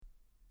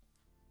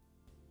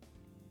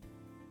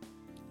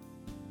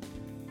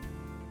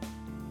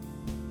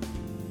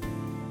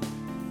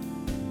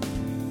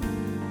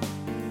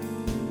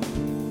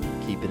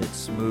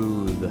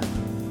smooth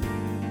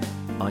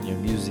on Your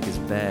Music is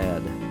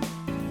Bad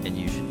and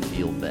You Should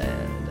Feel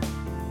Bad.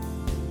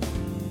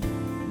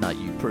 Not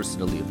you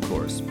personally, of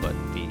course, but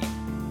the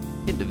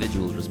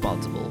individuals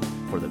responsible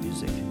for the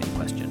music in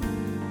question.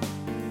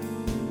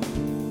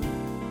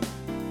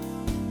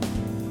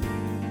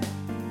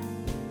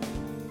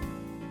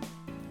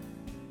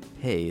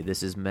 Hey,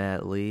 this is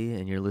Matt Lee,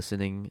 and you're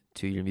listening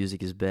to Your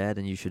Music is Bad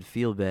and You Should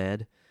Feel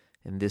Bad.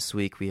 And this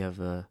week we have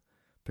a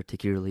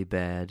particularly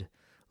bad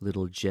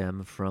little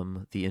gem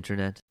from the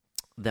internet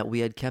that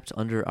we had kept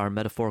under our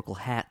metaphorical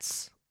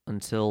hats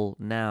until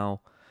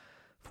now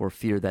for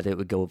fear that it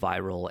would go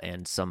viral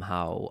and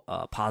somehow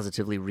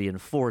positively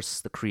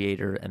reinforce the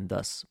creator, and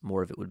thus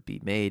more of it would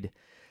be made.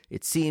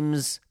 It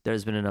seems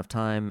there's been enough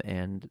time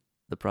and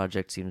the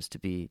project seems to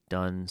be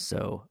done,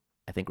 so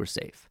I think we're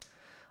safe.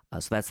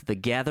 So that's Tha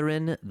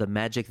Gatherin, the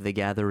Magic the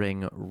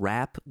Gathering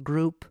rap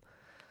group.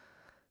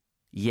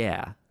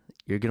 Yeah,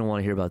 you're going to want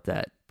to hear about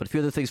that. But a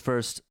few other things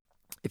first.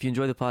 If you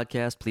enjoy the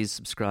podcast, please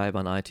subscribe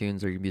on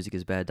iTunes or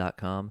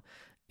yourmusicisbad.com.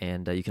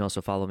 And you can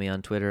also follow me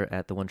on Twitter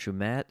at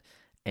TheOneTrueMatt.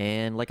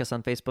 And like us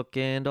on Facebook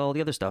and all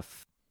the other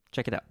stuff.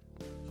 Check it out.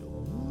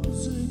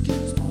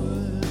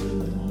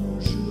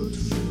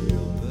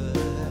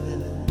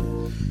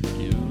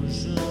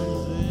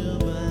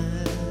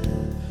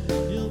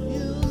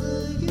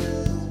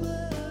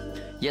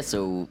 Yeah,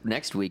 so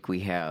next week we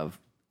have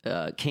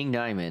King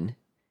Diamond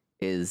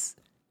is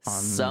On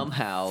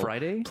somehow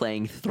Friday?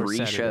 playing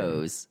three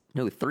shows.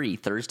 No, three.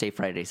 Thursday,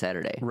 Friday,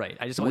 Saturday. Right.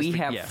 We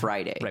have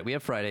Friday. Right, we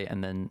have Friday,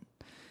 and then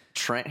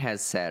Trent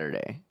has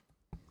Saturday.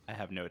 I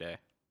have no day.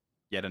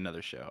 Yet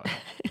another show.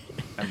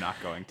 I'm not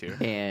going to.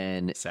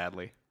 And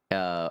sadly.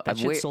 that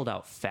shit sold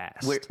out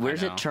fast.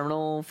 Where's it?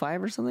 Terminal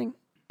 5 or something?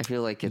 I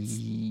feel like it's...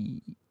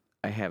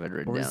 I have it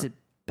written or down. Or is it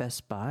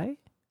Best Buy?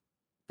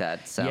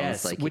 That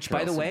sounds like... Which,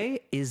 by the way,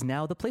 is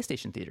now the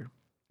PlayStation Theater.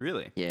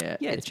 Really? Yeah.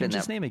 Yeah, it changed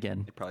its name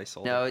again. It probably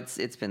sold No, it.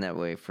 it's been that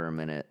way for a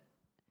minute.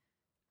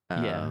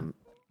 Yeah.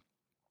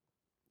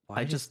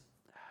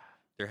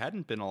 There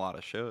hadn't been a lot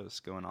of shows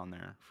going on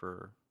there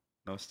for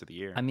most of the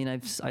year. I mean,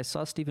 I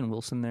saw Steven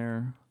Wilson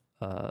there.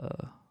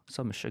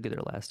 Saw Meshuggah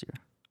there last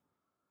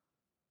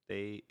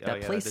year.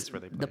 That place, that's where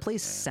they the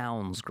place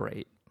sounds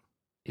great.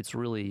 It's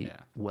really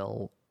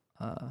well.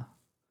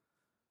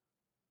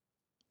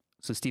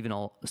 So Steven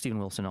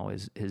Wilson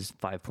always his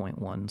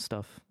 5.1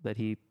 stuff that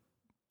he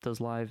does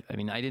live. I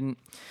mean,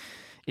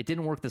 it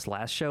didn't work this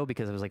last show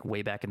because I was like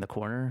way back in the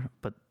corner,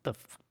 but the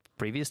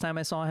previous time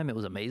I saw him, it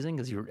was amazing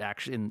because you're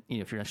actually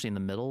if you're actually in the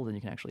middle, then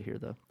you can actually hear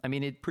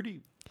it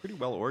pretty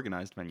well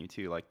organized venue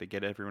too. Like they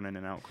get everyone in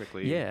and out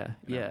quickly.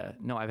 Yeah.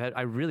 No,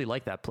 I really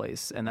like that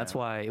place, and that's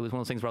why it was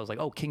one of those things where I was like,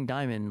 oh, King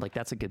Diamond, like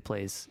that's a good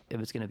place. It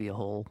was going to be a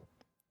whole,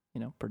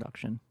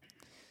 production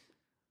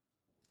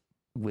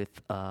with.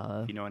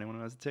 If you know anyone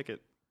who has a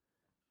ticket,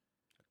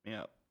 hook me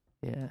up.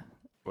 Yeah.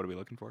 What are we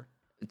looking for?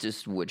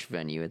 Just which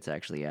venue it's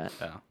actually at.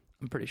 Oh.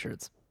 I'm pretty sure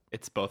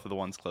it's both of the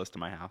ones close to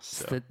my house.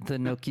 So. The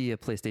Nokia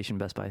PlayStation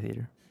Best Buy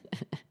Theater.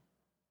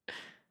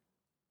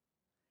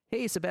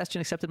 Hey,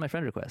 Sebastian accepted my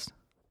friend request.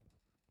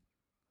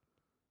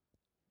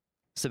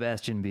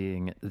 Sebastian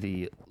being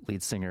the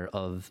lead singer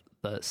of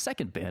the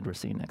second band we're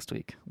seeing next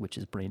week, which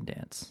is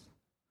Braindance,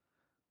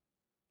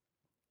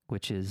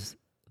 which is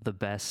the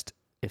best,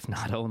 if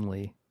not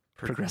only,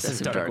 progressive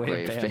dark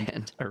wave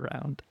band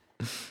around.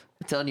 I'm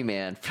telling you,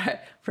 man,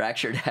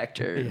 fractured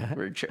actor. Yeah.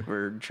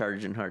 We're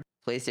charging hard.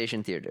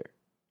 PlayStation Theater.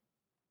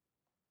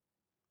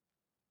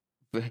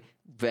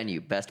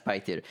 Venue, Best Buy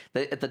Theater.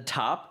 At the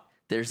top,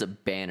 there's a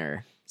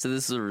banner. So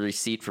this is a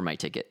receipt for my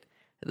ticket.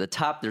 At the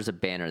top, there's a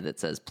banner that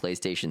says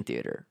PlayStation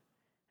Theater.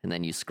 And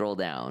then you scroll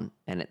down,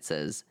 and it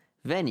says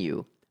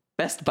Venue,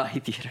 Best Buy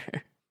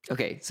Theater.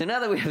 Okay, so now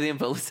that we have the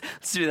info, let's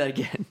do that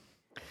again.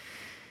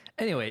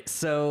 Anyway,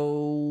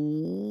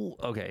 so...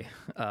 Okay.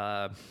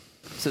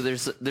 So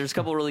there's a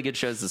couple really good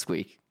shows this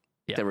week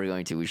that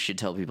we should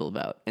tell people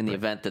about in the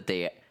event that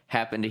they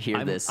happen to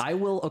hear this. I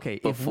will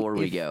before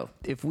we go.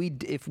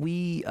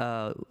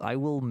 I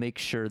will make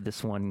sure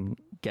this one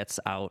gets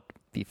out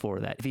before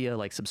that via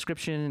like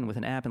subscription with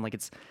an app, and like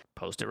it's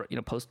post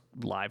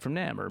live from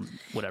NAMM or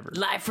whatever.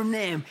 Live from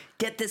NAMM.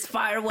 Get this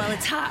fire while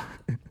it's hot.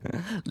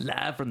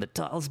 Live from the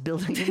tallest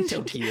building in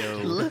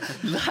Tokyo.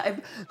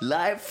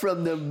 live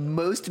from the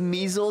most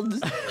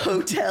measled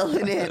hotel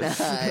in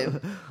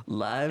Anaheim.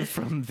 Live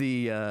from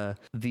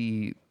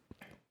the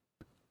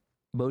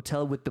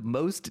motel with the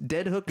most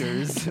dead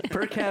hookers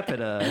per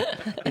capita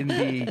in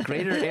the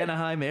greater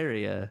Anaheim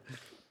area.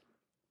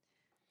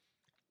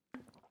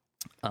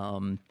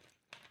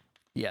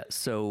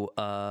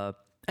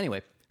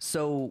 Anyway,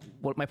 so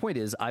what my point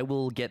is, I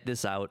will get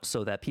this out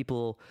so that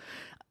people,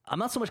 I'm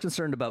not so much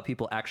concerned about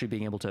people actually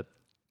being able to,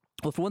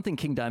 well, for one thing,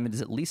 King Diamond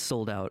is at least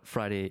sold out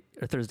Friday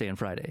or Thursday and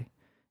Friday.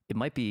 It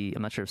might be,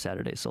 I'm not sure if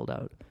Saturday sold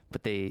out,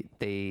 but the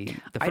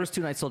first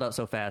two nights sold out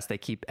so fast, they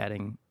keep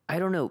adding. I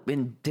don't know.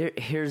 And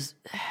there's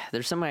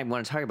something I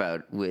want to talk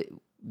about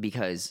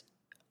because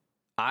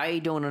I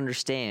don't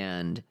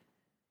understand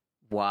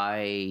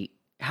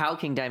how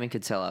King Diamond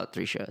could sell out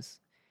 3 shows.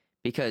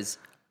 Because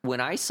when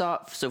I saw,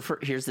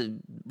 here's the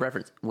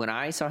reference. When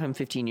I saw him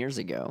 15 years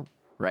ago,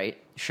 right,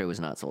 the show was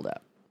not sold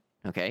out.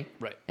 Okay?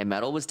 Right. And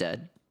metal was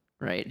dead,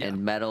 right? Yeah.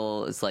 And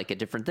metal is like a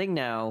different thing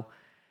now,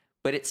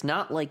 but it's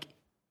not like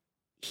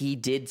he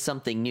did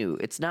something new.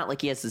 It's not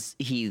like he has this,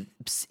 he,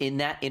 in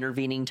that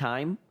intervening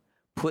time,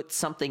 put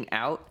something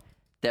out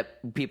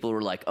that people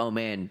were like, oh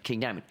man, King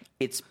Diamond.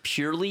 It's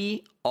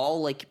purely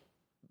all like,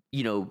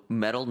 you know,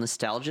 metal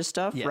nostalgia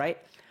stuff, right?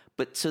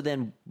 But so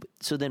then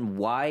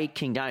why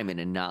King Diamond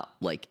and not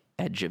like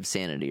Edge of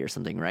Sanity or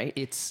something, right?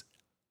 It's.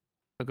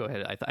 Oh, go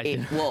ahead. I have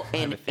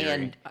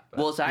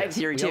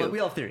theory too. We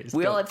all have theories.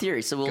 We all have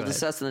theories, so we'll Go ahead.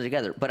 discuss them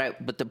together.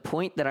 But the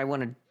point that I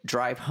want to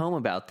drive home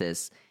about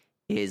this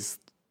is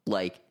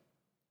like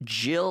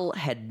Jill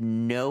had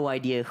no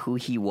idea who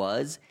he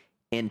was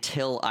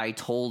until I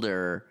told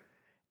her,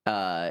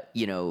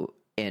 you know,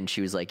 and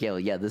she was like,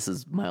 yeah, this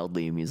is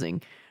mildly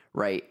amusing,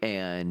 right?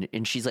 And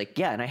she's like,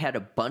 yeah, and I had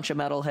a bunch of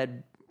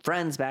metalhead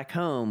friends back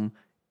home,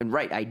 and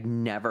right, I'd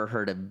never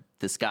heard of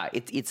this guy.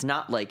 It's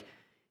not like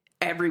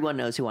everyone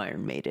knows who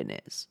Iron Maiden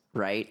is,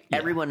 right? Yeah.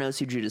 Everyone knows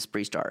who Judas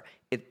Priest are.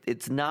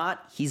 It's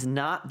not, he's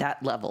not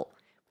that level.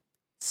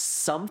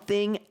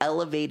 Something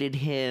elevated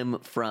him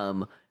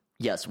from,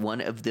 yes, one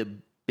of the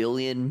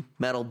billion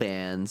metal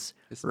bands,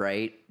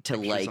 right, to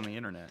like on the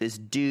internet. This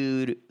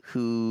dude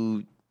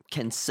who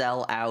can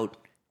sell out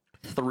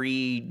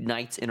 3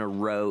 nights in a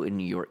row in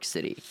New York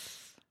City.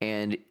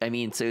 And I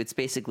mean, so it's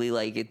basically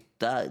like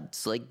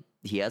it's like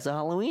he has a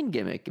Halloween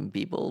gimmick and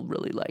people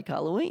really like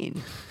Halloween.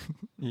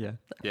 Yeah.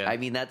 I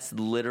mean, that's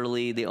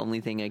literally the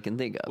only thing I can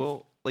think of.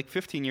 Well, like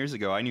 15 years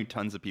ago, I knew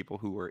tons of people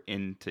who were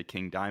into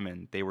King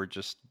Diamond. They were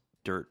just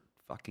dirt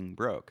fucking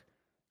broke.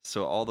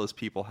 So all those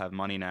people have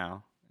money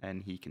now,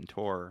 and he can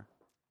tour.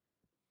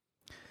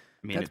 I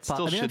mean, That's it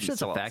still I'm shouldn't sure it's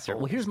sell a out factor.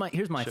 souls Well,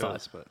 here's my shows,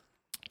 thought. But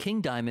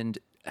King Diamond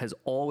has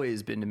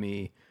always been to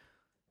me.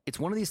 It's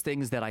one of these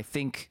things that I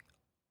think.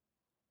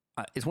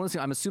 It's one of the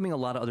things I'm assuming a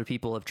lot of other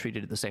people have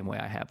treated it the same way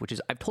I have, which is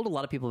I've told a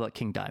lot of people about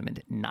King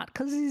Diamond, not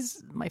because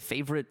he's my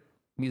favorite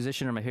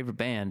musician or my favorite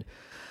band,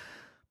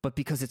 but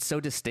because it's so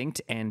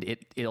distinct and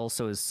it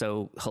also is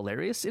so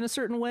hilarious in a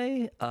certain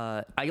way.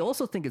 I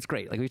also think it's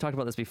great. Like we talked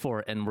about this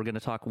before, and we're going to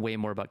talk way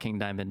more about King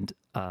Diamond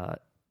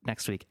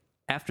next week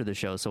after the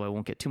show, so I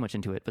won't get too much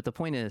into it. But the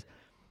point is,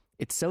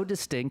 it's so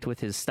distinct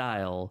with his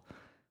style,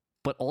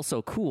 but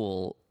also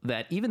cool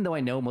that even though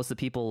I know most of the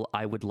people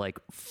I would like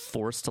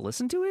force to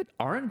listen to it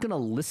aren't going to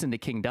listen to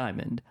King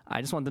Diamond.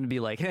 I just want them to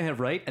be like, hey,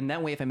 right? And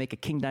that way, if I make a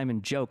King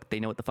Diamond joke, they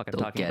know what the fuck I'm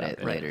talking about. Get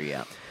it later,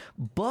 yeah.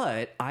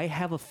 But I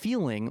have a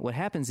feeling what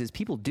happens is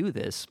people do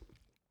this,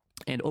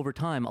 and over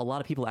time, a lot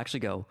of people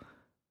actually go,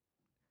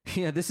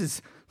 yeah, this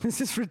is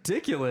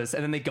ridiculous.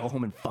 And then they go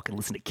home and fucking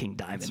listen to King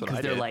Diamond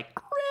because they're like,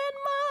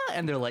 Grandma!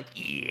 And they're like,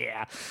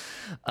 yeah.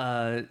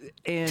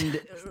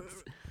 And...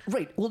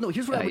 Right. Well, no,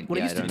 here's what I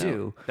used to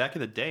do. Back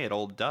in the day at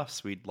Old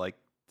Duff's, we'd like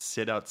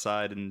sit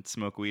outside and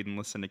smoke weed and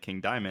listen to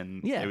King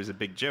Diamond. Yeah. It was a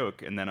big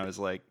joke. And then I was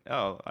like,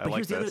 oh, I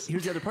like this.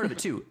 Here's the other part of it,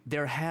 too.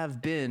 There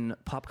have been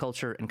pop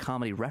culture and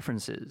comedy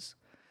references.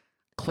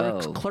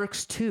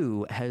 Clerks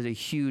 2 has a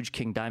huge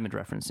King Diamond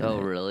reference in it. Oh,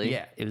 really?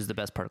 Yeah. It was the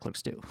best part of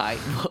Clerks 2.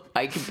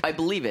 I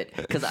believe it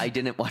because I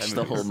didn't watch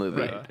the whole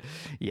movie. Right.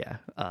 Yeah.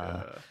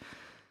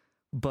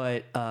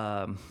 But...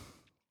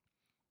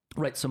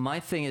 Right. So my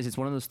thing is, it's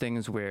one of those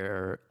things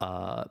where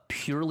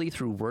purely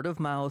through word of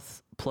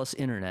mouth plus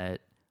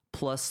internet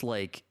plus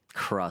like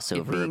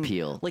crossover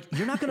appeal, like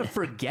you're not going to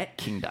forget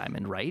King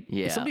Diamond, right?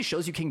 Yeah. If somebody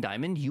shows you King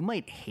Diamond, you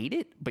might hate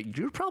it, but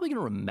you're probably going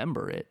to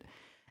remember it.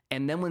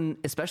 And then when,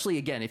 especially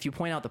again, if you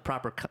point out the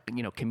proper,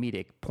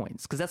 comedic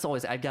points, because that's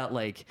always, I've got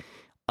like,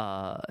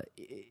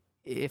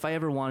 if I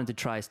ever wanted to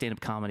try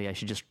stand-up comedy, I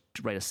should just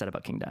write a set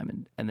about King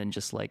Diamond, and then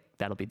just like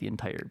that'll be the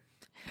entire.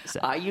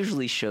 So. I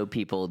usually show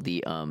people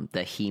the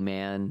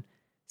He-Man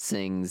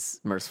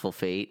sings "Merciful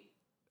Fate"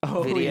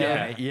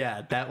 video.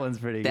 Yeah, that one's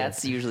pretty.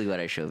 That's good. usually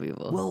what I show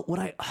people. Well, what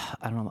I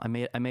don't know.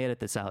 I may edit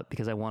this out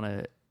because I want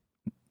to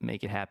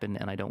make it happen,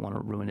 and I don't want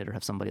to ruin it or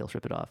have somebody else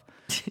rip it off.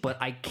 But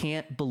I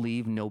can't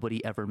believe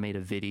nobody ever made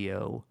a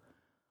video,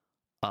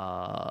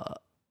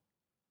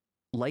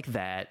 like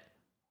that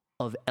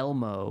of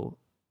Elmo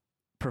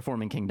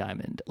performing King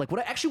Diamond. Like what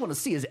I actually want to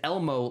see is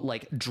Elmo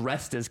like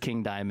dressed as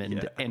King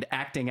Diamond and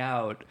acting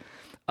out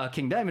a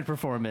King Diamond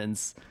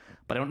performance,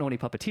 but I don't know any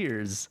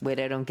puppeteers. Wait,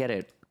 I don't get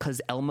it.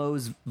 Because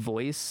Elmo's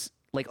voice,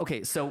 like,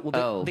 okay,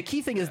 so the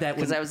key thing is that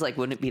because I was like,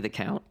 wouldn't it be the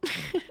Count?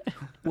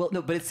 Well,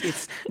 no, but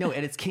it's no,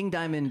 and it's King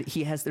Diamond.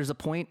 There's a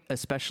point,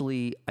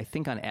 especially I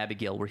think on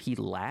Abigail, where he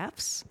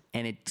laughs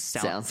and it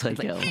sounds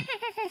like Elmo.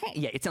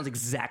 Yeah, it sounds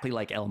exactly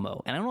like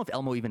Elmo. And I don't know if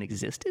Elmo even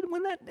existed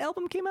when that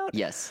album came out.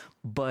 Yes.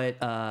 But,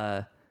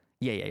 yeah,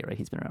 you're right.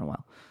 He's been around a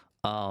while.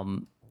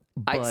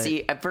 I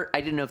see. I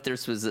didn't know if there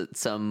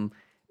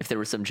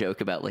was some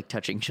joke about like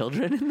touching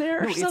children in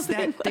there or something.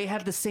 It's that they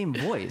have the same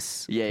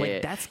voice. Yeah.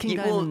 That's King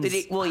Diamond's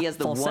he has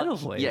the falsetto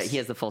voice. Yeah, he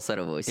has the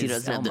falsetto voice. He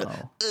doesn't have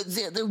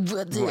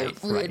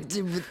right.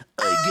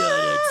 I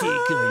gotta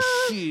take a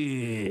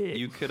shit.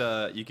 You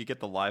could get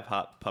the live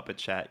hot puppet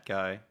chat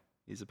guy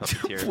He's a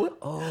puppeteer. What?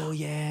 Oh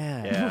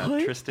yeah. Yeah,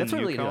 What? Tristan That's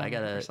really new. Newcomb I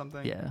gotta. or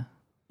something. Yeah.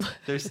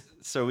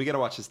 So we gotta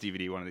watch this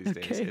DVD one of these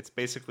days. Okay. It's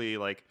basically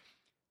like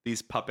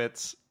these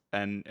puppets,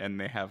 and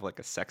they have like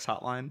a sex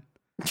hotline,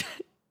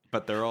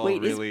 but they're all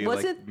Wait, really like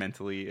wasn't-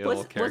 mentally ill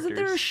characters. Wasn't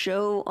there a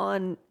show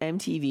on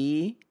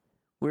MTV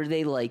where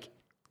they like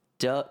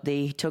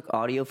they took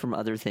audio from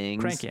other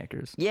things? Crank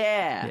Yankers.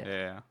 Yeah.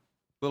 Yeah, a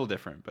little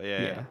different, but yeah.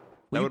 Well,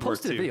 That you would work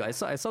posted a too. video. I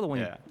saw the one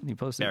Yeah. you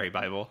posted. Barry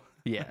Bible.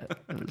 Yeah,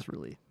 it was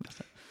really.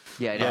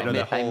 Yeah, I, Yeah, know,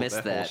 no, I missed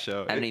whole that.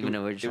 show. I don't even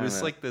know what you're It talking was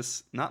about. like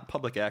this, not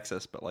public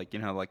access, but like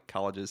like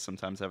colleges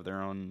sometimes have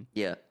their own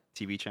Yeah.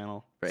 TV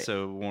channel. Right.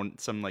 So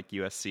some like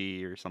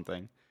USC or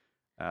something,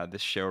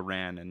 this show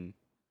ran, and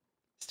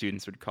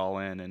students would call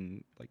in,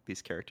 and like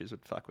these characters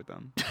would fuck with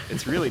them.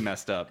 It's really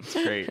messed up.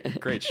 It's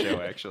great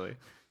show actually.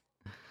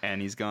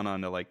 And he's gone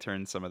on to like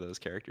turn some of those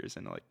characters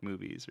into like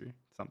movies or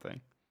something,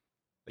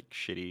 like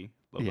shitty,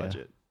 low Yeah.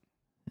 budget.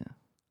 Yeah.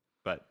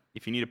 But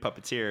if you need a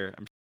puppeteer,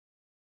 I'm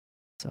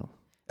So All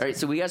right,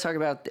 so we got to talk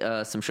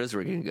about some shows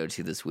we're going to go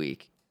to this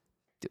week.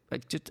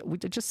 we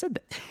just said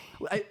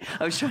that.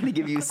 I was trying to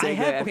give you a segue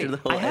after the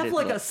whole I have edit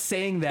like block. us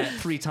saying that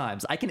 3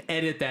 times. I can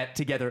edit that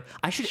together.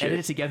 I should edit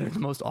it together in the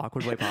most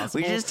awkward way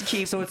possible. We just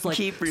keep so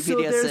repeating us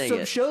there's saying some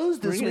it. shows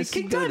We're this gonna week.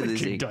 King go to Diamond, this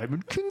King week.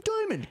 Diamond, King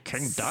Diamond,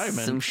 King Diamond.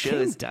 Some shows.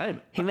 King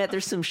Diamond. Hey, Matt,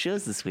 there's some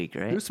shows this week,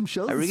 right? There's some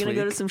shows Are we this gonna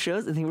go to week. some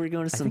shows? I think we're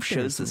going to some think there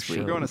shows is some this week.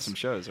 we're going to some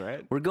shows,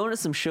 right? We're going to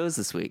some shows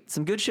this week.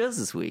 Some good shows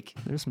this week.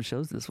 There's some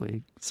shows this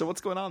week. So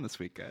what's going on this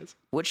week, guys?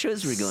 What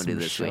shows are we going to Some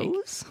this week?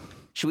 shows?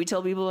 Should we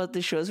tell people about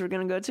the shows we're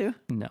going to go to?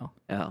 No.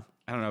 Oh.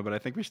 I don't know, but I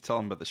think we should tell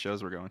them about the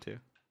shows we're going to.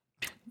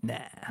 Nah.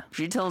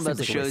 Should you tell them about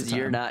the Seems like a waste shows of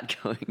you're time. not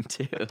going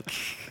to?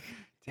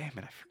 Damn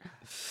it, I forgot.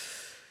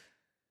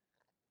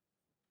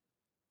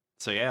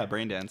 So yeah,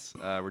 Braindance.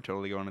 We're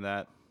totally going to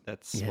that.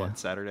 That's Yeah. what,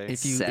 Saturday?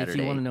 If you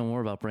Saturday. want to know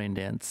more about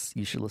Braindance,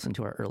 you should listen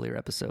to our earlier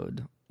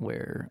episode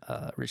where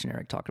Rich and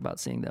Eric talked about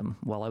seeing them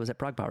while I was at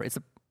Prague Power.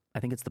 I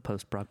think it's the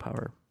post Prague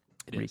Power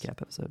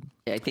recap episode.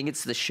 I think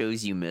it's the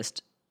shows you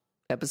missed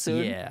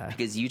episode. Yeah.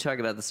 Because you talk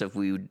about the stuff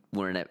we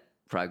weren't at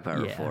Prague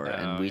Power Yeah. for,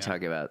 and we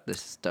talk about the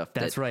stuff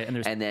That's right,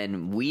 and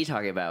then we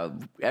talk about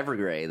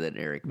Evergrey that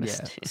Eric Yeah.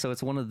 missed. So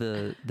it's one of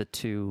the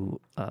 2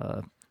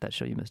 that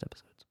show you missed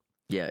episodes.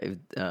 Yeah,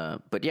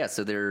 but yeah,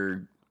 so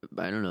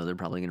I don't know, they're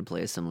probably going to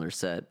play a similar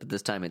set, but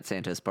this time at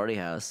Santos Party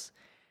House.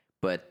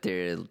 But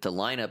the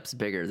lineup's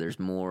bigger. There's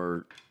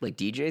more like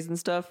DJs and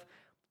stuff.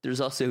 There's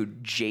also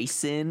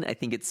Jason. I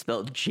think it's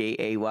spelled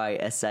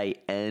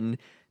Jaysin,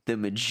 the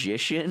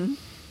magician.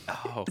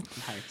 Oh,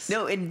 nice.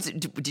 No, and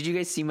did you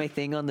guys see my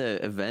thing on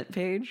the event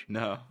page?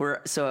 No.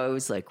 So I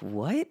was like,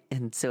 what?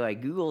 And so I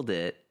Googled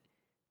it,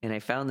 and I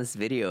found this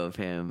video of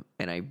him,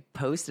 and I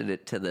posted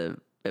it to the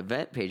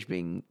event page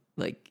being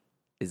like,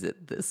 is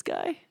it this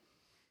guy?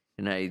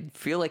 And I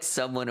feel like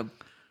someone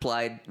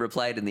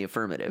replied in the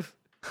affirmative.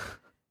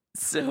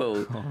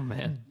 So Oh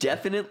man.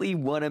 definitely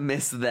want to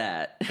miss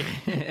that.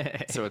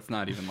 So it's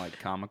not even like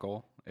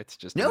comical. It's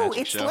just a No,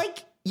 magic it's show?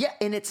 like, yeah,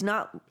 and it's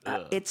not,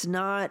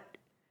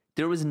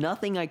 there was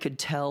nothing I could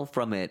tell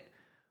from it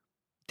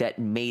that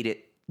made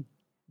it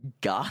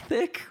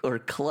gothic or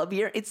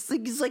clubbier. It's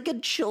like a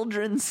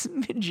children's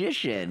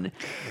magician,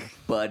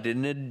 but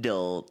an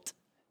adult.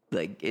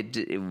 Like,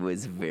 it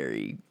was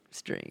very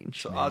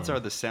strange. So odds are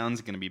the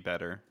sound's going to be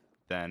better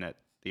than at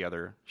the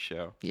other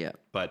show, Yeah.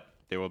 but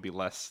there will be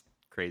less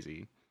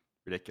crazy,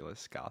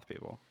 ridiculous goth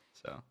people.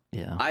 So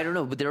Yeah. I don't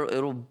know, but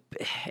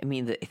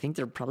I think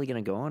they're probably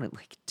going to go on at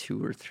like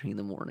 2 or 3 in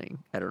the morning.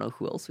 I don't know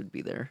who else would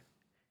be there.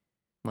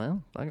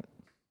 Well, it's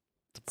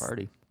a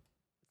party.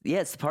 Yeah,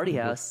 it's the party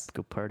house.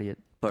 Go party at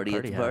Party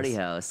at the party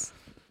house.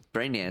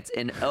 Braindance.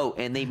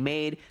 And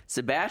they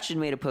Sebastian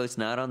made a post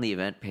not on the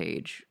event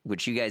page,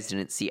 which you guys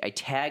didn't see. I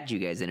tagged you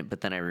guys in it,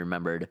 but then I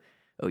remembered,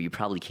 you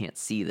probably can't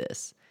see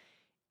this,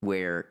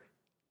 where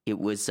it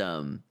was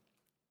a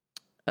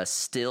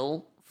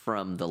still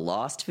from the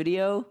Lost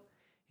video,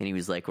 and he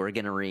was like, we're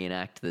going to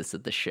reenact this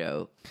at the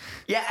show.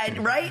 Yeah,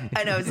 right?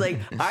 And I was like,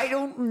 I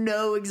don't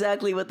know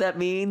exactly what that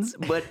means,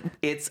 but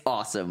it's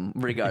awesome.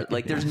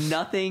 Like, there's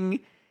nothing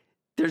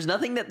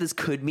that this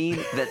could mean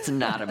that's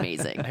not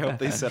amazing. I hope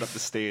they set up the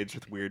stage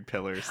with weird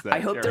pillars. That I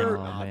hope are they're-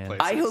 in odd man.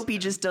 places. I hope he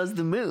just does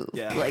the move.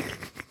 Yeah. Like,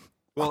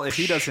 Well, if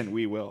he doesn't,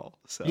 we will.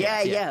 So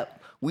yeah.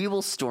 We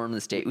will storm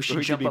the stage. We should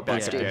we jump could be up on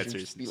backup stage. dancers And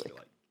and just be just like,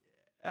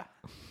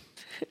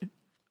 be like,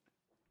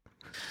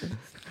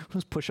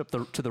 Just push up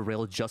to the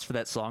rail just for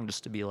that song,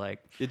 just to be like,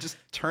 you just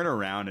turn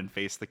around and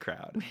face the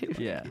crowd.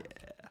 yeah.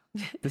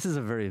 This is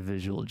a very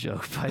visual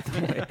joke, by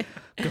the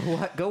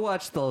way. Go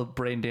watch the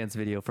Braindance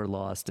video for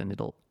Lost, and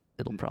it'll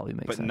probably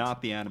make But sense.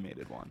 not the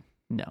animated one.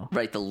 No.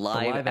 right, the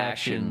live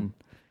action.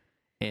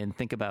 and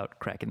think about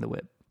cracking the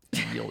whip.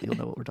 You'll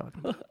know what we're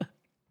talking about.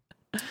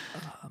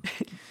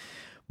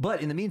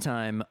 But in the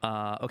meantime,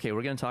 okay,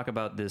 we're going to talk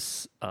about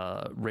this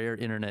rare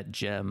internet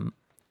gem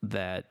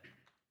that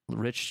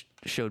Rich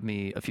showed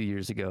me a few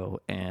years ago,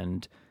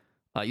 and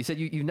you said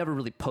you've never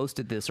really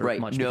posted this or Right,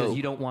 much no. because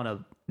you don't want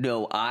to.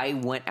 No, I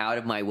went out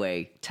of my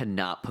way to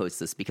not post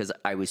this because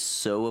I was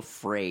so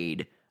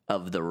afraid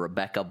of the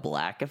Rebecca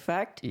Black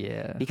effect.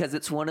 Yeah. Because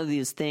it's one of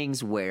these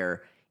things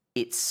where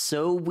it's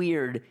so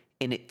weird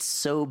and it's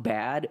so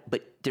bad,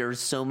 but there's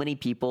so many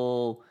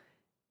people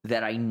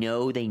that I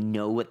know they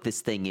know what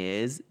this thing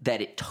is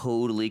that it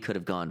totally could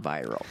have gone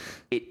viral.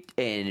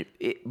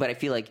 But I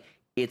feel like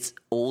it's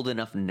old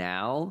enough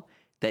now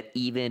that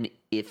even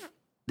if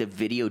the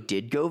video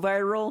did go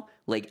viral,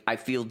 like I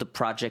feel the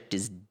project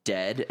is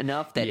dead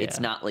enough that it's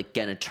not like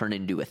gonna turn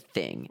into a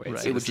thing. Wait,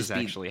 so It would this just is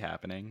be actually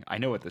happening. I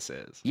know what this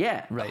is.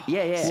 yeah, Right.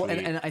 Yeah. Well,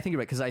 and I think you're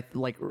right, because I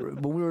like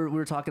when we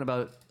were talking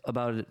about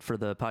it for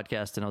the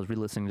podcast, and I was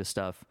re-listening to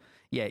stuff.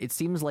 Yeah, it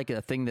seems like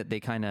a thing that they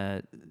kind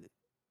of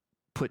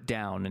put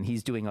down, and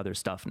he's doing other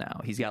stuff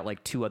now. He's got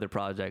like 2 other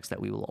projects that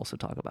we will also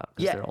talk about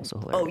because they're also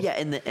hilarious. Oh yeah,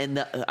 and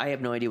the I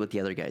have no idea what the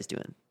other guy's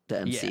doing.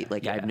 The MC,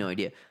 I have no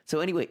idea. So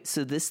anyway,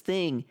 so this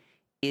thing,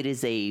 it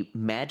is a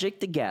Magic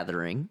the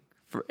Gathering.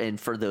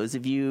 For those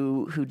of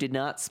you who did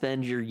not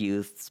spend your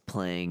youths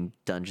playing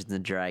Dungeons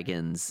and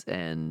Dragons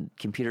and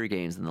computer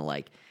games and the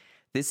like,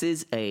 this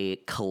is a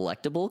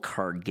collectible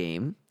card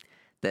game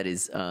that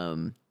is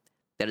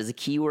a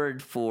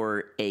keyword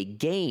for a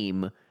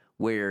game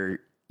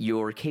where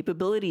your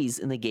capabilities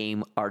in the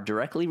game are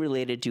directly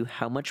related to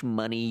how much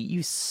money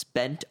you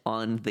spent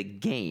on the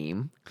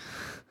game.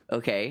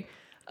 Okay.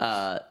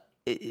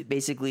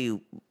 Basically,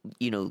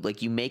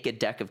 like you make a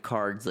deck of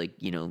cards, like,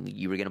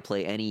 you were going to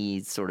play any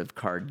sort of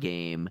card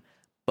game,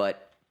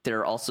 but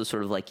they're also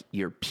sort of like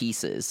your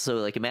pieces. So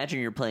like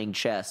imagine you're playing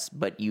chess,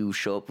 but you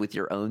show up with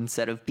your own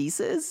set of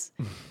pieces,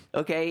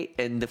 okay,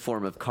 in the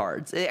form of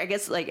cards. I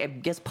guess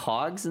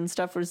Pogs and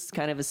stuff was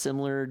kind of a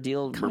similar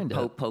deal. Kind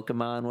of.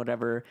 Pokemon,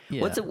 whatever.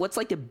 Yeah. What's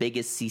like the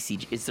biggest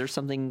CCG? Is there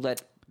something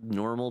that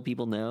normal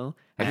people know?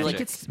 I feel Magic.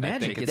 like it's I Magic.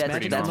 think It's it's Magic.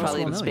 pretty that's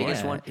probably normal. the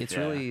biggest one. It's Yeah.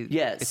 really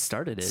Yes. It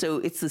started it. So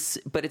it's this,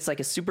 but it's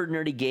like a super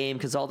nerdy game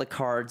because all the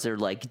cards are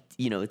like,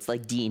 it's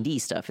like D&D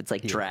stuff. It's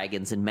like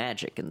dragons and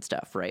magic and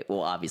stuff, right?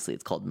 Well, obviously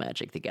it's called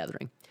Magic the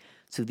Gathering.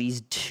 So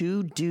these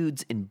 2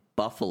 dudes in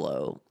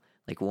Buffalo,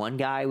 like one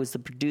guy was the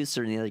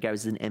producer and the other guy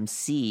was an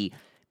MC,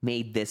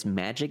 made this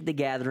Magic the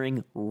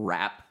Gathering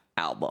rap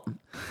album.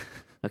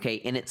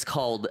 Okay, and it's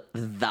called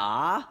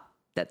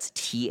that's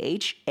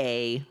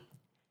THA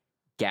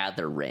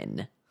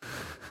Gatherin.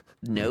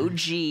 No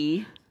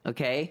G,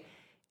 okay?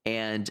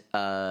 And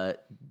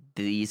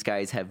these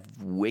guys have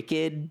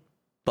wicked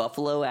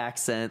Buffalo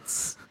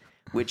accents,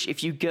 which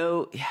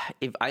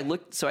I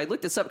looked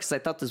this up because I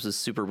thought this was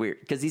super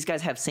weird because these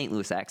guys have St.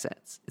 Louis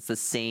accents. It's the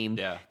same.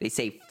 Yeah. They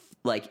say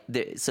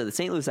so the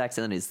St. Louis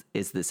accent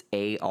is this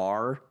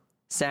AR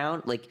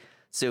sound. Like,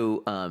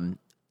 so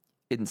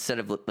instead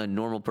of a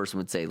normal person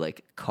would say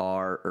like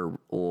car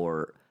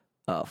or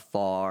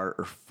far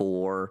or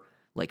for,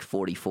 like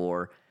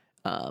 44,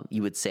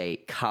 you would say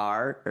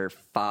car or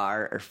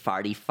far or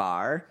farty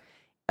far.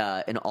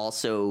 And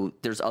also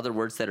there's other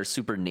words that are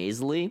super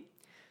nasally.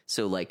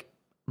 So like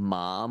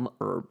mom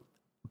or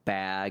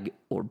bag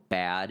or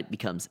bad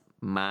becomes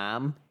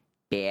mom,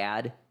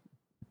 bad,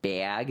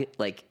 bag.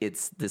 Like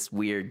it's this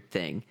weird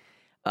thing.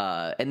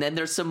 And then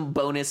there's some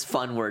bonus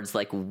fun words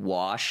like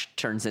wash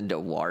turns into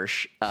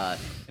wash.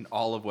 And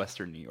all of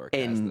Western New York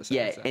has And this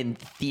yeah, accent. and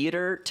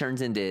theater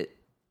turns into,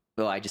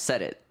 I just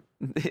said it.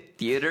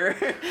 Theater.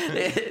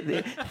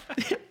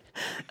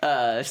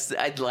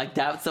 I'd like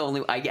that's the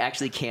only. I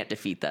actually can't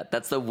defeat that.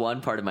 That's the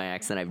one part of my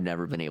accent I've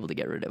never been able to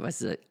get rid of.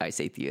 I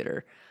say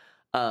theater.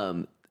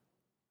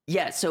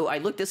 Yeah. So I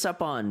looked this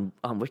up on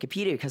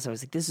Wikipedia because I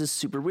was like, this is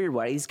super weird.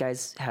 Why do these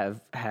guys have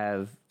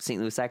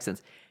St. Louis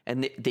accents?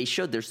 And they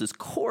showed there's this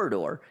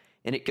corridor,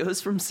 and it goes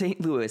from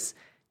St. Louis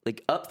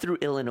like up through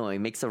Illinois,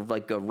 makes a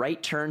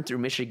right turn through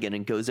Michigan,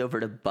 and goes over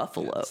to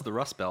Buffalo. It's the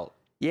Rust Belt.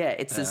 Yeah,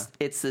 it's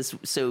this.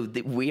 So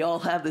we all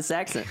have this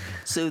accent.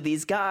 So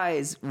these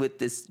guys with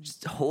this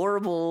just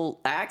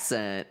horrible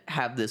accent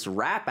have this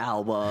rap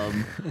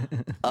album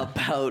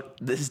about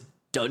this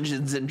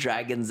Dungeons and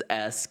Dragons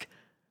esque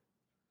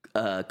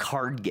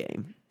card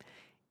game,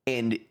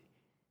 and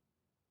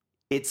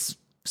it's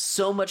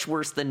so much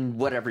worse than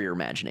whatever you're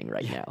imagining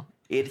right now.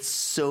 It's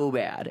so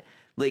bad.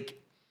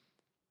 Like,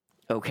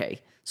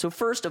 okay, so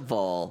first of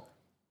all,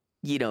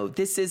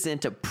 this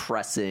isn't a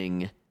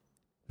pressing.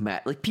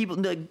 Like people,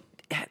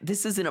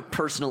 this isn't a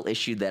personal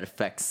issue that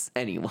affects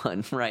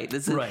anyone, right?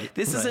 This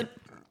isn't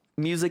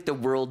music the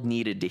world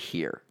needed to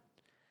hear.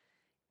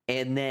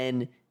 And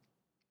then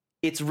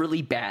it's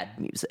really bad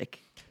music.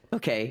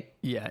 Okay.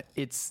 Yeah,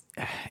 it's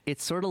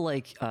sort of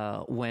like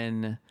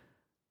when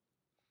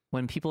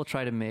people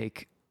try to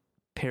make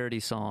parody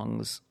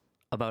songs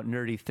about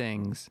nerdy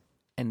things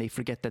and they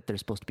forget that they're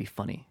supposed to be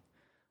funny.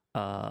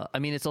 I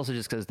mean, it's also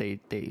just because they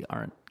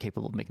aren't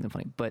capable of making them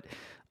funny. But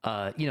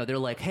they're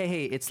like,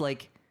 hey, it's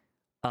like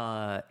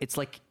there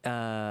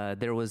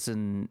was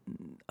an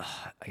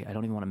I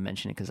don't even want to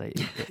mention it because I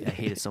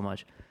hate it so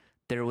much.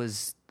 There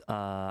was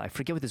I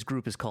forget what this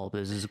group is called, but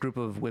there's a group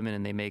of women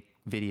and they make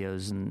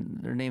videos and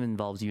their name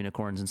involves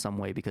unicorns in some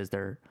way because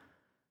they're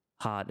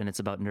hot and it's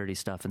about nerdy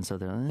stuff, and so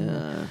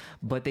they're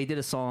but they did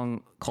a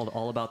song called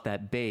All About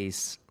That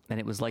Bass, and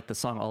it was like the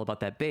song All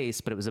About That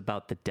Bass, but it was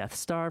about the Death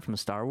Star from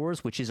Star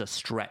Wars, which is a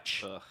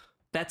stretch. Ugh.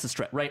 That's a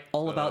stretch, right?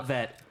 All about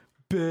that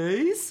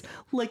bass,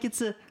 like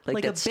it's a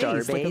like a star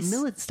base, like a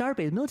base? star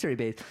base, military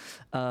base,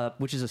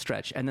 which is a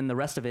stretch, and then the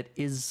rest of it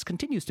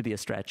continues to be a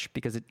stretch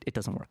because it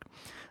doesn't work.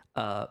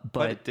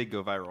 But it did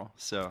go viral,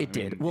 so It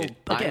did. Well, it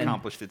again,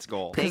 accomplished its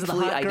goal. because of the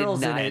Thankfully, hot I did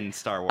girls in not- it, And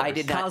Star Wars. I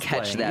did not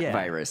catch cosplay, that yeah.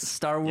 virus.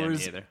 Star me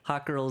Wars, either.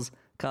 hot girls,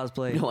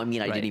 cosplay. No, I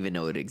mean I Right. didn't even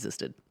know it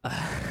existed.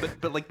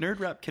 But like nerd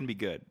rap can be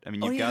good. I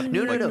mean, you've yeah, got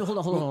no, like,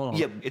 hold on.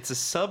 Yeah, it's a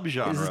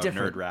subgenre This is of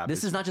different. nerd rap.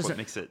 This is not just. what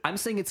makes it. I'm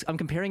saying I'm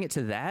comparing it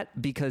to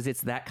that because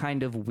it's that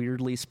kind of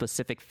weirdly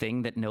specific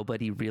thing that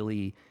nobody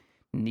really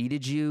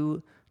needed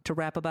you to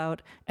rap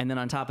about, and then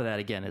on top of that,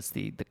 again, it's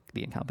the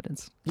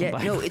incompetence. Yeah,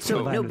 combined- no, it's so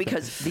combined no with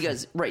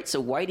because right.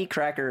 So Whitey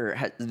Cracker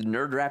the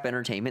nerd rap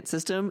entertainment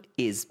system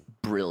is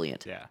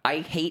brilliant. Yeah. I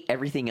hate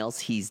everything else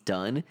he's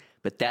done,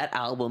 but that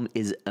album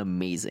is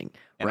amazing.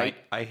 And Right?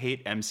 I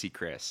hate MC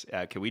Chris.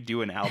 Can we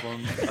do an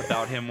album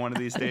about him one of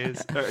these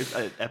days? Or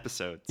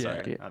episode.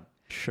 Sorry. Yeah.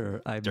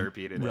 Sure, I'm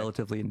Derpy today.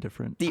 relatively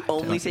indifferent. The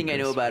only thing I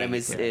know about him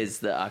Chris. is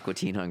the Aqua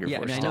Teen Hunger Yeah, I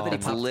Force. mean, I know that he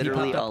It's popped- he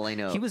literally popped up. all I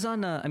know. He was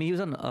on. He was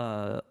on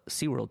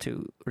SeaWorld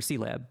too, or Sea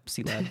Lab.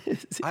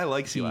 I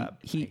like C-Lab.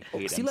 He I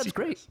hate Sea Lab's MC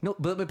great. Chris. No,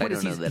 but my point don't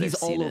is know that he's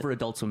I've all seen over it.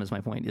 Adult Swim. Is my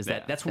point. Is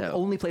that Yeah. that's the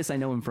only place I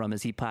know him from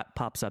is he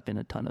pops up in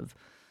a ton of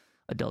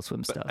Adult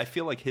Swim stuff. I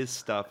feel like his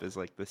stuff is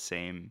like the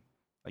same,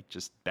 like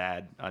just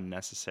bad,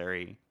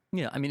 unnecessary.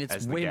 Yeah, I mean, it's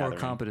as The way more Gathering.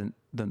 competent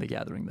than The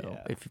Gathering, though,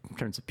 Yeah. if in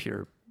terms of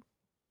pure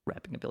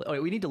rapping ability. All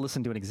right, we need to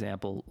listen to an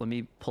example. Let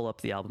me pull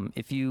up the album.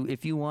 If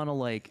you want to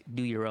like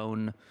do your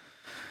own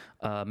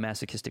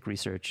masochistic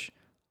research,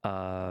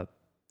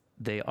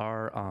 they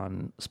are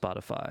on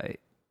Spotify,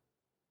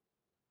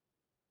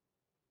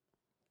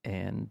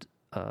 and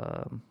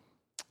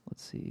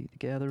let's see, The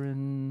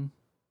Gathering.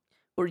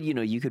 Or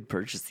you could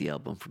purchase the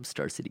album from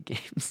Star City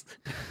Games.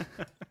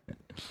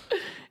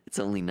 It's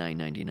only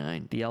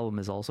 $9.99. The album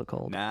is also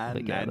called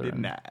The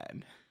Gathering.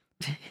 $9.99.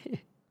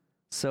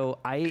 So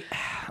my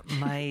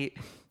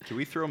Can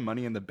we throw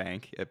money in the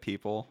bank at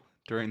people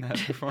during that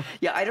performance?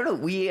 Yeah, I don't know.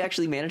 We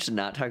actually managed to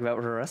not talk about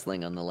pro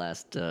wrestling on the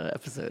last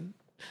episode.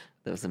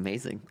 That was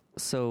amazing.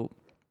 so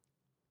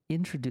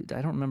introduce.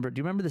 I don't remember. Do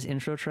you remember this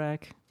intro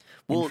track?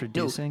 Well,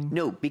 Introducing.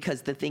 no,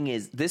 because the thing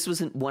is, this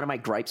wasn't one of my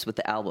gripes with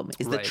the album.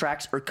 Is the Right.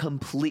 tracks are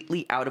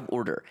completely out of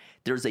order.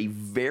 There's a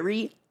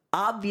very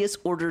obvious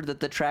order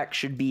that the track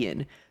should be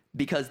in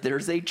because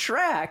there's a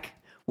track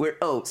where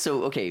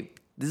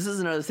this is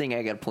another thing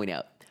I got to point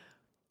out.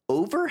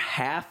 Over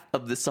half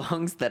of the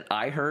songs that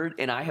I heard,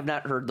 and I have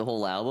not heard the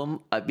whole album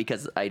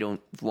because I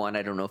don't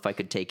know if I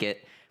could take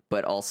it,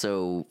 but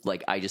also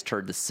like I just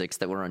heard the 6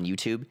 that were on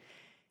YouTube.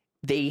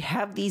 They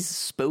have these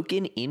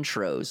spoken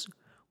intros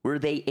where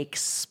they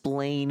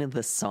explain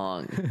the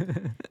song,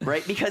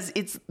 right? Because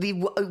it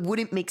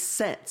wouldn't make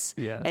sense.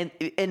 Yeah.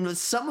 And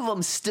some of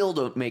them still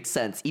don't make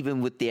sense,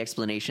 even with the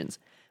explanations.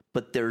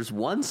 But there's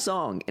one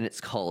song, and it's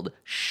called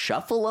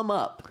Shuffle 'Em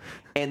Up.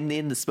 And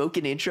in the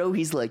spoken intro,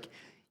 he's like,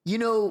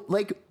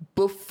 like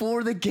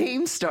before the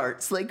game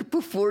starts, like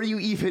before you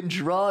even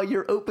draw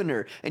your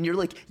opener. And you're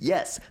like,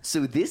 yes,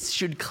 so this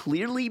should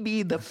clearly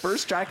be the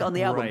first track on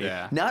the album. Right.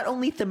 Yeah. Not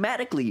only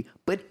thematically,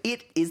 but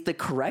it is the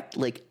correct,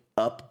 like,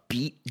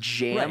 upbeat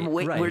jam Right,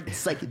 way, right. where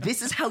it's like,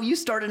 this is how you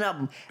start an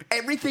album.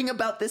 Everything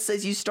about this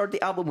says you start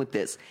the album with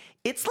this.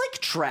 It's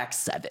like track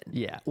 7.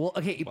 Yeah. Well,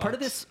 okay. Part of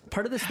this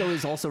though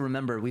is also,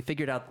 remember, we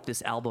figured out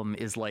this album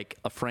is like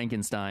a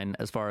Frankenstein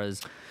as far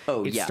as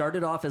it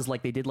started off as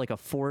like they did like a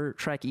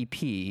 4-track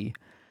EP,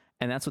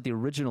 and that's what the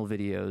original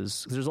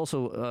videos. 'Cause there's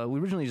also we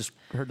originally just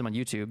heard them on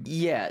YouTube.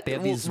 Yeah, They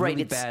have these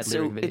really bad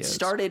lyric videos. It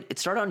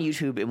started on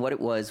YouTube, and what it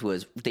was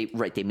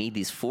they made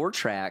these 4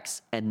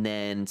 tracks, and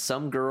then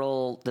some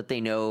girl that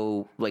they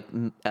know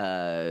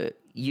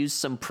used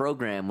some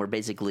program where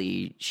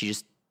basically she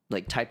just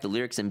like typed the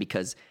lyrics in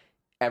because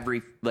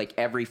every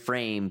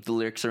frame the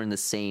lyrics are in the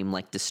same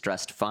like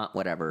distressed font,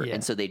 whatever, Yeah.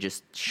 and so they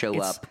just show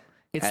up.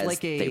 It's as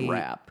like they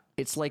rap.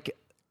 It's like,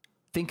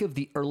 think of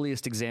the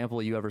earliest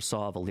example you ever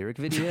saw of a lyric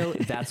video.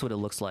 That's what it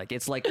looks like.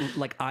 It's like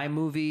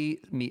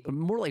iMovie,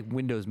 more like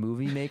Windows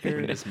Movie Maker.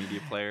 Windows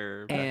Media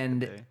Player. back in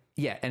the And day.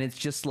 yeah, and it's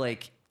just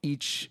like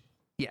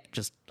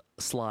just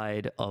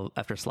slide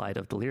after slide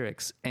of the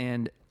lyrics.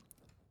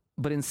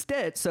 But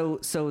instead, so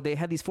they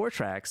had these 4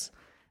 tracks,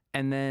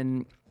 and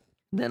then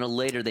Then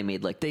later they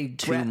made like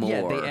 2 more.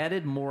 Yeah, they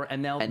added more,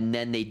 and now And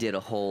then they did a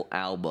whole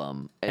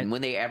album. And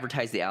when they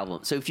advertised the album,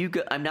 so if you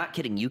go, I'm not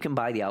kidding, you can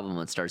buy the album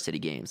on Star City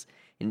Games.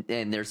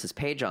 And there's this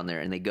page on there,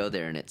 and they go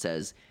there, and it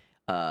says,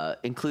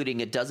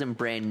 including a dozen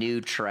brand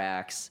new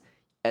tracks,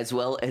 as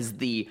well as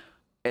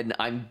and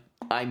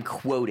I'm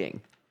quoting,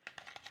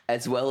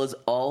 as well as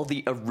all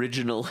the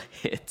original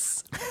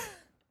hits.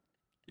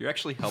 You're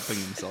actually helping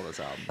them sell this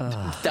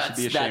album. You should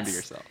be ashamed of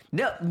yourself.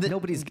 No,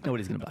 nobody's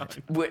gonna buy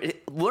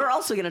it. we're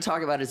also going to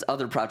talk about his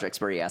other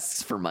projects where he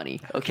asks for money,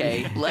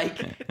 okay?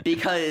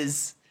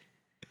 Because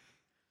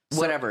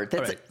whatever.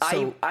 That's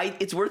all right,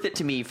 it's worth it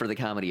to me for the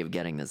comedy of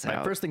getting this All right,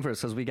 out. first thing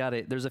first, because we got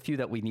it. There's a few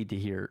that we need to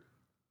hear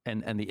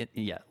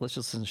let's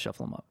just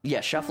shuffle them up.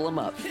 Yeah, shuffle them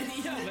up.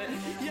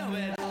 Yo,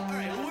 man. All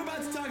right, well, we're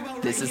about to talk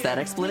about. This is that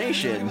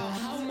explanation.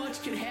 How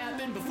much can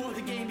happen before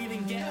the game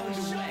even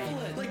gets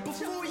underway? Like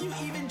before you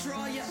even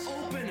draw your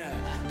opener.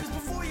 Because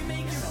before you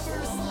make your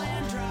first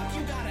land drop,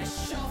 you gotta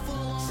shuffle.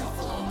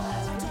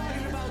 I'm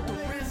talking about the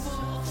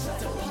riffle,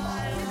 the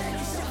pile, and then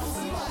you shuffle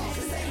them all.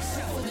 Because they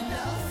shuffled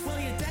enough. Well,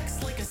 your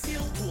deck's like a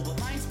seal pool, but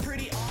mine's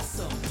pretty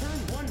awesome. Turn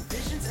 1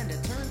 visions and a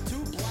turn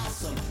 2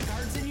 blossom.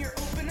 Cards in your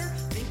opener,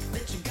 think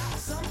that you got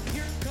some.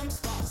 Here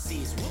comes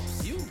Thoughtseize.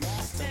 Whoops, you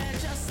lost them. And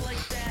just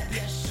like that, you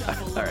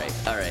shuffle. All right.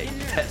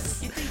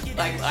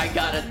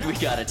 We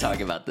gotta talk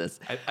about this.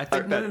 I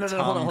think that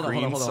Tom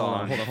Green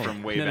song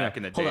from way back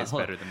in the day is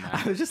hold better on. than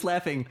that. I was just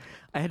laughing.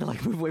 I had to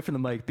like move away from the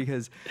mic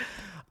because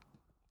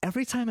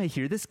every time I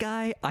hear this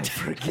guy, I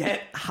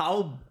forget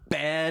how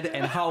bad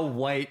and how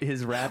white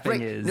his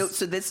rapping is. No,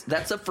 so that's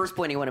the first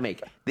point I want to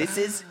make. This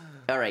is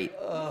all right.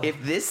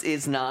 If this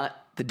is not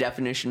the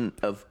definition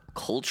of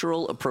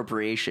cultural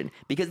appropriation,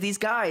 because these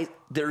guys,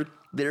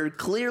 they're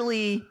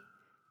clearly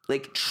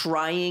like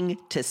trying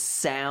to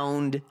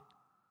sound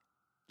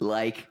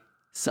like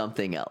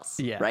something else.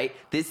 Yeah. Right.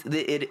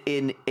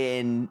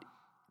 In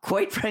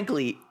quite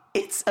frankly,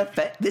 this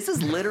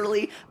is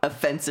literally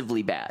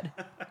offensively bad.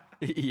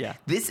 Yeah.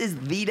 This is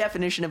the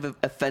definition of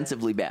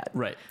offensively bad.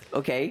 Right.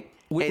 Okay.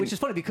 Which is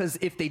funny because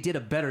if they did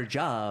a better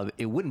job,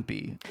 it wouldn't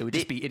be. It would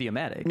just be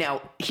idiomatic.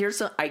 Now, here's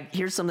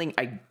something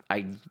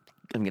I'm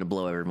gonna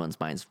blow everyone's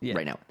minds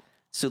right now.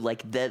 So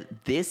like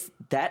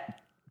that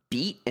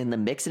beat and the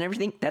mix and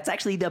everything, that's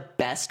actually the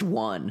best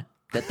one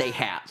that they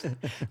have.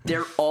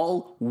 They're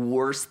all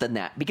worse than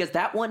that because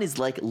that one is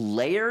like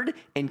layered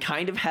and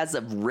kind of has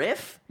a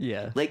riff.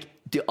 Yeah. Like,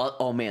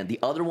 oh man, the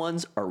other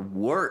ones are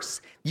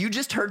worse. You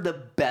just heard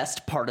the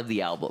best part of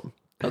the album.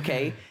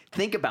 Okay.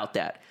 Think about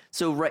that.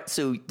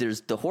 So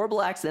there's the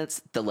horrible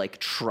accents, the like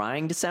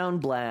trying to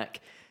sound black,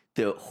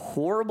 the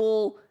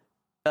horrible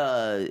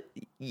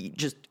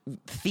just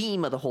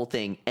theme of the whole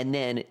thing, and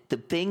then the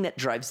thing that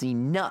drives me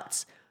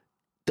nuts.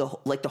 The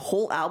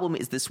whole album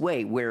is this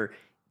way where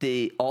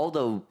the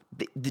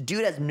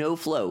dude has no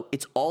flow.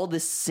 It's all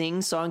this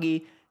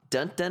sing-songy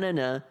dun dun dun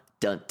dun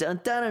dun dun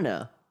dun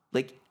dun.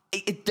 Like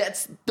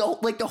that's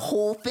the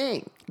whole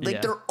thing.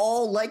 Like they're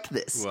all like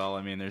this. Well,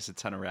 I mean, there's a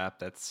ton of rap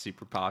that's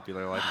super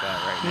popular like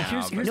that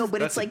right now.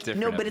 But it's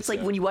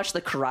like when you watch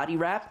the karate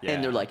rap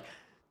and they're like,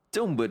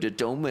 "Don't but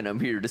and I'm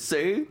here to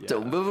say,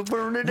 don't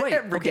burn it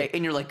every day,"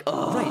 and you're like,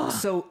 "Oh." Right.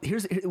 So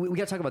we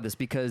got to talk about this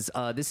because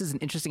this is an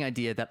interesting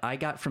idea that I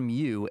got from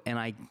you, and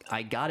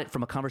I got it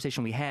from a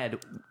conversation we had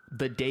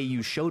the day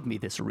you showed me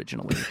this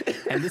originally.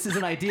 And this is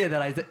an idea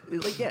that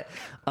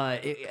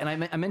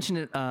I mentioned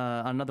it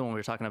on another one we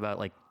were talking about,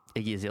 like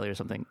Iggy Azalea or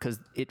something, because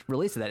it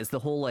relates to that. It's the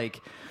whole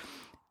like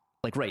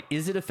right,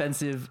 is it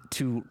offensive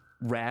to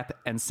rap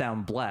and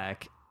sound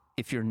black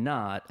if you're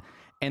not?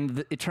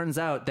 And it turns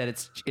out that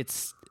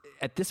it's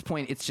at this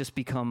point it's just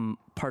become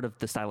part of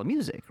the style of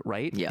music,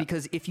 right? Yeah.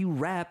 Because if you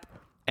rap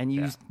and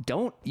you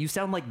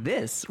sound like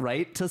this,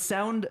 right? To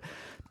sound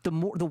the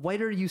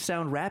whiter you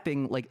sound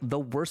rapping, like the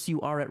worse you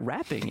are at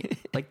rapping.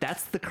 Like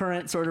that's the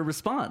current sort of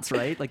response,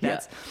 right? Like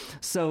that's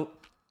so.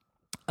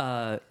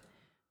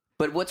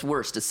 But what's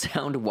worse, to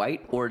sound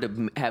white or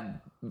to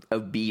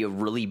be a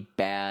really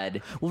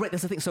bad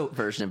that's the thing. So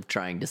version of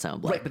trying to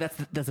sound black? Right, but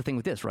that's the thing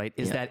with this, right?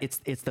 Is that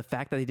it's the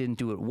fact that they didn't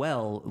do it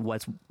well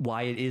was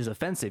why it is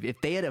offensive.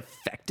 If they had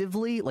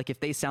effectively, like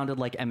if they sounded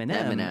like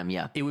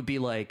Eminem, it would be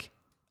like,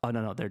 oh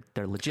no, they're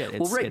legit.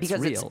 It's, because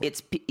real. it's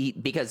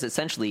because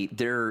essentially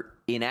their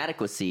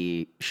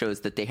inadequacy shows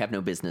that they have no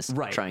business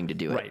trying to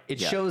do it. Right, it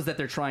shows that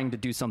they're trying to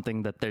do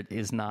something that there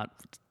is not.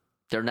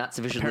 They're not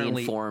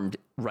sufficiently informed.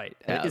 Right.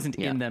 It isn't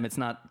in them. It's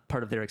not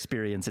part of their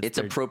experience. It's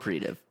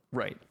appropriative.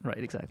 Right,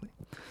 exactly.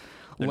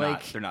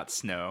 They're not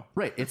Snow.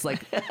 Right. It's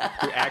like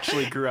who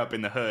actually grew up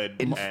in the hood.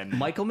 And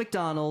Michael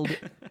McDonald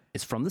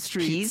is from the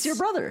streets. He's your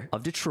brother.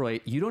 Of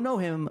Detroit. You don't know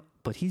him,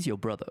 but he's your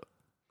brother.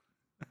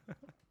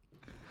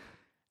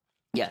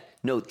 Yeah.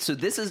 No, so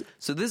this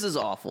is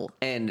awful.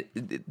 And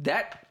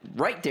that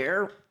right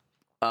there,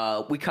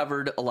 we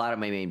covered a lot of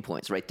my main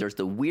points, right? There's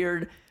the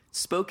weird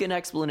spoken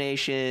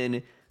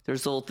explanation.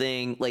 There's the whole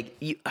thing. Like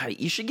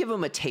you should give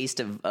them a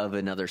taste of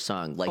another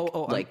song.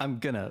 Like, I'm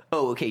gonna.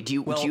 Oh, okay. Do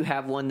you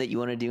have one that you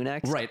want to do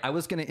next? Right. I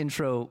was gonna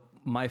intro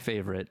my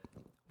favorite,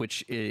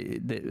 which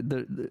is I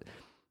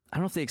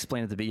don't know if they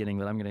explained at the beginning,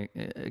 but I'm gonna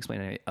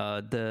explain it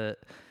anyway.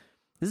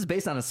 This is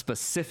based on a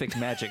specific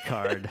Magic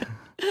card,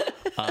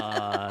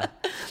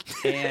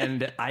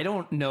 and I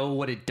don't know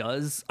what it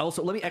does.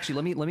 Also, let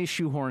me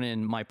shoehorn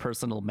in my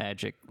personal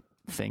Magic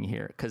thing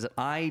here because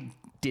I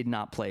did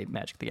not play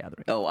Magic the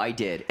Gathering. Oh, I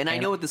did. And I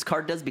know what this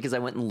card does because I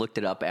went and looked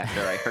it up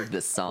after I heard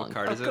this song. What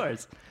card is it? Of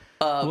course.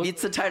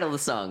 It's the title of the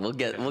song. We'll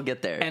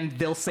get there. And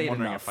they'll say it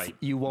enough.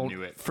 You won't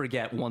knew it.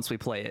 forget once we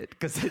play it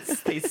because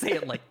they say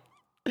it like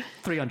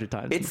 300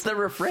 times. It's the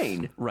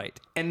refrain. Right.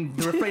 And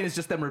the refrain is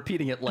just them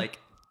repeating it like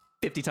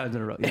 50 times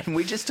in a row. Yeah. And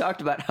we just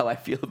talked about how I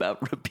feel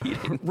about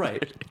repeating.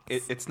 Right.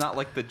 It's not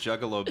like the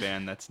Juggalo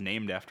band that's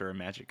named after a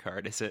Magic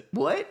card, is it?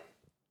 What?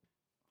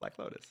 Black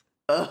Lotus.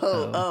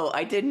 Oh,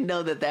 I didn't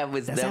know that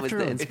was after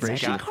the a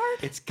inspiration.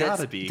 It's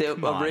gotta be. The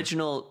Come on.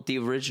 original.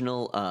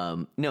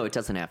 No, it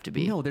doesn't have to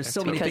be. No, there's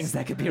so many things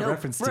that could be a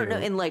reference to. No,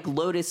 and like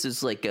Lotus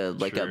is like a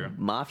True.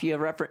 mafia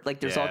reference. Like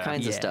there's all Yeah.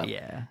 kinds of Yeah, stuff.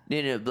 yeah.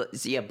 No,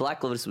 but yeah,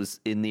 Black Lotus was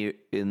in the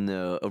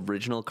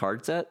original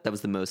card set. That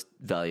was the most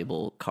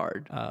valuable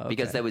card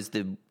because okay. that was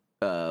the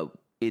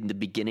in the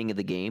beginning of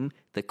the game,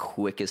 the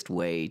quickest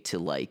way to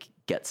like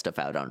get stuff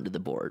out onto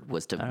the board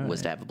was to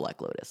have a Black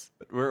Lotus.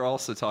 We're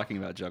also talking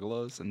about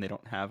Juggalos, and they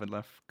don't have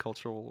enough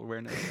cultural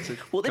awareness. To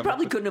Well, they come up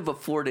probably with- couldn't have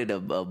afforded a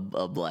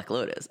Black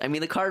Lotus. I mean,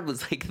 the card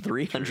was like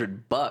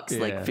 $300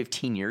 like Yeah.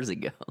 15 years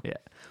ago. Yeah.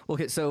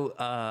 Okay, so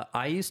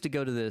I used to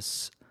go to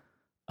this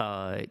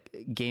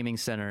gaming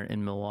center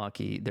in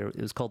Milwaukee.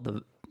 It was called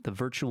the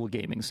Virtual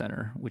Gaming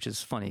Center, which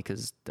is funny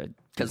because it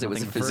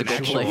was a physical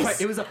virtual. place. Right,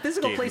 it was a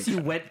physical Gaming place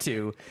you went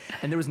to,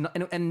 and there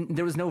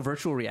was no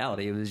virtual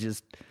reality. It was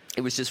just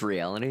It was just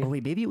reality. oh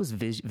wait, maybe it was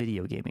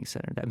video gaming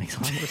center. That makes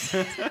a lot more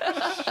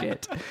sense.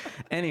 Shit.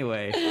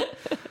 Anyway,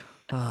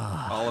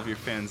 all of your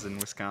fans in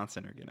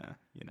Wisconsin are gonna,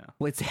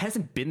 well, it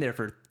hasn't been there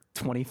for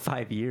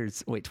 25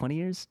 years. Wait, 20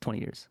 years? 20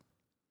 years.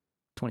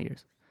 20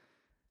 years.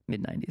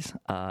 Mid-90s.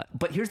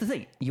 But here's the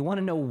thing. You want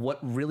to know what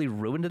really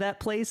ruined that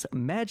place?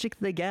 Magic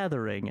the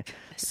Gathering.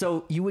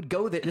 So you would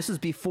go there. This is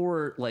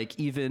before, like,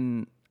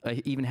 even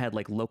had,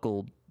 like,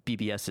 local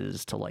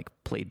BBSs to, like,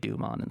 play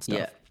Doom on and stuff.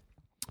 Yeah.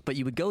 But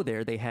you would go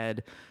there. They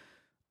had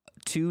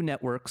two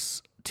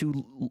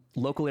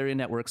local area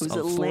networks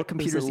of 4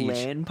 computers each.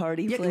 LAN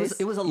party Yeah, place?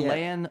 it was a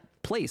LAN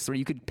place where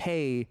you could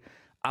pay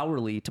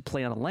hourly to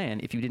play on a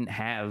LAN if you didn't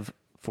have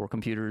 4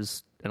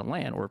 computers in a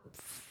LAN or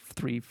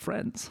 3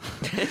 friends.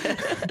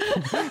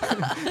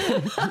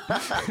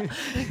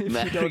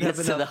 Matter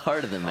gets to the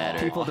heart of the matter.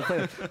 People to play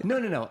with.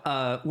 No.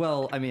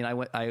 Well, I mean, I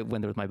went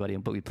there with my buddy,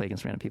 but we play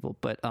against random people.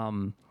 But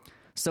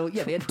so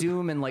yeah, they had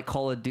Doom and like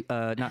Command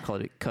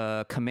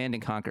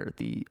and Conquer.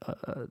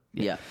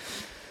 Yeah.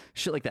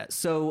 Shit like that.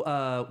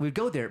 So we'd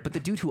go there, but the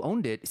dude who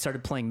owned it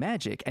started playing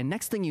Magic, and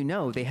next thing you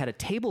know, they had a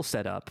table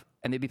set up,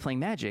 and they'd be playing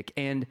Magic,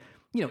 and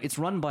it's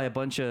run by a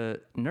bunch of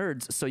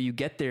nerds. So you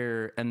get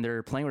there, and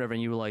they're playing whatever,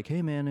 and you were like,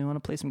 "Hey man, you want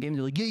to play some games?"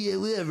 You're like, "Yeah,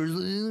 whatever.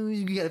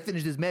 You got to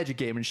finish this Magic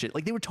game and shit."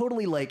 Like they would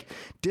totally like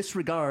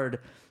disregard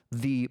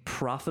the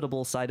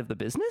profitable side of the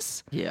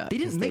business. Yeah, they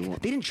 'cause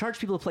didn't they didn't charge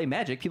people to play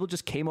Magic. People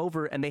just came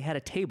over and they had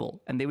a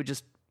table, and they would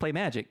just play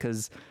Magic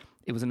because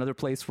it was another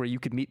place where you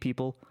could meet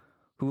people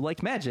who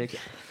liked Magic.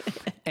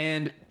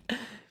 And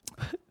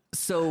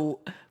so,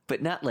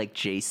 but not like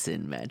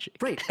Jason Magic.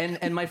 right.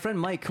 And my friend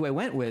Mike, who I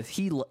went with,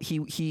 he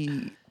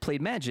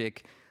played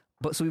Magic,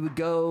 but so we would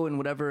go and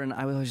whatever, and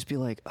I would always just be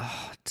like,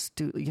 "Oh,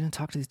 dude, you gonna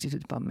talk to these dudes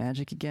about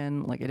Magic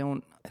again? Like, I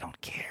don't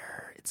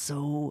care. It's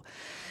so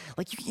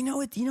like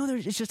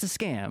it's just a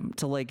scam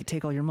to like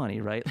take all your money,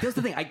 right?" That's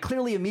the thing. I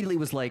clearly immediately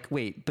was like,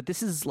 "Wait, but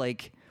this is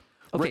like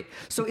okay."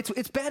 So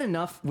it's bad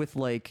enough with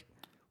like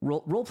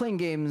role playing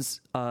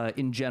games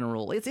in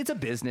general. It's a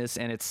business,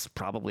 and it's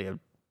probably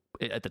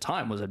at the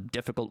time was a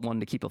difficult one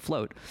to keep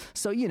afloat.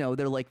 So,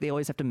 they're like, they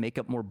always have to make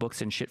up more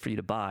books and shit for you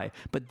to buy.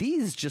 But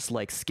these just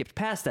like skipped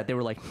past that. They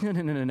were like,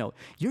 no.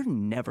 You're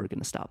never going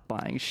to stop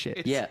buying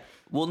shit. Yeah.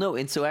 Well, no.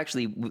 And so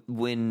actually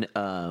when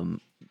I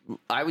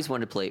always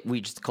wanted to play,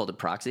 we just called it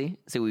proxy.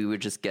 So we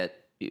would just get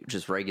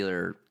just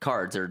regular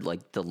cards or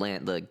like the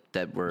land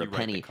that were You a write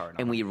penny, the card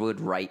on and we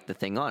would write the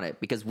thing on it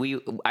because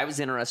I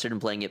was interested in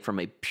playing it from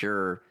a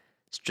pure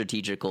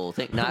strategical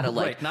thing, not a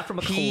like Right, not from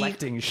a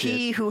collecting shit.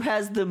 He who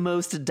has the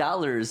most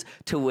dollars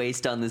to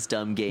waste on this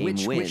dumb game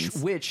wins.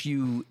 Which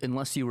you,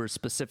 unless you were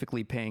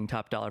specifically paying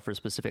top dollar for a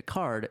specific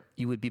card,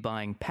 you would be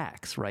buying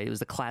packs, right? It was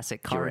the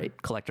classic card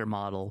right. collector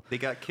model. They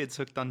got kids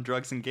hooked on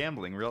drugs and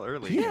gambling real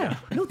early. Yeah,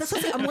 no, that's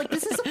what I'm like.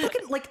 This is a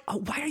fucking like.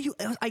 Why are you?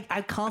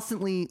 I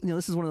constantly,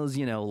 this is one of those,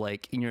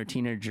 like, you're a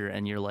teenager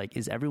and you're like,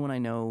 is everyone I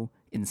know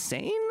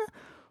insane?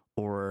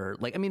 Or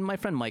like, I mean, my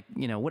friend Mike,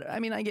 what? I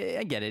mean, I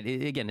get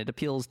it. Again, it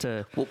appeals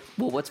to. Well,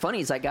 what's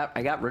funny is I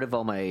got rid of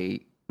all my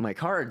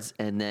cards,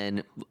 and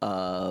then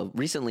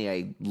recently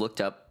I looked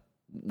up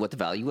what the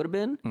value would have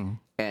been,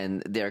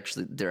 and they're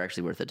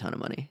actually worth a ton of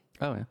money.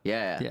 Oh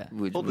yeah, Yeah.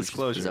 Full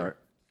disclosure, bizarre.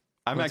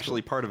 I'm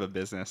actually part of a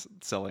business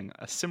selling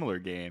a similar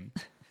game,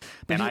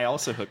 and I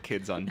also hook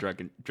kids on drugs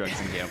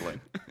and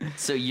gambling.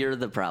 So you're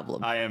the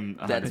problem. I am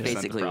 100% That's the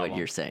basically what problem.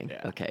 you're saying.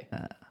 Yeah. Okay.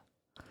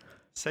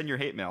 Send your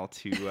hate mail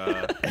to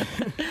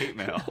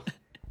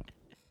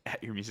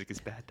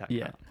hatemail@yourmusicisbad.com.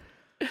 yeah.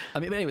 I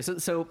mean, but anyway,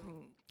 so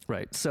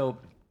right, so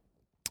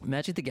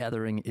Magic the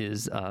Gathering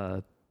is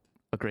a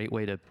great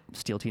way to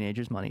steal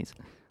teenagers' monies.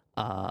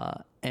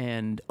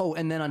 And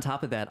then on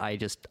top of that,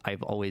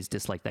 I've always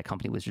disliked that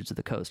company, Wizards of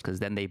the Coast, because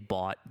then they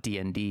bought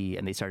D&D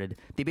and they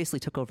basically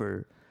took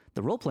over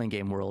the role-playing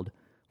game world,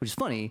 which is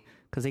funny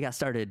because they got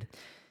started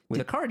with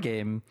a card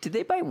game. Did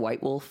they buy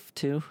White Wolf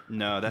too?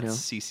 No, that's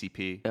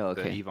CCP, Oh,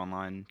 okay. the EVE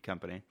Online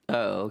company.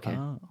 Oh, okay.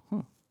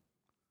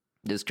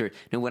 That's true.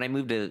 No, when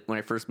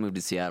I first moved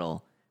to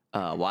Seattle,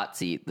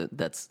 WotC,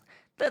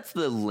 that's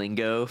the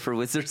lingo for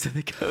Wizards of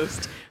the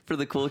Coast for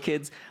the cool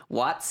kids.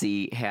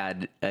 WotC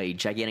had a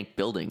gigantic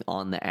building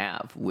on the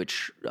Ave,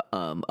 which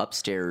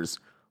upstairs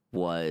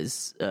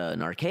was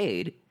an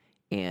arcade,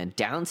 and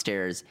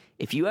downstairs,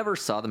 if you ever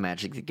saw the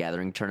Magic the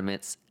Gathering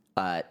tournaments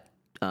at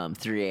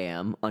 3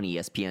 a.m. on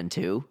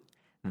ESPN2,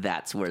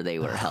 that's where they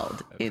were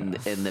held in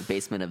the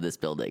basement of this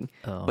building.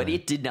 But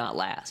it did not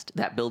last.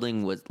 That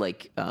building was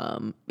like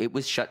it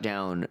was shut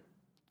down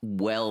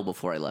well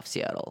before I left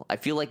Seattle. I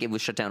feel like it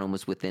was shut down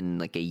almost within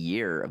like a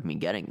year of me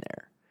getting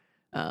there.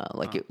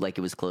 It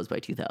was closed by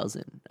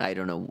 2000. I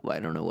don't know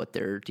what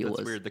their deal was.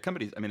 That's weird. The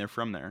companies, I mean, they're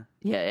from there.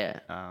 Yeah.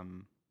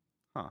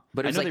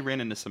 But I know they ran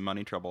into some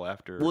money trouble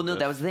after. Well, no,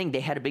 that was the thing. They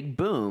had a big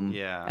boom,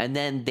 Yeah. and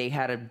then they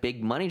had a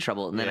big money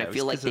trouble, and then I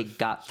feel like they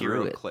got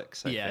through it.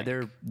 Clicks, Yeah,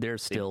 they're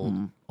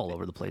still all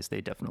over the place.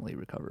 They definitely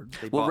recovered.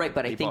 Right,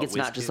 but I think it's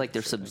not just like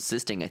they're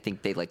subsisting. I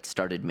think they like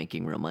started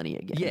making real money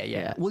again.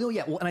 Yeah. Well,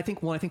 and I think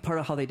part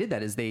of how they did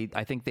that is they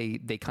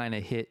kind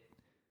of hit.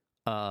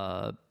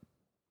 I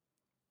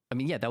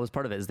mean, yeah, that was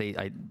part of it. Is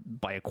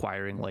by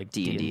acquiring like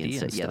D&D and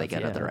stuff. Yeah, they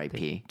got other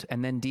IP,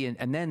 and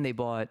then they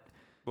bought.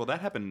 Well,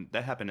 that happened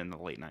in the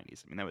late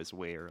 90s. I mean, that was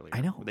way earlier.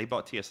 I know. They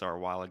bought TSR a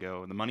while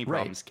ago, and the money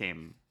problems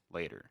came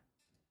later.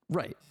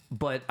 Right.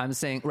 But I'm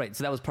saying,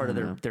 so that was part of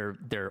their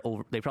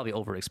they probably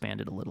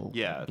overexpanded a little.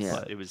 Yeah.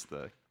 It was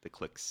the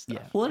clicks stuff.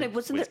 Yeah. Well, and it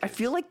wasn't. I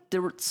feel like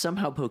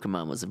somehow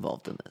Pokemon was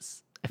involved in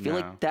this. I feel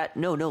like that.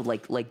 No,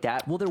 like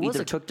that. Well, there was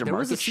took their there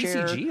was a market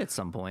share. CCG at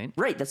some point.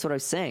 Right. That's what I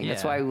was saying.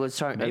 That's Yeah, why I was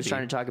trying maybe.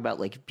 to talk about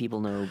like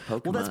people know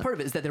Pokemon. Well, that's part of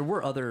it. Is that there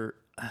were other.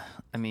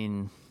 I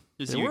mean.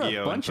 There's There were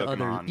Yu-Gi-Oh! a bunch and of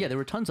other, Pokemon. there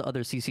were tons of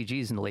other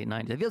CCGs in the late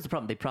 90s. I think that's the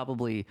problem. They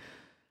probably,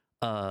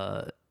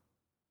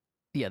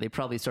 they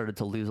probably started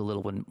to lose a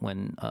little when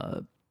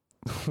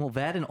well,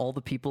 that and all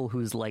the people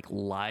whose like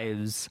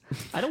lives,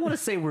 I don't want to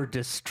say were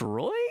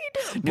destroyed,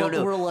 but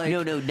were like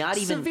not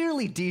even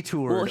severely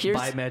detoured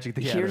by Magic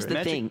the Gathering. Here's the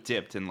Magic thing.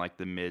 dipped in like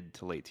the mid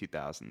to late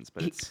 2000s,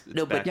 but it's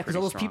but back Yeah, because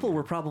all those pretty people strong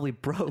were now. probably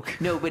broke.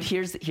 No, but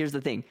here's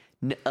the thing.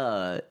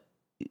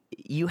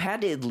 You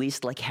had to at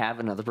least like have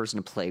another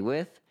person to play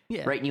with.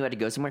 Yeah. Right, and you had to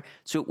go somewhere.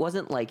 So it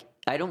wasn't like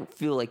I don't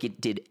feel like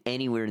it did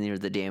anywhere near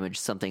the damage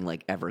something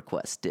like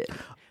EverQuest did.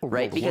 Right?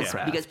 World of Because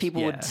Warcraft.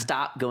 people would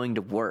stop going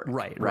to work.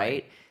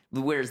 Right.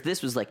 Whereas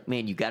this was like,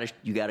 man, you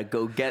gotta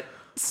go get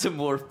some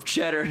more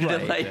cheddar to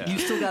like You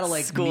still gotta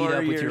like score meet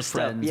up with your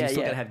stuff. friends. You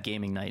still gotta have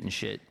gaming night and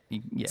shit.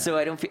 Yeah. So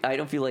I don't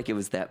feel like it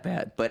was that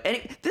bad. But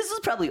this is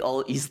probably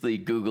all easily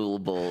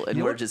Googleable,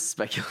 and we're just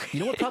speculating. You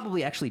know what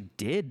probably actually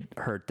did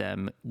hurt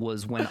them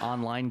was when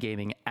online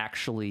gaming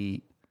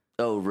actually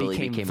really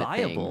became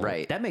viable. a thing,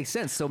 right? That makes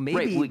sense. So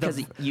maybe because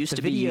it used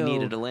to be you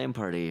needed a LAN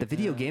party. The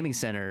video gaming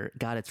center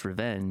got its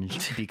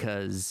revenge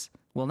because,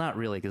 well, not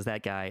really, because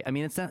that guy. I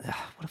mean, it's not.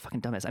 What a fucking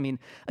dumbass. I mean,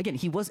 again,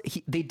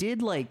 they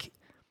did like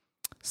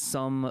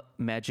some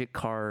Magic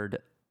card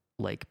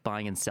like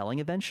buying and selling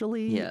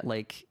eventually. Yeah.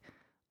 Like,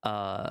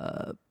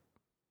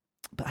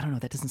 but I don't know.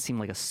 That doesn't seem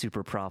like a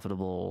super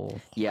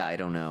profitable. Yeah, I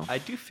don't know. I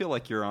do feel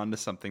like you're onto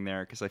something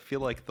there because I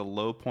feel like the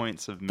low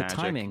points of Magic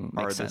timing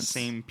are makes the sense.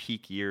 same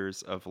peak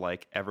years of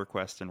like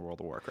EverQuest and World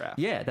of Warcraft.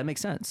 Yeah, that makes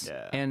sense.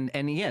 Yeah. And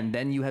again,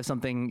 then you have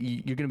something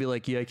you're gonna be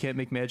like, yeah, I can't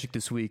make Magic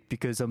this week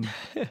because I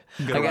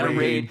got a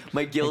raid.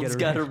 My guild's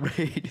got a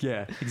raid.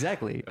 Yeah,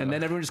 exactly. And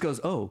then everyone just goes,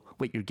 oh,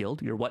 wait, your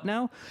guild? You're what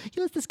now? You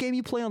know, it's this game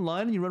you play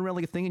online and you run around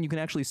like a thing and you can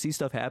actually see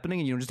stuff happening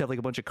and you don't just have like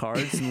a bunch of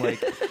cards and like,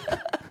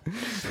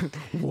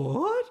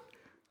 what?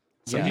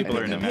 Some people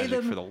are into You pay Magic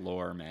them- for the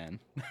lore, man.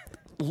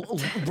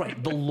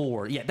 Right, the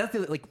lore. Yeah, that's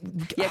the, like.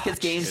 Yeah, because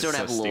games It's don't so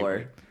have stupid.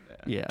 lore.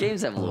 Yeah.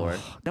 Games have lore.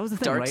 That was the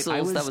thing, Dark right?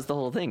 Souls, that was the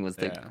whole thing. Was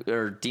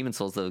or Demon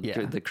Souls,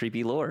 the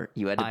creepy lore.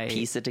 You had to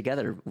piece it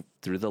together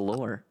through the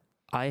lore.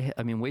 I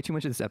mean, way too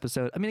much of this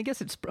episode. I mean, I guess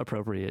it's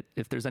appropriate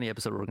if there's any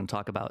episode where we're going to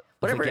talk about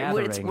Whatever. The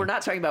Gathering, We're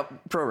not talking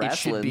about pro it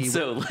should wrestling, be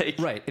so like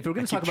right. If we're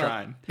going to talk keep about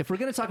trying.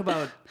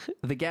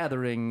 The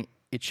Gathering,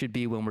 it should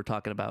be when we're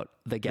talking about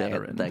The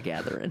Gathering. The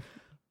Gathering.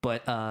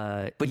 But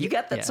you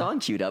got that song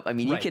queued up. I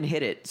mean, you Right. can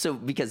hit it. So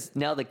because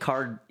now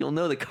you'll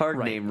know the card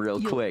Right. name real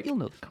You'll- quick. You'll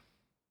know.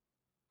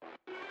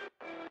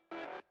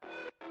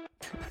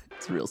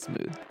 It's real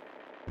smooth.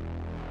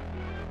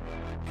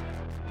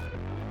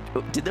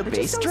 Oh, did the It bass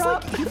just sounds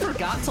drop? like you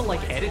forgot to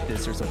like edit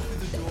this or something.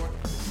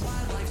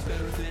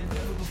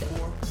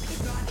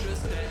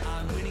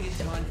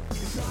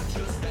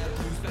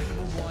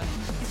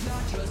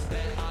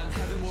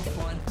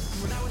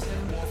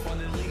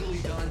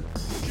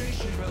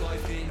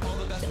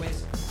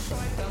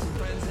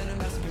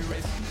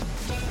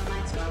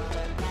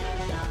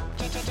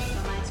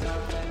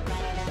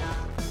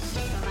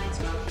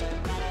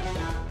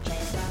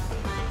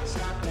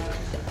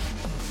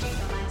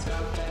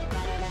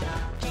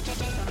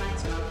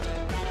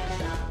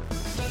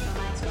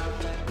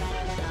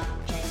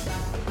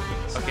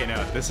 Okay,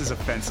 no, this is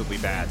offensively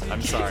bad.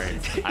 I'm sorry.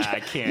 I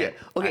can't. Yeah,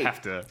 okay, I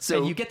have to. so-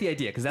 And you get the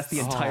idea because that's the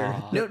entire.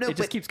 No, it just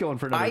but keeps going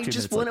for another 2 I minutes.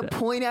 just want to like that.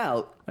 point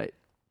out Right.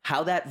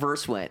 how that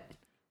verse went.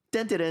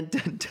 dun dun dun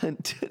dun dun,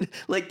 dun.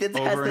 Like that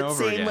has Over and that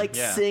over same again, like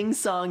yeah.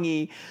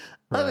 sing-songy.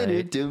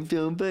 Right. Dum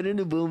dum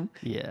boom.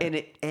 Yeah.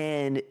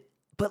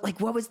 But like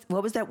what was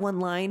that one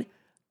line?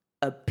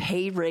 A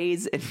pay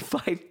raise and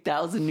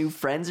 5,000 new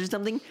friends or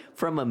something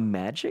from a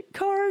Magic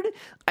card?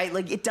 I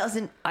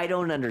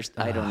don't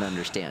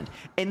understand.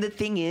 And the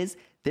thing is,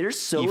 they're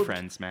so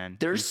E-friends, man.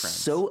 They're E-friends.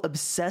 so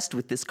obsessed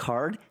with this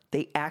card,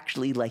 they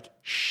actually like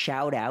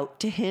shout out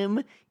to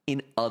him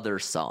in other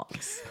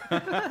songs.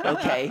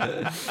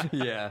 Okay?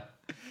 Yeah.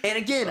 And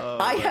again,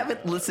 I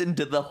haven't listened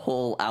to the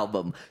whole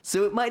album,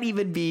 so it might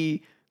even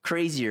be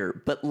crazier.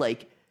 But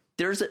like,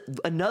 there's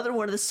another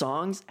one of the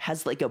songs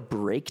has like a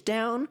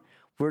breakdown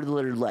where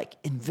they're like,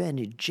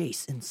 invented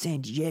Jace in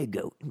San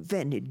Diego,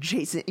 invented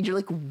Jason, and you're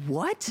like,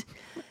 what?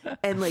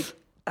 And like,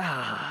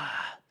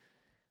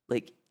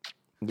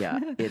 yeah,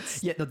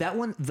 it's Yeah, no, that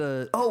one,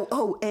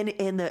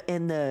 and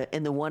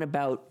the one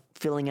about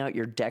filling out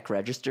your deck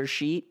register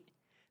sheet.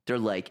 They're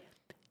like,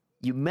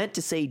 you meant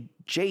to say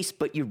Jace,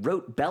 but you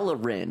wrote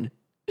Bellerin.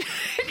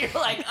 And you're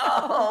like,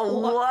 oh,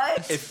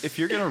 what? If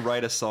you're gonna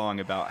write a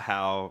song about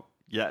how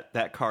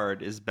that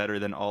card is better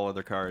than all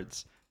other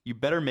cards, you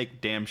better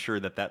make damn sure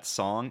that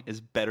song is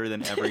better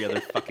than every other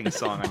fucking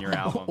song on your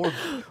album.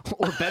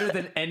 or better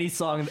than any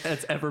song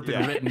that's ever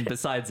been written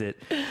besides it.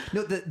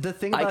 No, the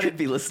thing about I could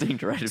be listening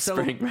to Rite of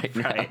Spring right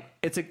now.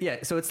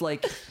 So it's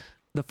like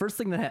the first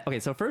thing that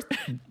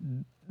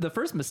the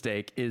first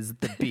mistake is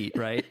the beat,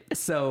 right?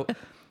 So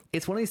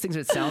it's one of these things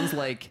that sounds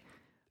like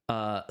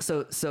I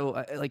feel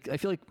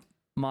like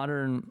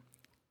modern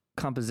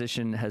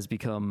composition has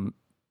become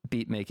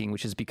beat making,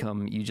 which has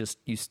become you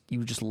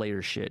just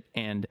layer shit.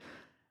 And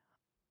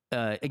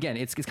again,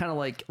 it's kind of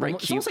like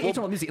it's almost like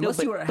atonal music.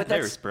 Unless you are,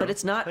 but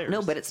it's not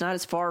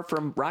as far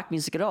from rock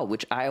music at all,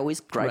 which I always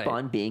gripe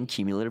on being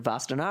cumulative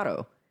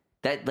ostinato.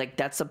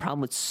 That's the problem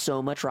with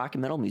so much rock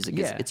and metal music.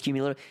 Yeah. It's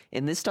cumulative,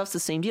 and this stuff's the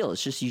same deal.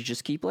 It's just you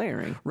just keep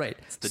layering. Right.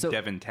 It's the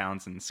Devin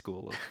Townsend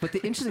school of. But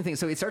the interesting thing,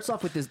 so it starts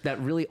off with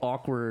that really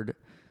awkward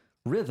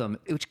rhythm,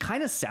 which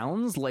kind of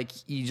sounds like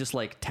you just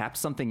like tap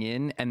something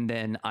in, and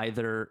then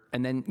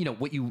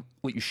what you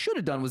should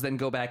have done was then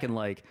go back and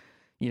like,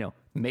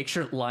 make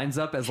sure it lines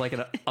up as like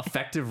an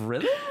effective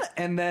rhythm,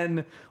 and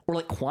then or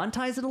like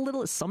quantize it a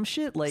little, some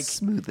shit, like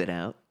smooth it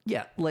out.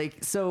 Yeah,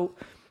 like so.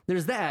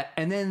 There's that,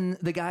 and then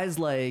the guy's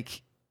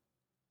like,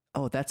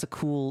 "Oh, that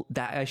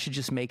I should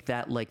just make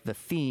that like the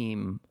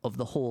theme of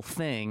the whole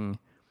thing,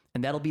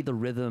 and that'll be the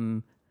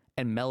rhythm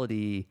and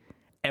melody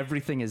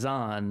everything is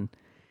on."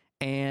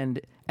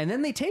 And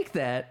then they take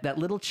that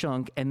little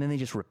chunk and then they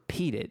just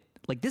repeat it.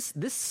 Like this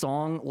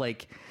song,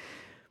 like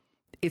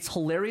it's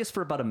hilarious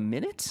for about a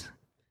minute,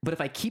 but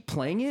if I keep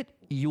playing it,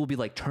 you will be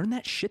like, turn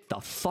that shit the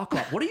fuck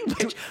up. What are you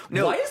doing?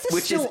 No, why is this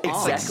which still is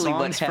exactly on?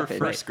 what Songs for happened.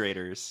 first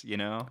graders, you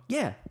know?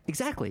 Yeah,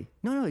 exactly.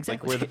 No, Like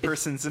exactly. where the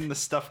person's in the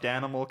stuffed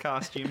animal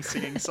costume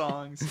singing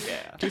songs.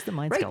 Yeah. Just the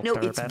mind Right? No,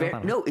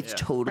 sculptor. it's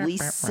totally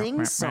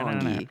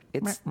sing-songy.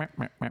 It's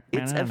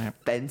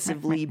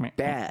offensively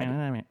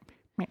bad.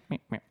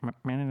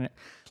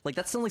 Like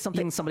that's only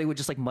something somebody would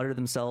just like mutter to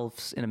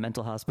themselves in a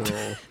mental hospital.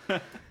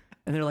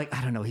 And they're like,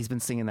 I don't know. He's been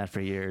singing that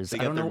for years. I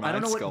don't know what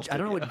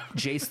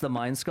Jace the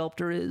Mind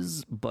Sculptor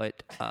is,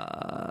 but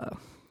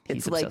he's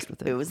It's like obsessed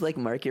with it was like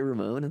Marky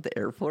Ramone at the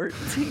airport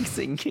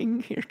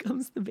singing "Here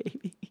Comes the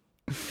Baby."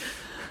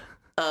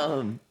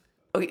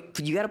 Okay,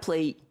 you gotta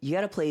play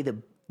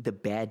the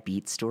bad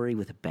beat story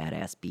with a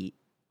badass beat.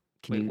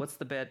 What's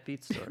the bad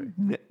beat story?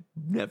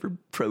 Never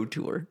Pro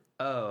Tour.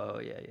 Oh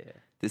yeah.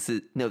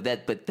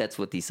 But that's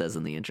what he says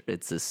in the intro.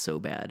 It's just so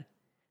bad.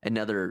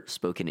 Another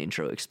spoken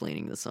intro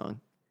explaining the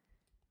song.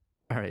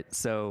 All right,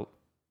 so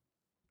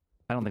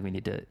I don't think we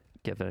need to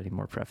give it any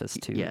more preface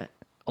to. Yeah.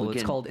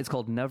 Although it's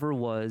called Never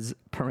Was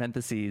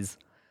parentheses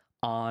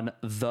on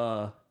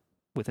the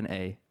with an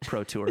A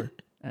Pro Tour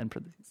and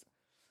parentheses.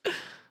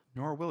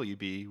 Nor will you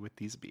be with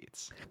these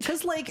beats.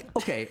 Because I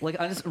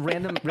just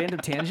random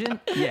tangent.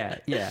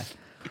 Yeah.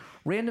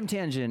 Random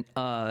tangent,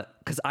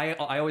 because I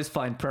always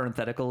find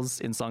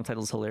parentheticals in song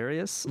titles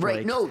hilarious. Right?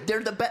 Like, No,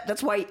 they're the best.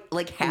 That's why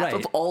half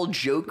of all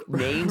joke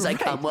names I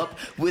come up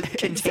with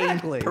contain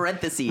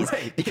parentheses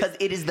because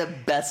it is the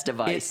best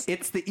device.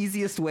 It's the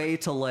easiest way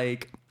to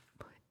like.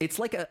 It's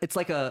like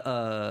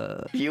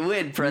a. You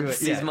win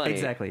parentheses money.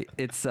 Exactly.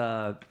 It's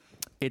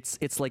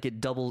like it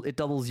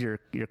doubles your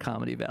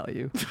comedy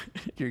value.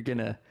 You're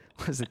gonna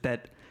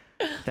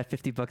that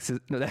 $50 is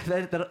no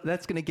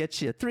that's gonna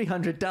get you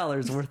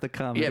 $300 worth of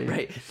comedy. Yeah,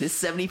 right. This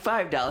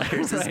 $75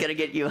 is gonna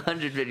get you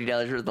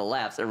 $150 worth of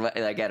laughs, or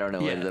like I don't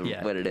know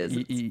what it is.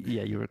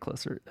 You were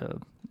closer.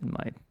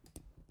 My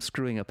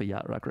screwing up a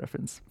yacht rock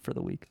reference for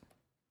the week.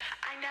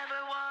 I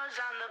never was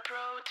on the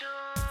Pro Tour.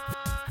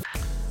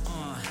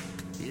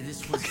 Yeah,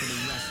 this one's for the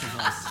rest of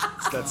us.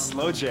 It's that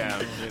slow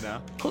jam, you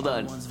know? Hold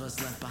on. The ones of us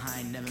left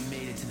behind never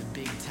made it to the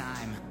big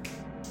time.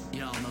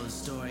 You all know the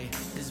story.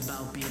 This is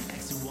about being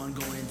X1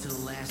 going into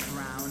the last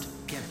round.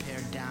 Get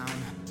paired down.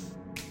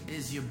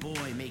 Is your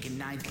boy making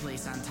 9th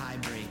place on tie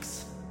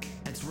breaks?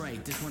 That's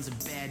right, this one's a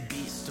bad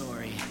beat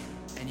story.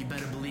 And you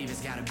better believe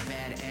it's got a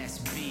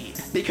badass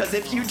beat. Because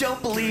if you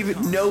don't believe,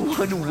 no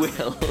one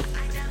will.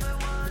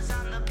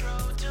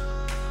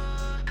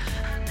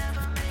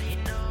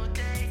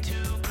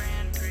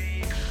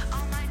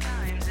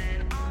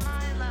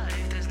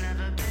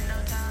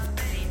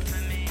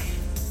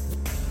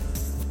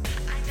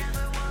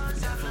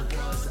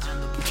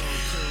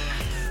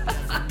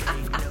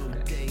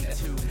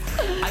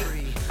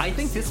 I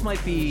think this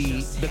might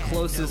be the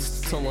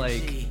closest to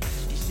like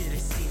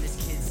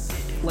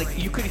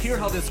you could hear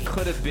how this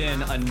could have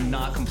been a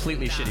not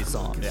completely shitty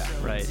song. Yeah.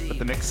 Right. But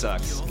the mix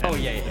sucks. Oh,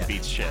 and yeah. The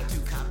beat's shit.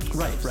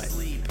 Right.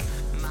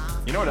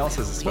 You know what else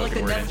is a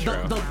spoken word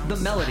intro? The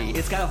melody.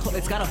 It's got a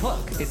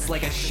hook. It's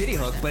like a shitty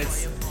hook, but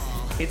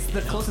it's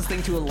the closest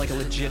thing to a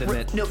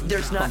legitimate. No,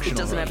 there's not. It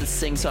doesn't have the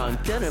sing song.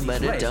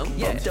 Right. Don't.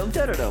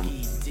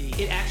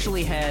 It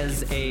actually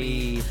has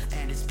a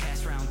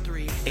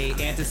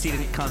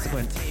antecedent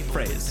consequent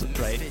phrase,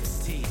 right?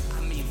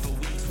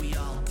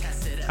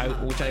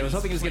 Which I was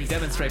hoping he was going to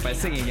demonstrate by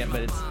singing it,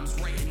 but it's...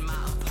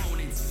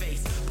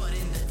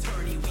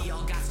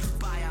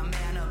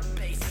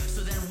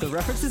 The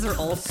references are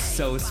all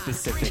so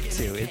specific,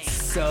 too. It's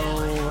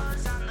so...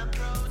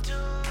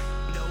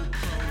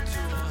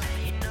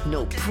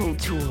 No Pro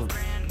Tour.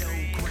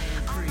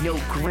 No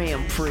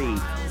Grand Prix.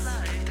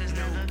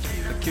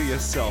 Kill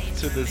yourself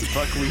to this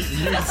buckwheat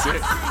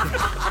music.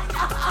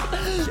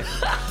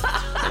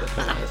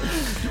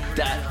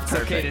 That's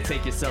okay to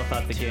take yourself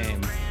out the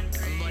game.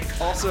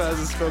 Also has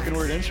a spoken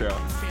word intro.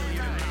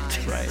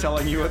 Right.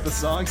 Telling you what the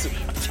song's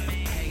about.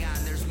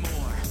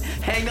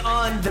 Hang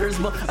on, there's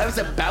more. I was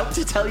about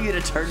to tell you to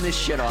turn this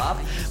shit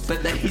off,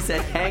 but then he said,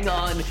 hang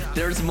on,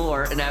 there's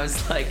more. And I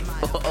was like,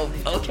 oh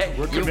okay,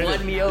 you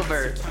won me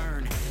over.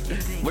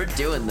 We're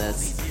doing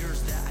this.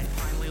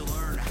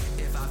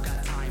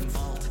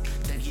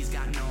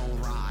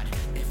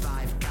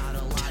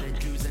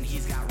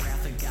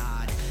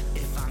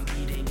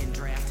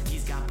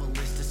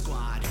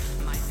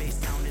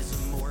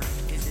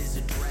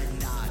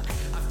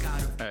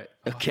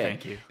 Okay.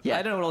 Thank you. Yeah,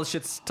 I don't know what all this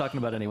shit's talking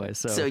about anyway.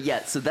 So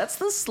that's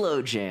the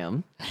slow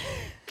jam.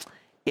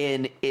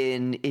 In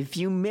if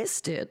you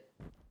missed it,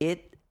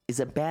 it is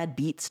a bad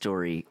beat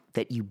story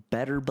that you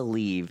better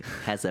believe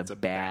has a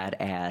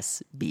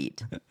badass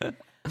beat.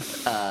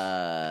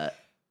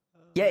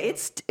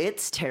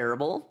 It's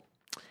terrible,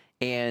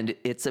 and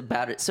it's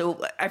about it.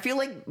 So I feel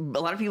like a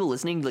lot of people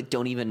listening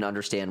don't even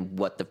understand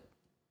what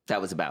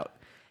that was about.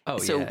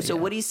 So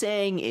what he's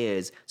saying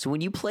is, so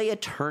when you play a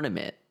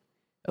tournament.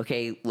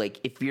 Okay,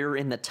 if you're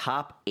in the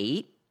top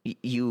 8,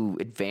 you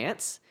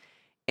advance.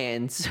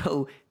 And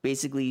so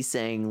basically he's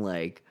saying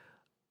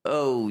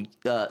so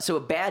a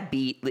bad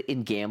beat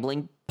in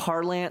gambling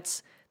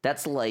parlance,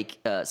 that's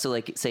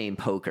say in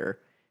poker,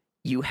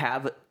 you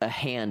have a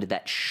hand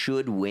that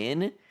should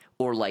win,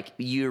 or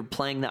you're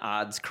playing the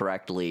odds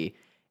correctly,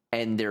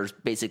 and there's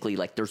basically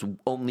there's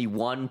only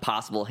one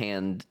possible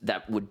hand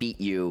that would beat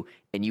you,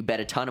 and you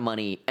bet a ton of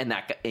money, and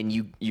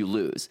you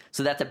lose.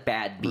 So that's a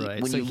bad beat.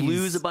 Right. When so you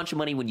lose a bunch of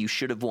money when you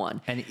should have won.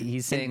 And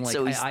he's saying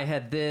I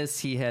had this,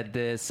 he had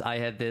this, I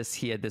had this,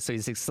 he had this. So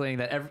he's explaining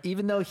that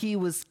even though he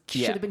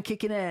should have been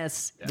kicking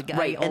ass, the guy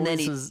right. And then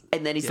he's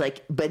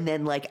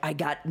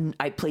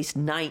I placed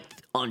 9th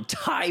on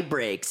tie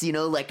breaks. You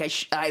know, I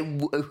should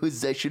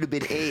have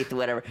been 8th,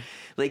 whatever.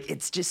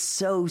 It's just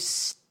so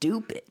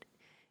stupid.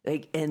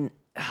 This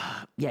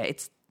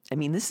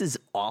is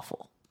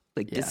awful.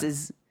 This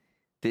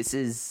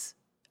is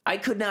I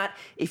could not,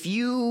 if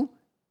we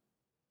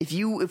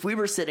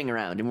were sitting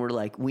around and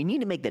we're we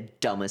need to make the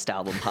dumbest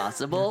album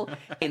possible,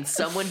 and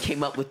someone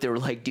came up with, they were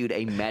dude,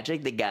 a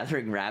Magic the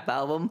Gathering rap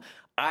album,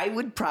 I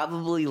would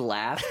probably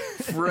laugh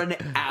for an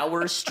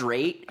hour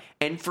straight,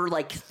 and for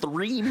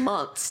 3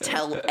 months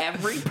tell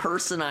every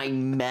person I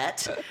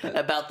met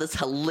about this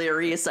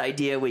hilarious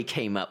idea we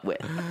came up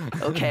with.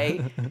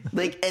 Okay?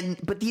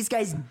 But these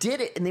guys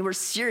did it, and they were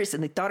serious,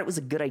 and they thought it was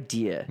a good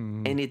idea.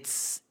 And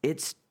this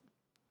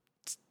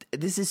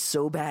is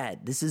so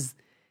bad. This is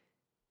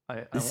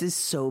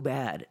so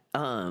bad.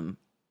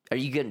 Are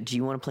you gonna? Do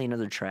you want to play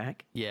another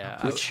track? Yeah,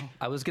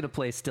 I was gonna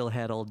play "Still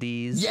Had All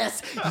D's."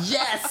 Yes.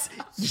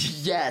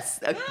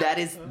 That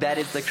is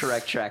the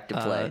correct track to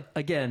play.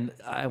 Again,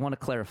 I want to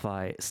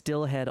clarify.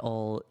 Still had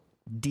all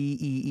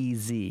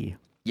DEEZ.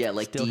 Yeah,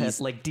 Still D's.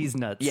 had D's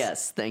nuts.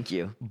 Yes, thank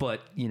you.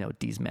 But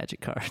D's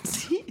magic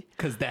cards,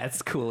 because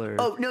that's cooler.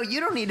 Oh no, you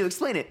don't need to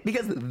explain it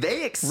because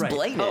they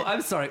explain it. Oh,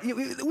 I'm sorry. We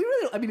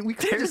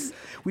really.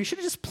 We should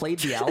have just played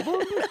the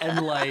album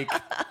and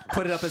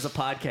put it up as a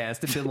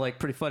podcast and been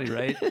pretty funny,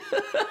 right?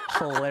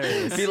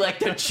 Hilarious. Be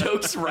the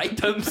jokes write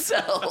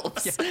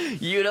themselves. Yeah.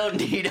 You don't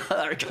need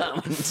our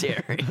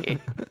commentary.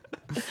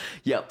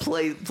 Yeah,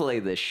 play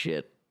this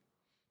shit.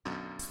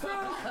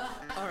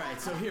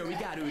 Alright, so here we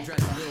got to address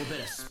a little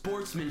bit of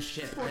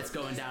sportsmanship that's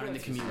going down in the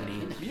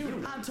community.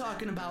 I'm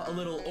talking about a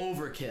little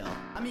overkill.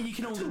 I mean, you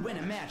can only win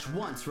a match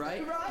once,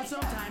 right? But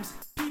sometimes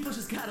people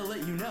just gotta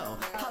let you know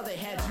how they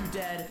had you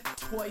dead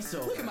twice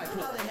over. Look at my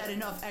pool. They had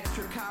enough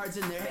extra cards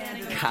in their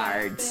hand.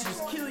 Cards.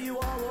 Just kill you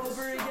all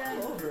over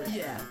again.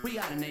 Yeah, we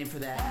got a name for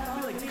that.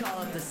 We like to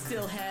call it the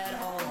still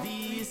had all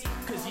these,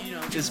 because you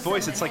know. His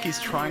voice, it's like he's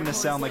trying to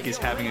sound like he's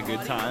having a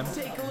good time.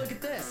 Take a look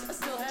at this. I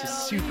still had Just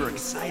all super these.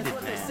 excited,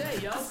 What they man. say,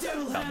 yo.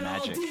 Still About had all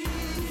magic. these.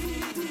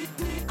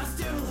 I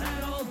still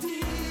had all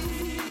these.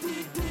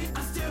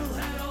 I still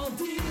had all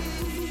these.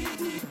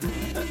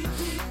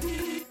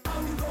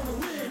 I'm gonna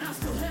win. I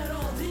still had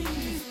all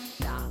these.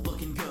 Not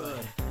looking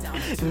good.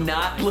 Down to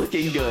Not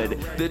looking good.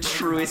 The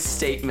truest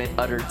statement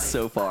uttered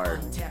so far.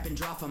 tap and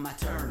draw for my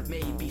turn,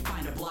 maybe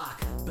find a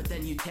block. But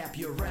then you tap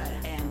your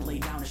red and lay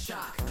down a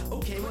shock.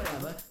 Okay,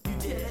 whatever, you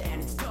did it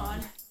and it's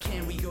done.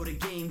 Can we go to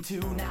game 2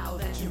 now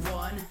that you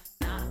won?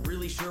 Not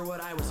really sure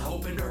what I was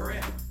hoping to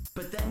rip.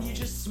 But then you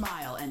just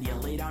smile and you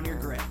lay down your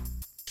grip.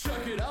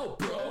 Check it out,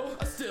 bro.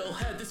 I still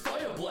had this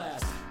fire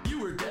blast. You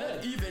were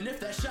dead, even if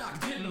that shock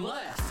didn't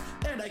last.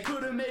 And I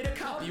could have made a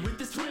copy with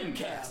this twin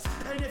cast.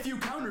 And if you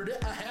countered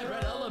it, I had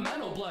red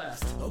elemental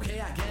blast. Okay,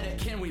 I get it.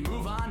 Can we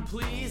move on,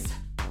 please?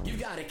 You've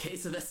got a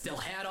case of that still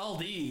had all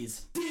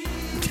these.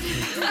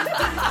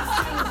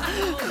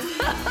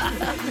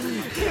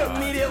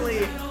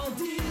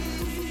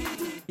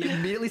 He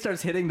immediately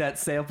starts hitting that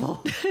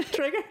sample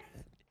trigger.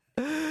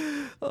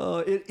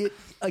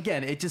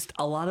 It just,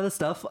 a lot of the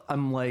stuff,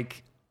 I'm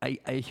like, I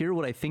hear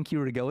what I think you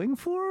were going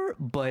for,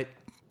 but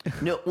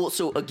No, well,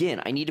 so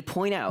again, I need to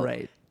point out.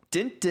 Right.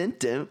 Dun, dun,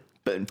 dun,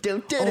 dun,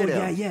 dun, dun,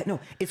 dun. yeah, no,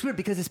 it's weird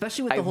because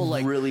especially with I the whole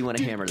like, really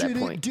wanna hammer that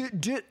point.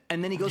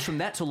 and then he goes from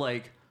that to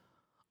like,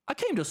 I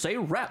came to say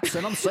raps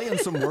and I'm saying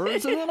some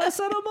words and then I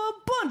said them a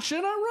bunch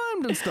and I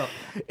rhymed and stuff.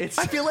 I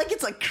feel like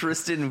it's like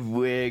Kristen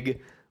Wiig,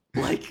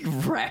 like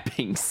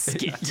rapping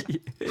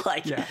skit.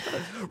 Like,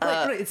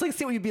 Right. It's like,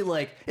 see what you'd be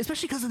like,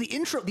 especially because of the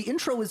intro. The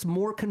intro is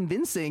more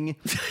convincing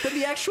than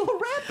the actual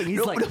rapping.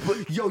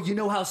 He's yo, you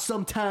know how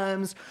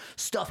sometimes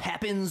stuff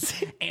happens,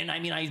 and I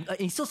mean,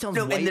 he still sounds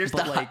no, white, and there's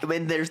but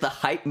there's the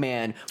hype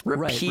man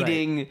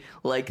repeating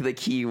like the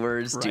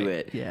keywords to Right,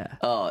 it.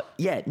 yeah.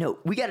 Yeah. No,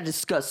 we got to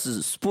discuss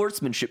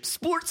sportsmanship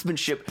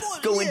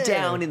going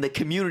down in the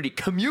community.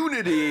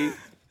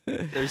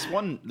 There's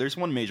one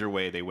major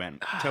way they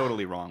went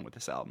totally wrong with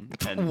this album.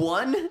 And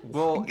One?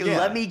 Well, yeah.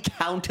 Let me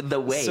count the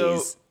ways.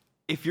 So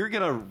if you're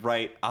gonna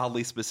write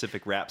oddly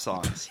specific rap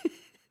songs,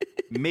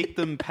 make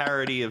them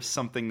parody of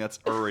something that's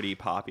already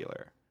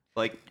popular.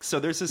 Like, so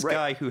there's this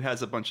guy who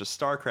has a bunch of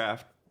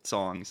StarCraft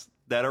songs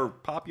that are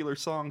popular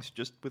songs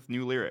just with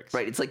new lyrics.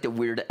 Right, it's like the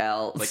Weird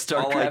Al Like,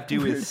 StarCraft. all I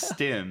do Weird is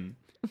stim.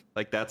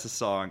 Like, that's a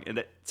song, and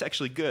it's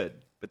actually good.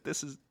 But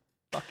this is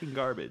fucking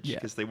garbage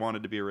because they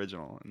wanted to be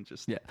original and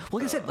just well,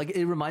 like I said, like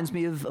it reminds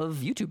me of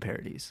YouTube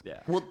parodies.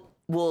 yeah.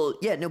 Well,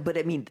 yeah, no, but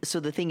I mean, so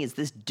the thing is,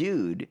 this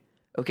dude.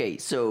 Okay,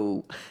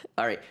 so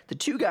all right, the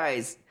two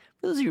guys.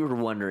 For those of you who are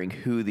wondering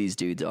who these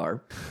dudes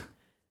are,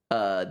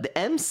 the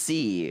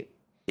MC,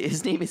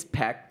 his name is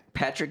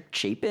Patrick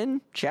Chapin.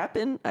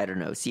 I don't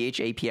know,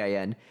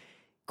 Chapin,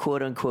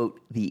 quote unquote,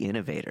 the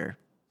innovator.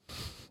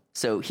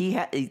 So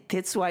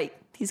that's why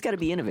he's got to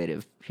be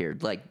innovative here,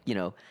 like, you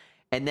know.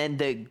 And then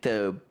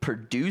the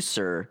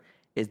producer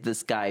is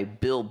this guy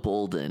Bill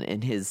Bolden,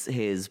 and his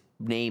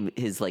name,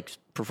 his like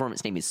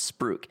performance name is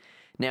Spruke.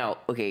 Now,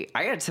 okay,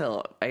 I gotta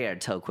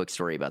tell a quick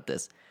story about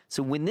this.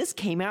 So when this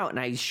came out and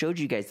I showed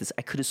you guys this,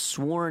 I could have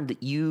sworn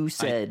that you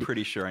said, I'm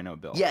pretty sure I know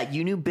Bill. yeah,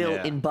 you knew Bill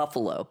Yeah. in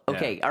Buffalo.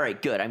 Okay, Yeah. all right,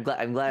 good. I'm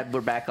glad we're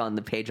back on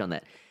the page on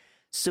that.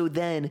 So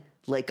then,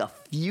 like a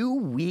few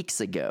weeks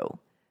ago,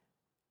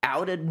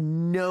 out of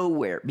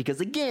nowhere,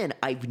 because again,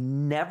 I've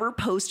never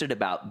posted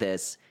about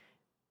this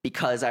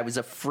because I was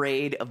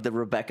afraid of the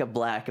Rebecca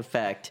Black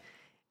effect,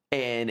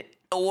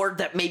 or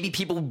that maybe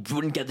people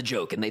wouldn't get the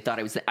joke and they thought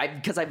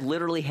because I've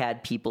literally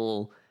had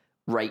people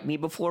write me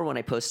before when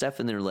I post stuff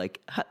and they're like,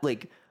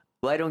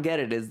 well, I don't get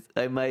it. Is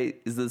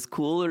this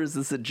cool or is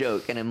this a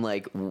joke? And I'm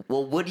like,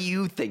 well, what do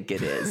you think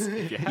it is?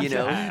 You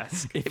know,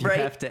 ask. If you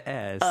have to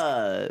ask.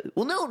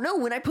 Well, no.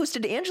 When I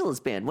posted to Angela's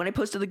band, when I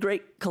posted The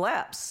Great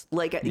Collapse,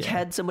 like I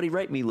had somebody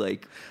write me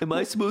like, "Am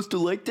I supposed to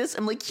like this?"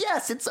 I'm like,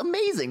 "Yes, it's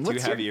amazing." Do you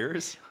have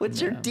ears?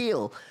 What's your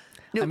deal?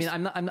 No, I mean,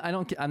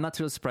 I'm not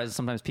too surprised.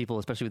 Sometimes people,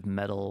 especially with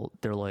metal,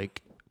 they're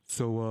like,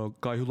 "So,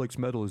 guy who likes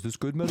metal, is this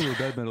good metal or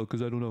bad metal?"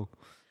 Because I don't know.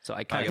 So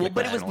I kind I of. get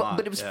that.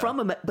 but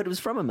it was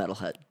from a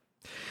metalhead.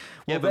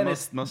 Yeah, then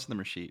but most of them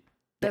are sheep.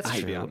 That's to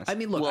be true. honest. I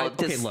mean, look. Well,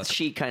 Look.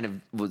 she kind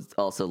of was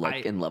also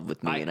like in love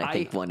with me, and I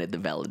think wanted the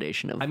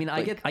validation of. I mean,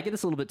 like, I get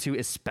this a little bit too,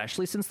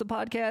 especially since the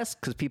podcast,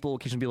 because people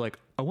occasionally be like,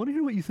 "I want to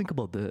hear what you think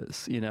about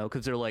this," you know,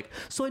 because they're like,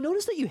 "So I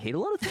noticed that you hate a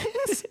lot of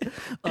things.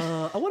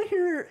 I want to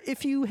hear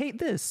if you hate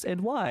this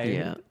and why."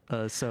 Yeah.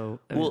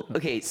 Well,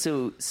 okay.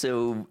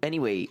 So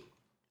anyway,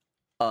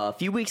 a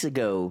few weeks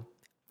ago,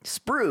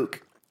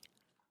 Spruke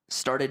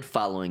started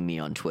following me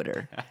on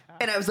Twitter.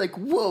 And I was like,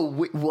 whoa,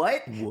 wait,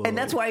 what? Whoa. And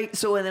that's why, and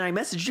then I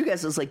messaged you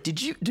guys. I was like,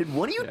 did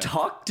one of you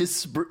talk to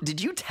Spruke?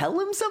 Did you tell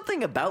him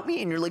something about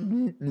me? And you're like,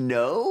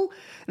 no.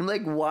 And I'm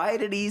like, why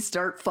did he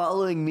start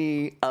following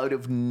me out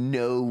of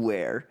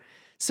nowhere?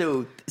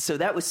 So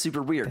that was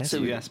super weird. So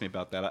you asked me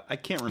about that. I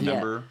can't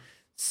remember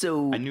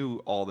So I knew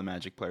all the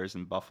Magic players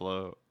in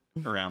Buffalo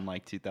around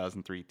like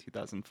 2003,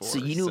 2004. So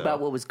you knew about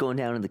what was going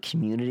down in the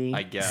community?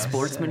 I guess.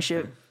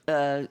 Sportsmanship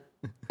we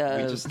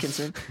just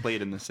concern?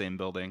 played in the same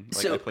building.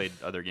 Like So- I played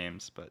other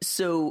games, but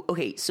So,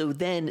 okay, so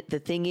then the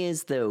thing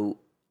is, though,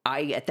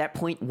 I at that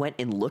point went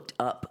and looked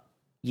up,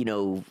 he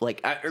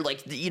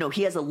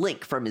has a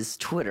link from his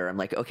Twitter. I'm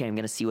like, okay, I'm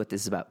going to see what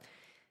this is about.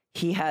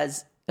 He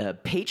has a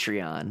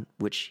Patreon,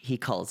 which he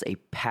calls a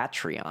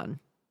Patreon,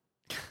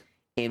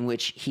 in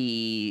which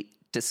he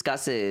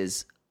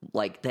discusses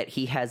like that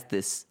he has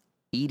this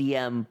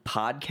EDM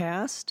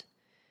podcast,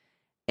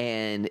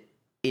 and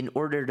in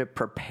order to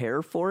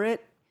prepare for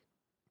it,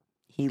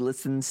 he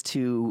listens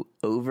to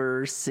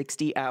over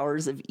 60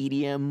 hours of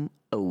EDM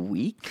a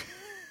week.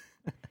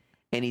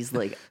 And he's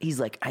like,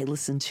 I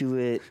listen to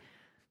it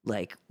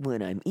like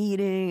when I'm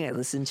eating, I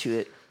listen to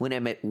it when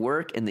I'm at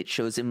work, and it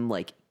shows him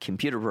like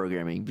computer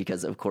programming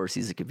because of course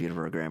he's a computer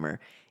programmer.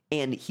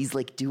 And he's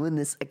like doing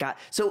this.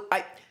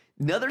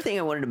 Another thing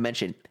I wanted to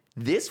mention,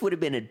 this would have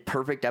been a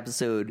perfect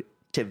episode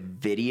to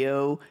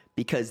video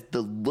because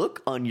the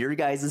look on your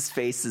guys'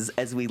 faces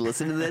as we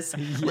listen to this,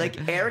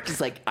 like Eric is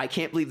like, I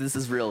can't believe this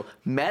is real.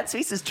 Matt's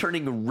face is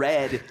turning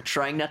red,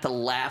 trying not to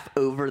laugh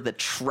over the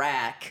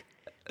track.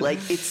 Like,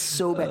 it's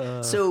so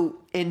bad.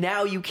 And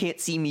now you can't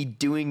see me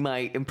doing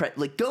my impression.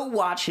 Like, go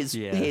watch his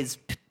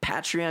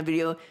Patreon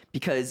video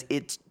because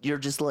you're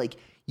just like,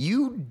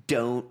 you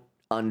don't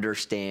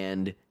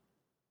understand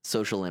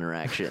social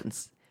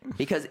interactions.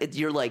 Because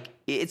you're like,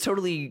 it's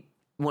totally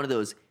one of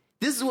those,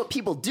 this is what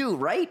people do,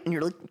 right? And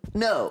you're like,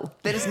 no,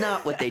 that is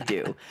not what they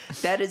do.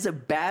 That is a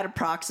bad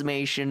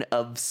approximation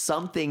of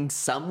something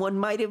someone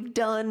might have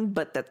done,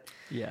 but that...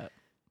 Yeah.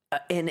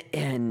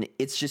 And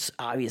it's just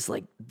obvious,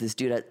 like, this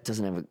dude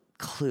doesn't have a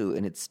clue,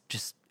 and it's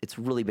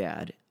really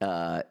bad.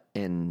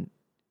 And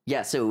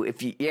yeah, so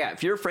if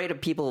you're afraid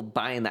of people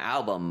buying the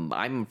album,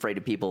 I'm afraid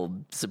of people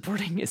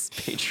supporting his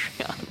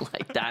Patreon.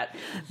 Like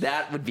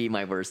that would be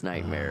my worst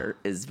nightmare,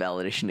 is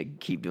validation to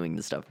keep doing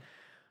this stuff.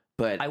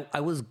 But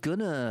I was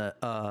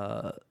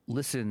gonna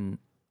listen.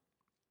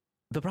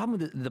 The problem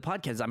with the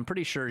podcast, I'm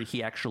pretty sure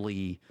he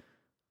actually,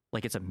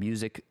 like, it's a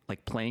music,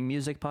 like playing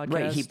music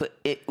podcast.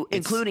 Right,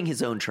 including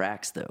his own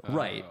tracks, though.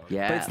 Right.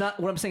 Yeah. But it's not,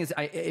 what I'm saying is,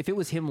 if it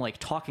was him like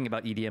talking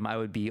about EDM, I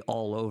would be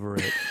all over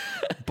it.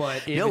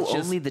 But if No, it's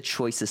just, only the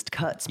choicest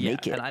cuts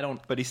make it. And I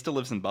don't. But he still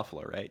lives in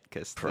Buffalo, right?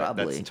 Because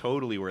Probably. that's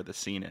totally where the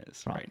scene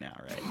is right now,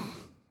 right?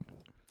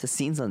 The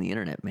scenes on the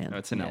internet, man. No,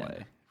 it's in LA.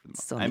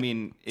 It's on I the-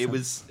 mean,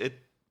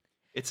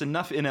 it's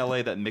enough in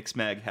LA that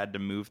Mixmag had to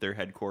move their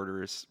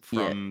headquarters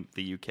from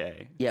the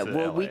UK. Yeah, to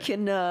well,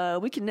 LA.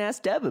 we can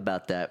ask Deb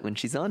about that when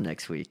she's on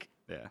next week.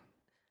 Yeah.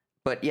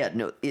 But yeah,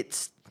 no,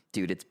 it's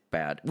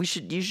bad. You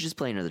should just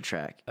play another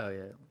track. Oh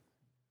yeah.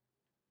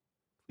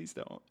 Please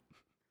don't.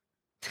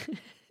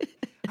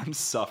 I'm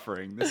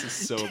suffering. This is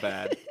so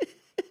bad.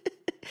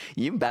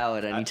 You can bow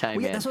at any time,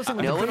 Well, yeah, man. that's what I'm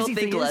saying. No The one will crazy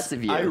think thing less is,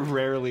 of you. I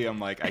rarely am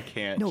like, I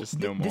can't no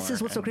more. This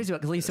is what's so and crazy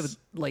about, because like you said,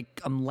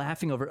 like, I'm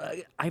laughing over.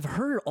 I've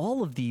heard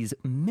all of these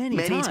many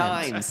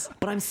times.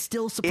 but I'm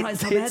still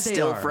surprised It's how bad they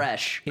still are.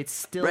 fresh. It's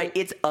still right.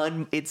 It's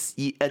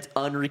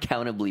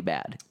unrecountably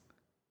bad.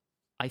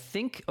 I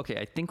think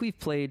we've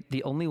played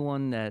the only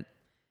one that.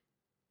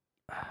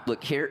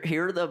 Look, here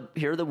are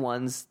the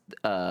ones.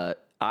 I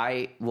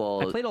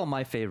played all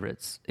my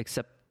favorites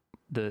except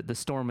the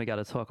Storm. We got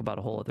to talk about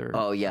a whole other.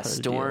 Oh yeah, other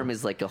Storm deal.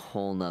 is like a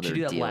whole nother Should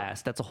do that deal.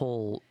 last. That's a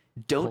whole.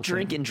 Don't whole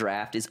Drink thing. and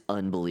Draft is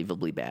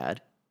unbelievably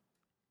bad.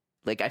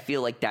 Like, I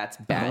feel like that's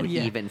bad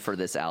yeah. even for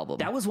this album.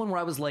 That was one where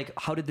I was like,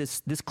 how did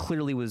this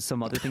clearly was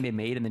some other thing they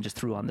made and then just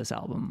threw on this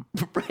album.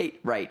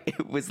 right.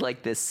 It was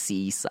like the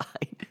C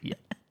side. Yeah.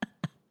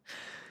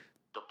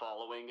 The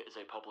following is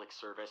a public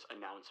service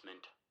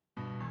announcement.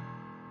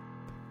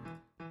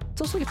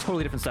 It's also like a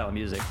totally different style of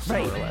music,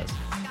 Right. more or less.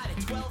 I got a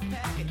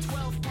 12-pack and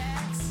 12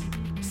 packs.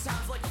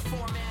 Sounds like a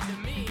 4-man to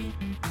me.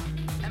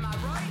 Am I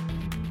right?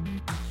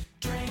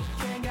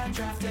 Drinking and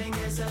drafting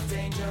is a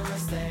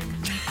dangerous thing.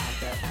 At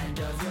the end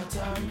of your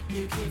turn,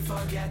 you keep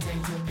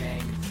forgetting to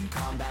ping.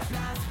 Combat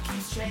math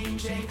keeps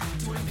changing,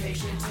 too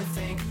impatient to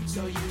think.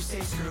 So you say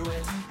screw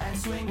it and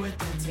swing with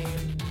the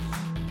team.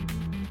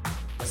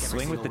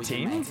 Swing with the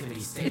team?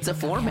 It's a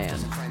 4-man.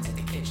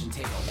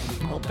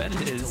 I'll bet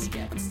it is.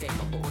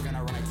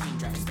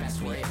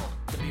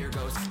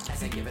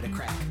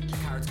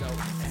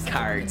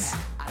 Cards.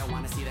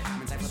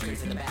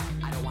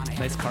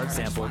 Nice card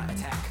sample.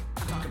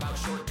 Talk about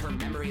short-term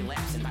memory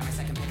lapse, and by my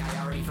second pick,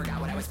 I already forgot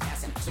what I was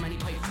passing. So many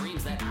pipe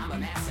dreams that I'm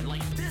amassing.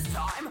 Like, this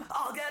time,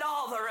 I'll get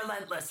all the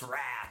relentless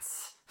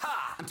rats.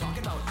 Ha! I'm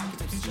talking about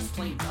archetypes just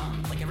plain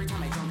dumb. Like every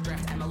time I drunk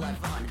draft M11.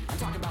 I'm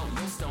talking about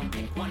Millstone,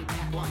 pick one,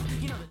 pack one.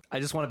 You know,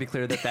 I just want to be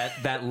clear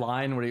that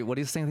line where what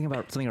are you saying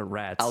about something about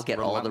rats? I'll get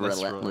all the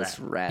Relentless relentless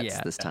rats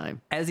this time.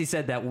 As he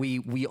said that,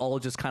 we all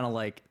just kind of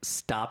like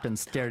stopped and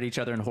stared at each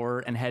other in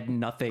horror and had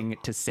nothing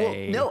to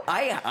say. Well, no,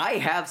 I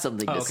have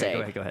something to okay,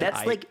 say. go ahead.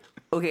 That's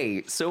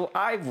okay. So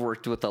I've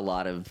worked with a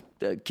lot of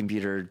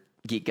computer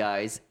geek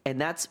guys,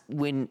 and that's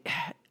when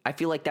I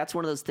feel like that's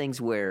one of those things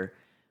where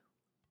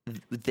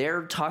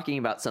they're talking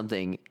about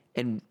something,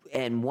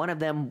 and one of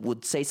them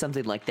would say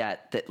something like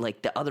that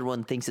like the other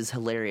one thinks is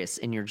hilarious,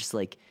 and you're just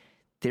like,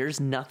 there's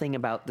nothing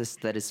about this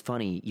that is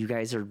funny. You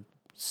guys are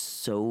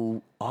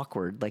so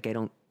awkward. Like, I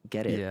don't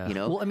get it. Yeah. You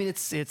know? Well, I mean,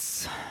 it's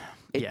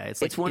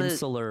like one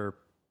insular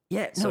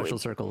social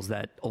circles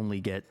that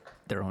only get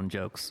their own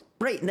jokes.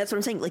 Right, and that's what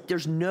I'm saying. Like,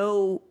 there's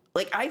no,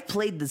 like, I've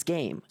played this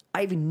game.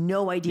 I have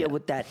no idea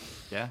what that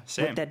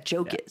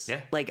joke is.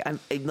 Yeah. Like, I'm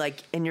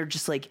like, and you're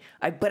just like,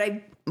 but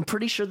I'm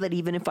pretty sure that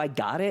even if I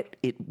got it,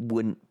 it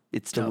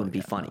still wouldn't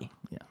be funny.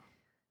 No. Yeah.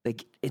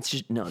 Like, it's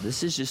just, no,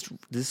 this is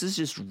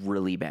just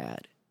really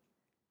bad.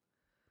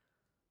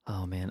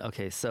 Oh man.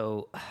 Okay,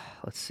 so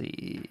let's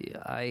see.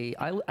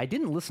 I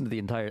didn't listen to the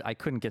entire. I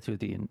couldn't get through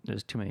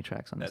there's too many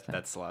tracks on this thing.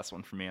 That's the last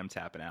one for me. I'm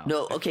tapping out.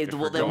 No, okay. If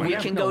Well, we're then going we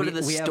in. can go to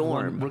the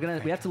storm.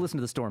 We have to listen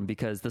to the storm,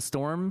 because the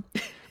storm.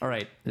 All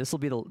right, this will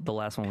be the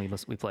last one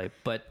we play.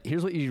 But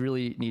here's what you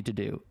really need to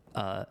do.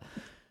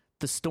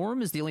 The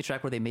storm is the only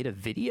track where they made a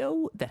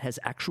video that has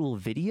actual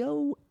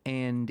video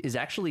and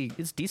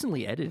it's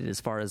decently edited as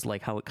far as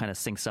like how it kind of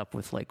syncs up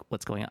with like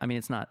what's going on. I mean,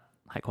 it's not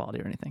high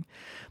quality or anything,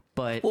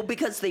 but Well,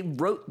 because they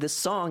wrote the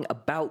song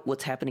about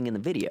what's happening in the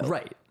video,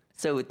 right.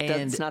 So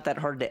it's not that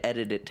hard to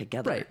edit it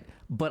together, Right.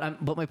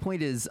 But my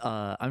point is,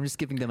 I'm just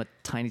giving them a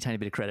tiny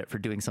bit of credit for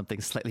doing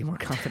something slightly more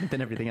confident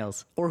than everything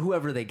else, or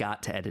whoever they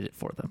got to edit it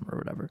for them, or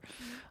whatever.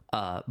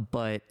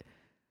 But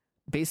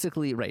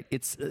basically, right.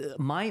 It's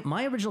my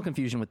original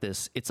confusion with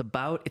this. It's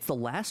the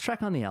last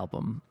track on the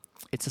album.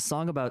 It's a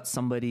song about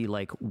somebody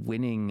like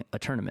winning a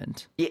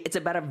tournament. Yeah, it's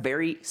about a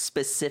very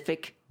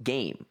specific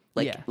game.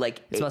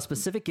 Like it's about a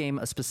specific game,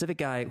 a specific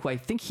guy who I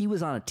think he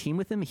was on a team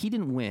with him. He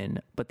didn't win,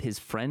 but his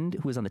friend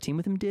who was on the team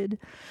with him did.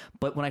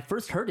 But when I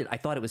first heard it, I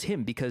thought it was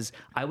him, because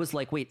I was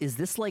like, wait, is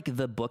this like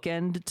the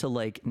bookend to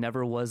like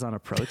never was on a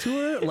pro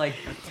tour? Like,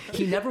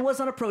 he never was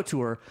on a pro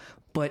tour,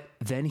 but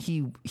then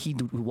he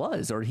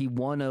was, or he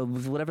won a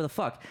whatever the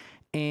fuck.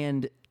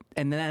 And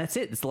then that's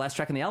it. It's the last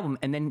track on the album.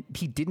 And then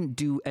he didn't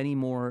do any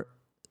more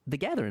Tha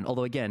Gatherin.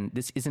 Although, again,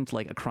 this isn't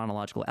like a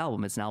chronological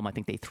album. It's an album I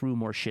think they threw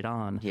more shit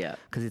on. Yeah.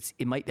 Because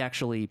it might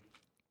actually,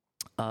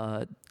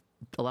 a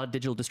lot of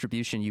digital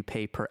distribution, you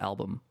pay per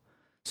album.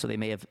 So they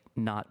may have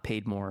not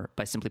paid more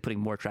by simply putting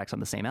more tracks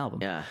on the same album.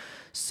 Yeah.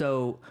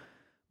 So,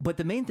 but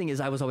the main thing is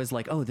I was always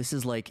like, oh, this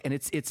is like, and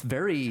it's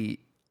very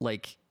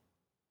like,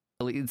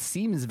 it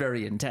seems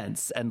very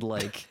intense, and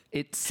like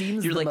it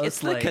seems You're the like, most, it's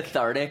the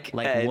cathartic,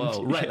 like and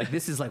whoa, right? Like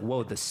this is like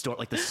whoa, the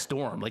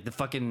storm, like the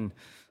fucking,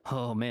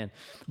 oh man.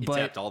 You But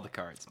tapped all the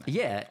cards, man.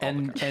 yeah,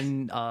 and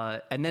then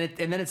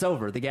it's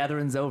over. The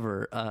Gathering's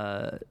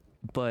over.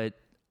 But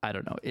I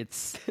don't know.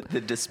 It's the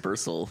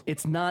dispersal.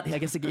 It's not. I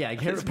guess. Yeah.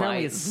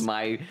 Apparently, It's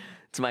my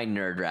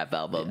nerd rap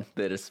album.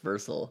 The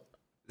dispersal.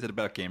 Is it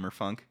about gamer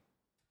funk?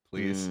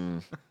 Please.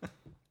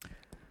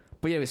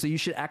 But anyway, so you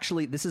should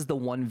actually. This is the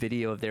one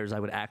video of theirs I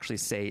would actually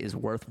say is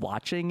worth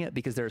watching,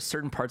 because there are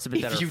certain parts of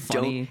it that are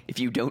funny. If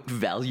you don't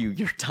value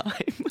your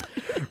time,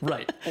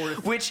 right? Or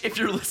which, if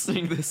you're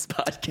listening to this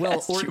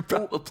podcast, you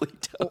probably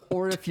don't.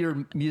 Or if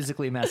you're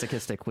musically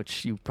masochistic,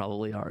 which you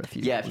probably are. If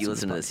you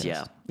listen to this,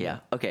 yeah.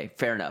 Okay,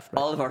 fair enough.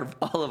 Right.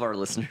 All of our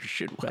listeners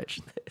should watch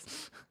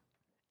this.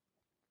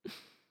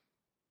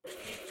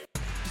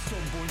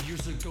 Stormborn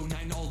years ago,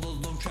 9 all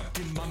alone, trapped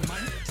in my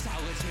mind.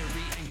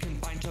 Solitary and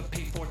confined to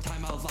pay for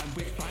time aligned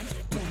with crime.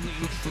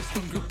 Only just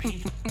hunger,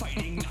 pain,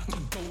 fighting not to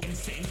go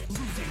insane.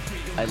 Losing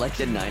freedom. I like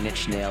the 9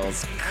 Inch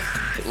Nails.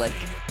 Like,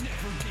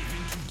 never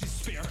giving to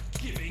despair.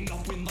 Giving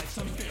up when life's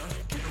unfair.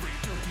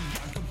 Character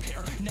beyond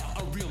compare. Now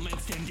a real man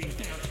standing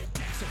there.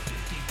 Max of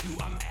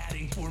 52, I'm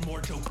adding 4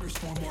 more jokers,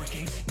 4 more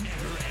kings.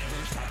 Never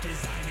ever stop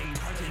designing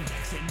cards and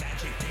decks and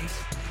magic things.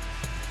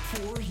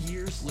 4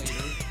 years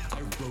later,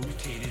 I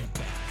rotated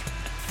back.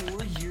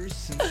 4 years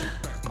since I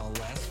cracked my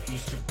last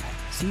booster pack.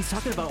 See, he's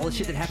talking about all the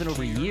shit that happened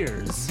over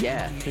years.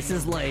 yeah. This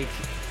is like.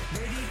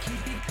 Ready to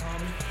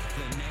become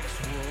the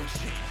next world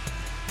champ.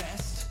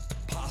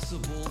 Best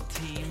possible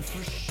team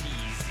for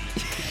Sheezy.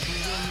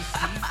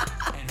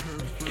 Gabrielle and her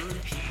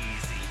bird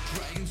Hazy.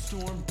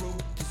 Dragonstorm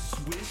broke the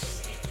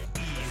Swiss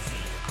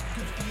easy. I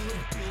could feel a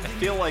building. I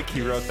feel like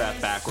he wrote that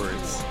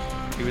backwards.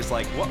 He was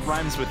like, what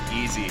rhymes with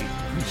easy?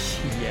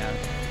 Yeah.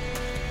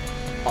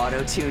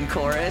 Auto-tune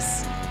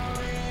chorus.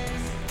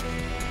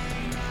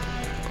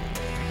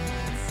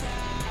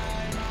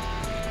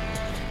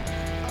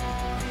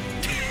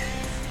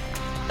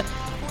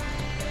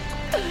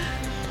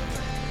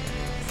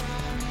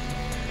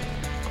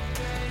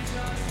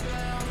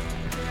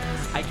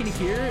 I can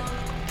hear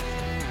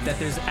that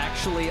there's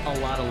actually a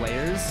lot of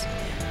layers.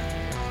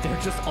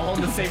 They're just all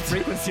in the same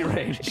frequency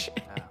range.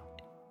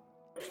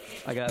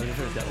 I got it. In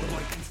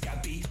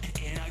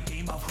a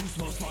game of who's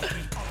most lucky,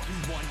 up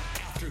to 1.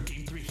 After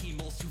game 3, he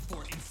molds to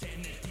 4.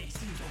 Insanity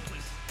seems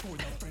hopeless. For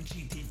the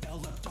Frenchie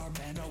developed our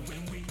mana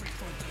when we wait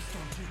for the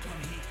storm to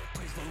come. He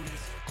plays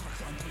Lotus,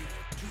 clocks on 3.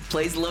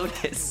 Plays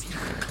Lotus.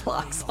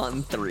 Clocks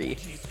on 3.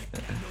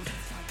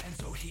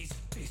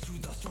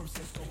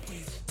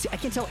 See, I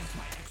can't tell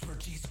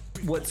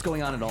what's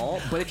going on at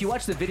all, but if you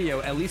watch the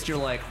video, at least you're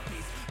like,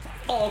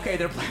 Oh, okay,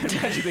 they're playing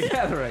Magic the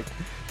Gathering.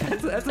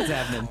 That's what's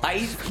happening.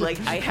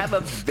 I have a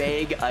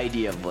vague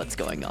idea of what's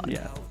going on.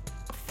 Yeah.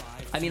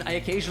 I mean, I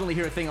occasionally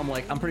hear a thing, I'm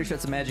like, I'm pretty sure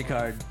it's a Magic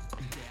card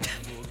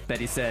that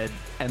he said,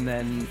 and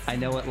then I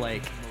know what,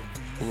 like,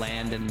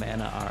 land and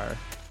mana are,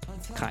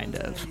 kind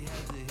of.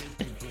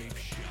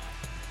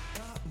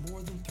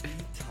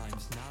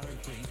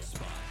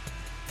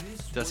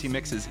 Does he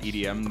mix his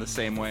EDM the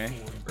same way?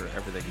 Or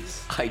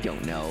everything's... I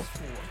don't know.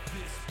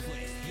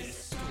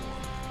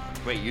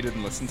 Wait, you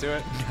didn't listen to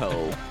it?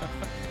 No.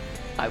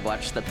 I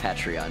watched the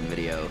Patreon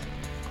video.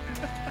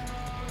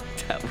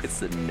 That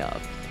was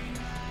enough.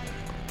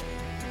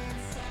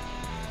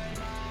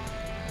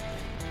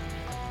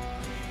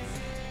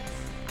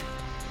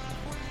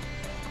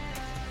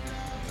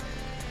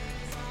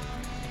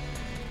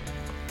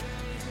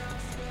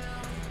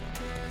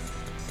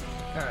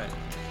 All right.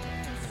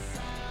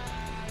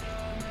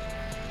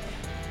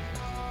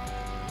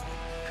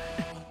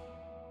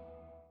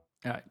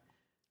 All right.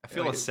 I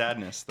feel a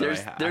sadness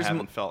that I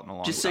haven't felt in a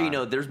long time. Just so you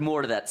know, there's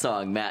more to that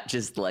song. Matt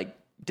just like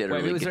did a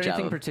really was good there job.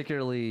 anything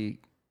particularly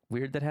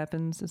weird that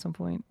happens at some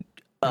point?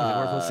 Is it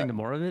worth listening to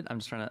more of it? I'm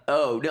just trying to.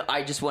 Oh no!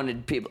 I just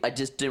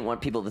didn't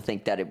want people to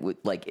think that it would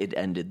it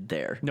ended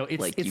there. No,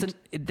 it's like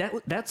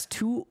that's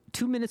 2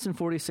 minutes and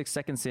 46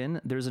 seconds in.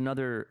 There's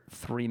another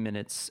 3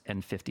 minutes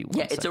and 51.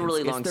 Yeah, it's a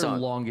really long It's their song.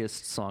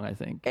 longest song, I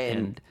think.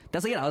 And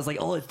that's like, I was like,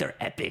 oh, it's their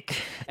epic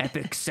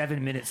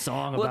 7-minute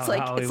song Well,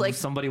 about it's like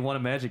somebody won a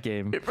Magic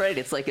game. right.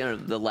 It's like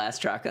the last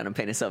track on a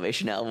Pain of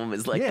Salvation album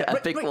is like the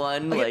epic right.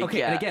 one. Okay,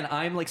 Yeah. and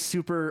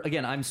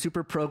again, I'm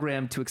super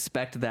programmed to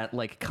expect that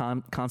like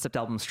concept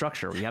album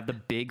structure. We have the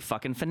big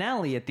fucking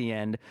finale at the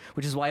end,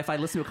 which is why if I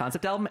listen to a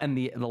concept album and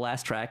the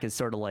last track is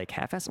sort of like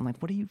half-assed, I'm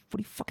like, what are you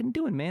fucking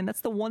doing, man?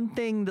 That's the one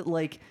thing that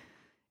like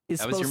is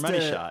That was supposed your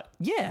money to, shot.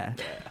 Yeah.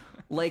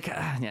 Like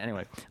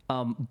anyway.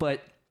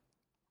 But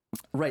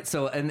right,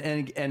 so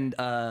and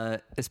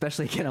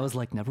especially again, I was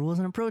like, never was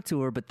on a pro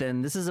tour, but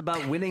then this is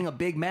about winning a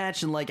big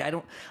match, and like I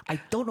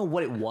don't know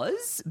what it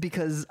was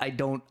because I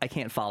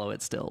can't follow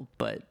it still.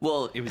 But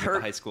Well, It was at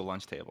the high school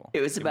lunch table. It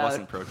was about- It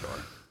wasn't Pro Tour.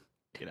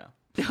 You know.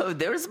 No,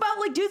 there was about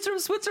like dudes from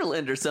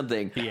Switzerland or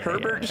something.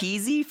 Herbert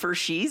Heasy for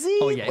Sheezy.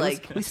 oh yeah,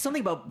 like it was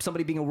something about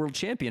somebody being a world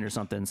champion or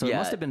something. So it Yeah.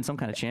 must have been some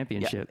kind of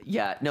championship.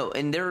 yeah, no,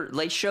 and they're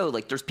like show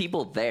like there's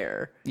people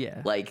there.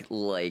 Yeah. like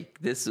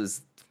this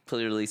was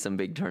clearly some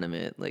big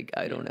tournament. Like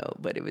I don't know,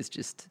 but it was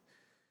just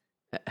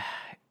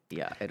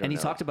yeah. I don't And he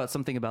know. talked about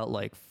something about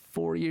like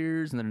 4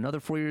 years and then another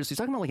 4 years. He's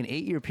talking about like an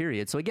 8-year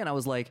period. So again, I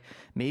was like,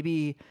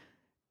 maybe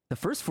the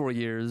first 4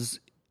 years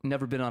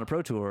never been on a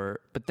pro tour,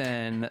 but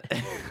then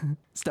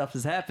stuff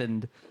has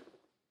happened.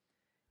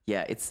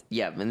 Yeah, it's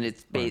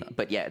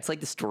but yeah, it's like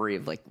the story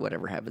of like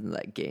whatever happened in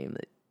that game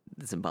that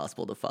it's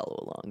impossible to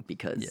follow along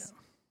because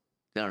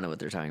I don't know what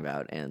they're talking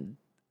about and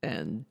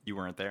You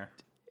weren't there.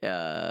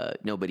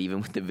 no, but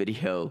even with the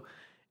video,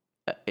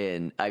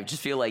 and I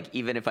just feel like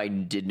even if I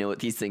did know what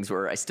these things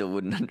were, I still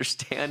wouldn't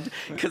understand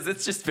because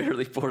it's just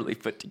fairly poorly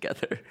put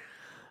together.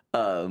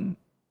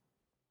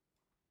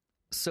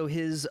 So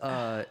his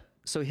other,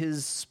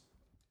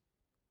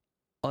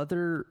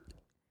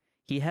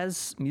 he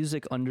has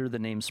music under the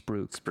name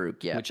Spruke.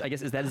 Spruke, yeah. Which I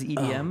guess, is that his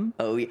EDM?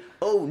 Oh yeah.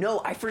 Oh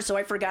no, I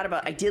forgot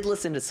about. I did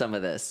listen to some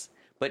of this,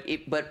 but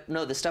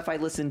no, the stuff I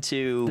listened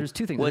to There's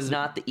two things. was There's-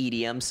 not the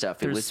EDM stuff.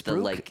 It there's was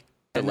Spruke,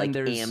 the and then like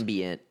there's-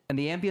 ambient. And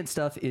the ambient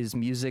stuff is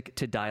music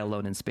to Die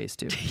Alone in Space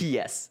 2.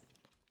 Yes.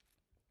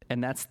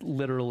 And that's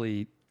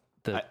literally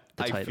the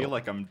title. I feel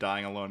like I'm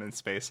dying alone in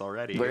space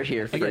already. We're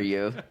here for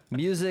you.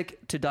 Music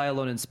to Die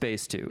Alone in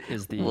Space 2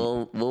 is the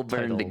We'll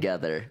burn title.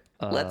 together.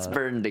 Let's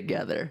burn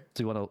together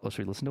Do you want to,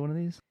 should we listen to one of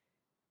these?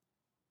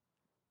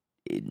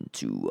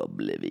 into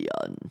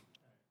oblivion.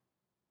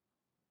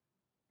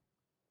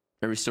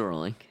 Are we still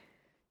rolling?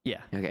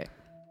 Yeah. Okay.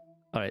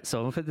 All right, so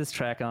I'm going to put this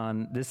track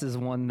on. This is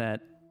one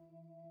that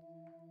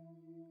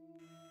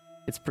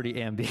it's pretty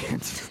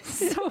ambient.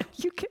 So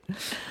you can.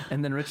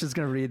 And then Rich is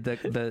going to read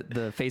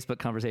the Facebook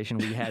conversation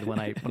we had when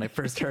I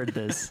first heard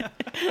this.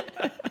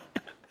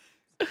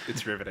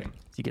 It's riveting.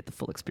 You get the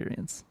full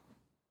experience.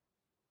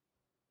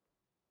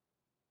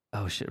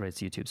 Oh shit, right, it's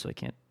YouTube, so I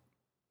can't.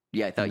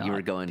 Yeah, I thought you Not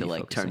were going to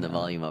like turn defocusing the on-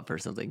 volume up or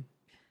something.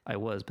 I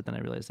was, but then I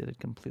realized it had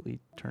completely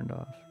turned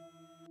off.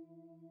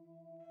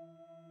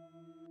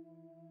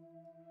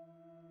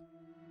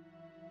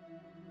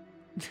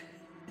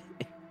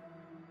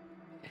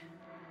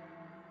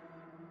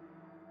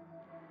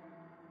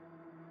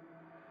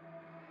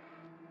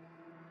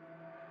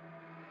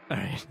 All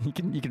right, you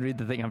can read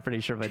the thing. I'm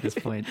pretty sure by this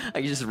point.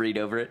 I can just read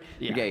over it.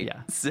 Yeah, okay.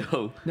 yeah.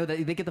 So No,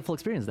 they get the full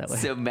experience that way.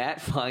 So Matt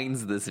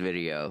finds this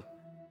video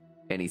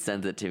and he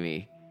sends it to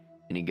me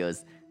and he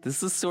goes,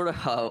 "This is sort of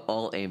how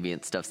all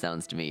ambient stuff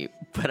sounds to me,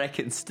 but I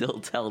can still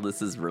tell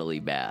this is really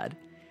bad.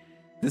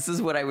 This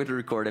is what I would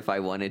record if I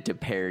wanted to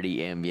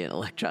parody ambient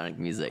electronic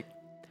music."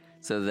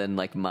 So then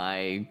like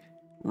my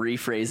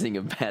rephrasing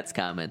of Matt's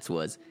comments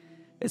was,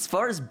 "As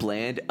far as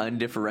bland,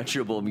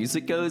 undifferentiable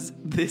music goes,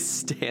 this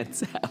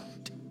stands out."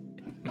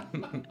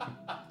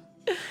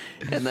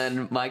 And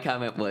then my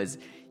comment was,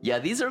 Yeah,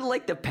 these are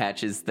like the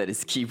patches that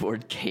his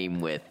keyboard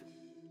came with.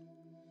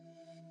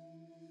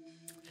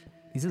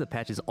 These are the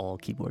patches all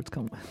keyboards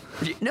come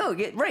with. No,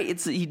 right.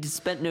 He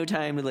spent no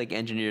time to like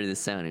engineer this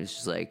sound. It was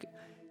just like,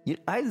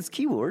 I have this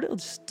keyboard. I'll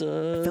just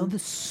I found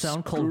this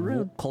sound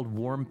called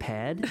warm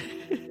pad.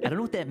 I don't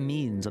know what that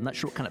means. I'm not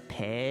sure what kind of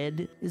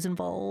pad is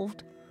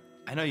involved.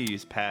 I know you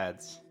use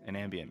pads in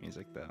ambient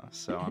music though,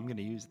 so I'm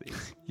gonna use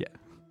these. Yeah.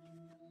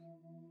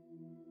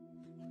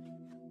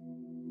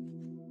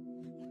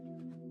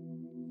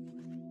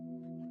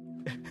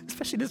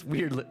 Especially this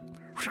weird.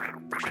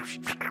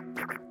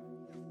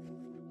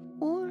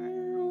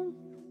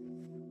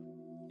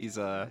 He's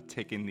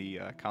taking the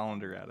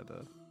colander out of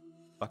the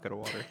bucket of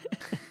water.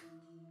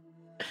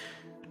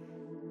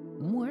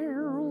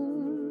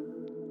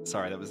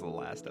 Sorry, that was the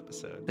last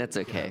episode. That's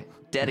okay.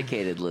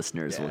 Dedicated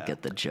listeners will Yeah.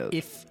 get the joke.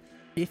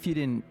 If you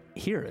didn't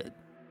hear it,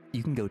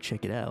 you can go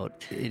check it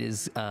out. It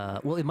is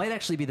well, it might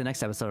actually be the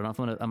next episode. I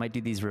don't know if I might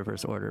do these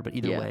reverse order, but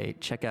either Yeah. way,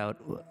 check out.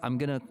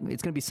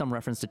 It's gonna be some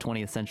reference to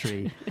 20th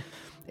century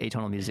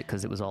atonal music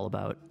because it was all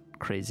about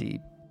crazy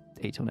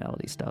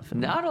atonality stuff. And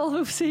Not all of it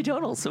was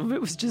atonal. Some of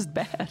it was just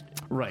bad.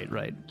 right,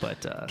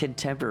 but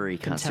Contemporary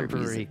concert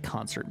music.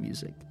 concert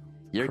music.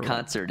 Your Correct.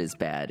 concert is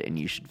bad, and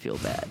you should feel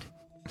bad.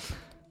 If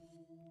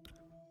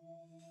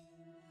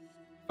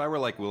I were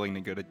like willing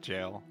to go to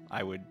jail,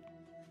 I would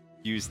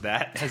use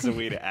that as a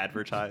way to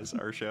advertise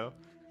our show,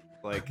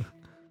 like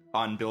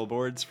on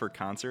billboards for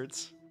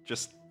concerts.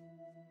 Just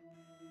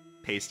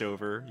paste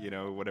over,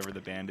 whatever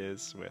the band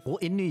is with. Well,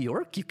 in New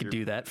York, you could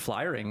do that.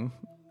 Flyering.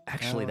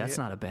 Actually, Oh, that's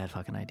yeah. not a bad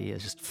fucking idea.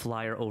 Just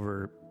flyer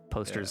over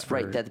posters. For,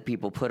 Right, that the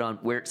people put on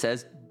where it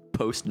says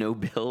post no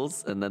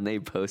bills, and then they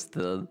post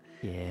the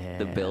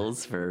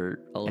bills for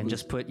all and these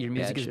just put your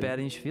music is shit. bad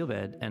and you should feel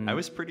bad. And I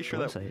was pretty sure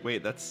website. that.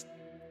 Wait, that's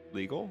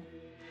legal?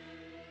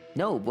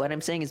 No, what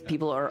I'm saying is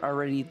people are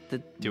already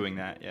Doing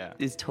that, yeah.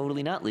 is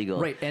totally not legal.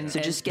 Right, and- so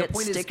and just the get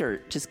point is-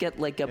 just get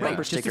like a Right,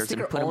 bumper just a stickers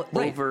sticker and put all- them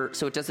right. over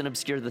so it doesn't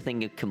obscure the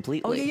thing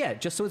completely. Oh yeah,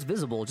 just so it's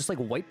visible, just like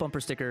a white bumper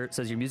sticker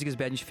says your music is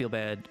bad and you should feel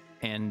bad,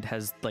 and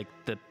has like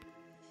the.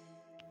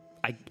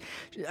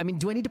 I mean,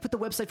 do I need to put the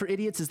website for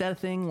idiots? Is that a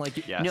thing?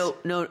 Like, Yes. No,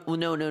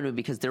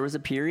 because there was a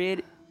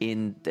period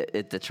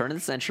at the turn of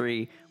the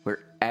century where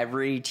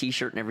every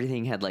T-shirt and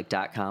everything had like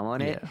 .com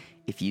on it. Yeah.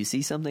 If you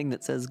see something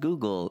that says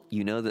Google,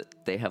 you know that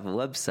they have a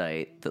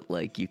website that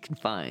like you can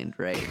find,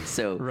 right?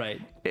 So, Right.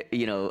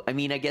 I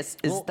mean, I guess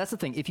well, that's the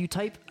thing. If you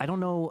type, I don't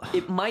know.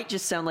 it might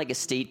just sound like a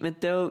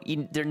statement, though.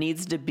 There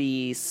needs to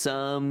be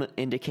some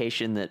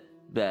indication that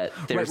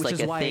there's which like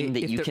is a why thing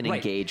that if you there- can right.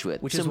 engage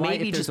with. Which so is why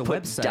maybe if there's just a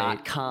put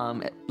website-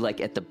 .com like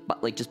at the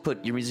like just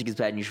put your music is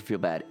bad and you should feel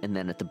bad, and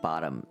then at the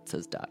bottom it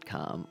says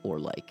 .com or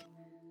like.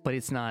 But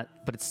it's not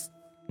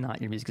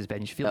your music is bad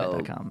and you should feel Oh.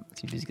 bad.com.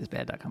 It's your music is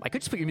bad.com. I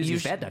could just put your music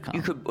is bad.com.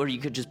 You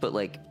could just put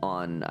like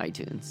on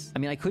iTunes. I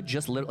mean, I could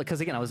just literally,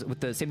 because again, I was with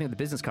the same thing with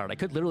the business card. I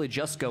could literally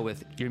just go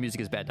with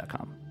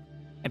yourmusicisbad.com.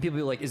 And people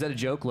be like, is that a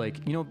joke?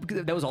 Like,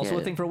 that was also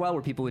Yeah. a thing for a while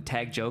where people would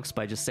tag jokes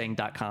by just saying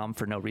 .com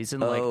for no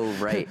reason. Oh,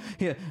 like, right.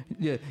 yeah.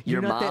 Your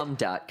you're not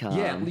that-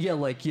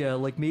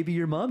 mom.com. like maybe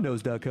your mom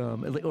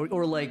knows.com.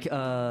 Or like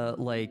That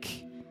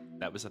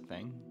was a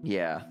thing.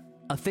 Yeah.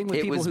 a thing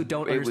with people who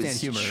don't understand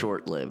humor.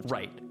 Short-lived.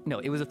 Right. No,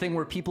 it was a thing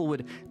where people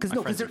would because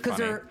My friends are funny.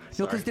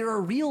 Sorry. there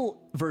are real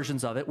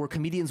versions of it where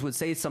comedians would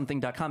say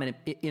something.com and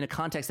in a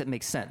context that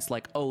makes sense.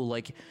 Like, oh,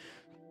 like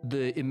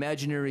the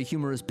imaginary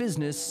humorous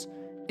business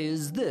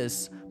is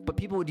this, but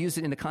people would use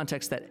it in a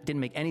context that didn't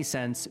make any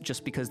sense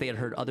just because they had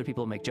heard other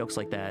people make jokes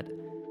like that,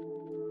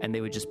 and they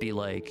would just be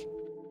like,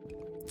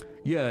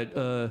 yeah,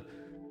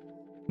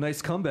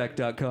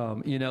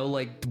 nicecomeback.com,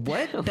 like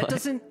what? That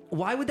doesn't,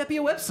 why would that be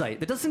a website?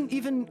 That doesn't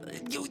even,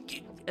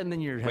 and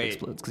then your head Wait,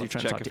 explodes because you're let's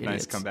trying to check talk if to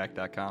idiots.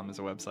 nicecomeback.com is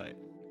a website.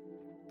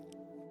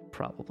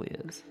 Probably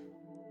is.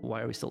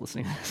 Why are we still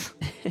listening to this?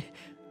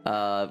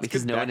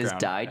 Because Good no one has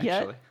background, died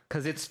yet. actually.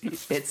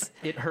 Because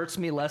it hurts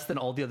me less than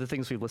all the other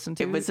things we've listened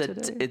to.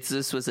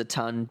 This was a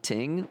ton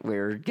ting.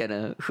 We're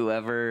gonna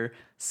whoever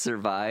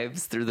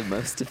survives through the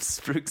most of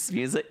Spruke's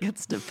music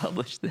gets to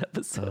publish the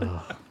episode.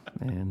 Oh,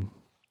 man.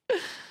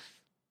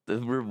 The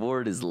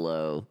reward is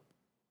low.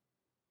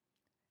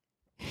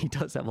 He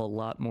does have a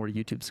lot more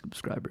YouTube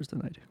subscribers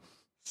than I do.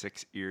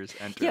 6 years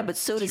enter. Yeah, but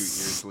so 2 does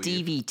years leave.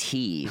 Stevie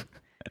T,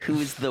 who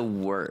is the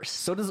worst.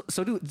 So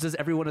does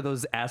every one of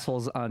those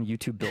assholes on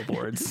YouTube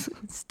billboards.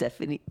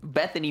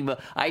 Bethany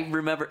I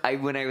remember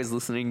when I was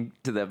listening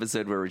to the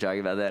episode where we're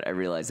talking about that, I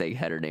realized I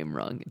had her name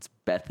wrong. It's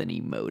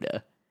Bethany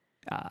Moda.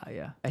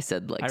 Yeah. I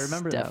said like I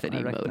remember that. Stephanie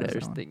I recognize Moda that or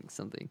one.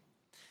 something.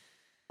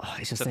 Oh,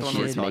 it's just Is that that the one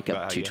where kid. we talk Makeup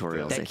about how you have to-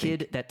 tutorials. That I kid,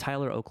 think. that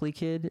Tyler Oakley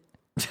kid.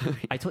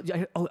 I told you.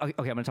 Okay, I'm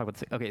going to talk about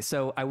the thing. Okay,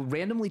 so I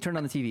randomly turned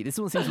on the TV. This is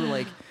one of the things where,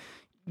 like,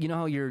 you know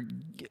how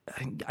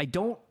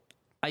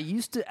I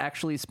used to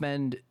actually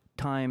spend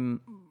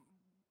time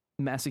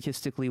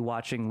masochistically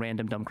watching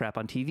random dumb crap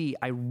on TV.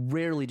 I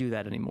rarely do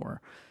that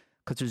anymore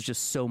because there's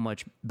just so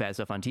much bad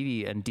stuff on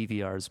TV and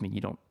DVRs. I mean,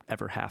 you don't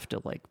ever have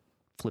to, like,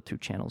 flip through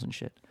channels and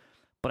shit.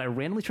 But I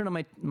randomly turned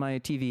on my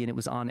TV and it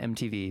was on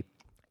MTV.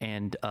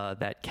 and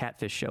that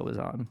Catfish show was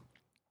on,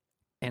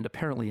 and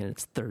apparently in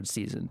its 3rd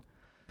season,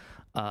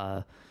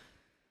 and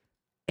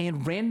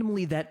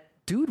randomly that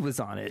dude was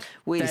on it.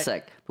 Wait a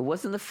sec, but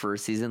wasn't the 1st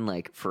season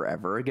like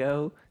forever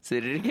ago? So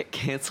they didn't get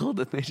canceled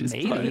and they just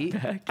brought it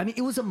back? I mean,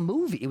 it was a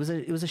movie. It was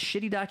a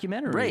shitty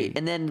documentary, Right?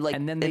 And then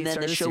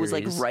the show was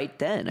like right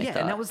then. I thought.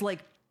 And that was like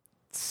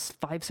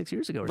 5-6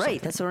 years ago or right, something.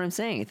 that's what I'm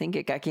saying. I think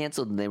it got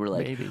canceled and they were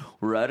like, Maybe.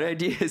 we're out of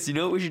ideas. You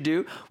know what we should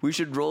do? We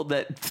should roll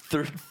that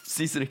 3rd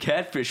season of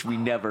Catfish we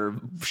never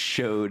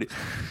showed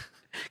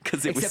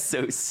because it was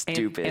so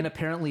stupid. And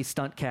apparently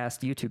stunt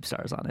cast YouTube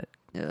stars on it.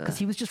 Because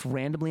he was just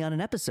randomly on an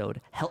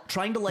episode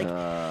trying to like...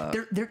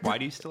 Why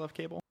do you still have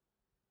cable?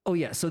 Oh,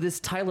 yeah. So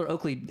this Tyler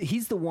Oakley,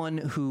 he's the one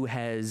who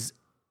has...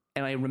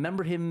 And I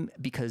remember him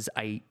because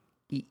he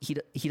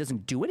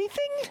doesn't do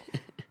anything.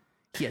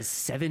 He has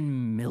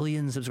 7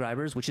 million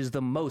subscribers, which is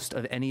the most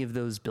of any of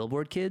those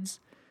Billboard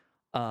kids.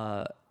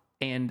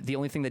 And the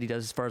only thing that he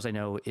does, as far as I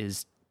know,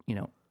 is,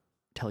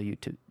 tell you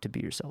to be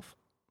yourself,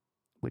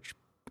 which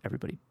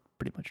everybody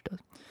pretty much does,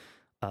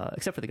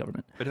 except for the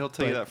government. But he'll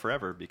tell you that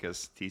forever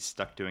because he's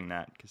stuck doing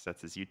that because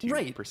that's his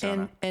YouTube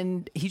persona.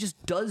 And he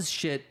just does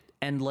shit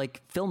and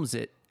like films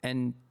it,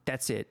 and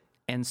that's it.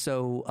 And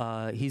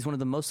so he's one of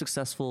the most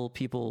successful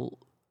people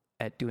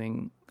at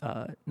doing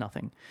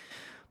nothing.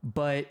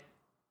 But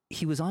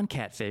he was on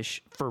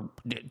Catfish for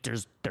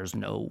there's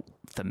no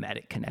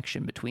thematic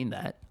connection between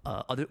that.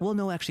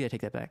 Actually I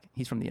take that back.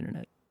 He's from the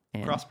internet.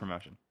 And cross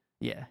promotion.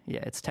 Yeah,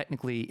 it's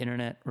technically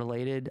internet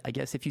related. I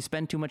guess if you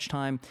spend too much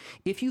time,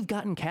 if you've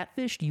gotten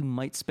catfished, you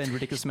might spend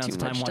ridiculous amounts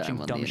of time watching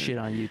dumb shit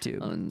on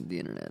YouTube. On the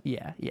internet.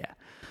 Yeah.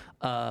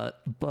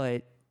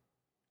 But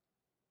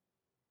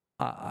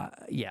I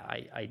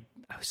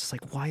was just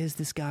like, why is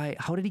this guy,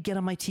 how did he get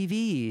on my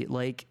TV?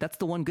 Like, that's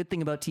the one good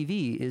thing about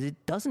TV is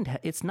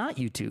it's not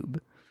YouTube.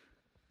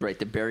 Right,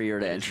 the barrier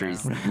to entry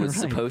was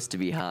supposed to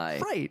be high.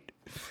 Right.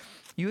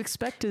 You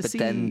expect to see...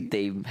 But then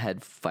they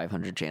had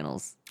 500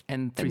 channels.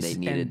 And 3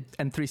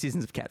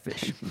 seasons of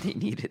Catfish. They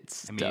needed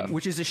stuff.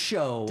 Which is a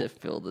show to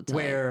fill the time.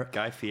 Where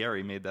Guy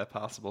Fieri made that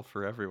possible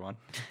for everyone.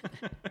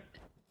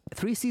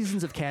 3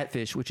 seasons of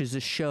Catfish, which is a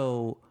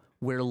show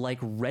where, like,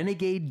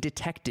 renegade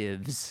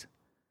detectives,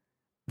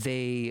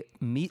 they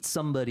meet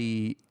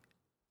somebody...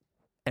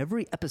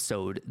 Every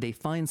episode, they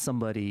find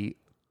somebody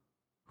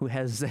who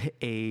has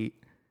a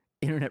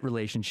internet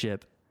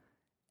relationship,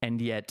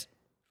 and yet,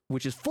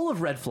 which is full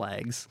of red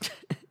flags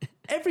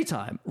every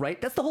time,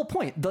 right? That's the whole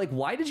point. Like,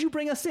 why did you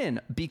bring us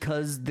in?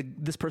 Because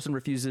this person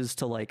refuses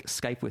to like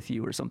Skype with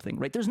you or something,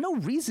 right? There's no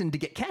reason to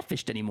get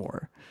catfished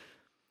anymore,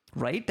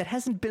 right? That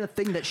hasn't been a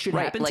thing that should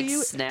happen like to you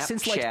Snapchat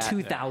since like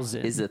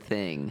 2000. Is a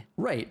thing,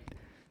 right?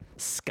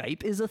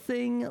 Skype is a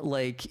thing.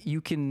 Like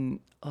you can.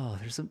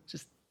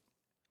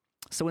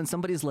 So when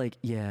somebody's like,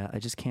 "Yeah, I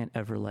just can't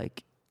ever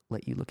like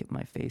let you look at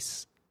my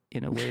face."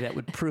 In a way that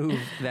would prove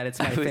that it's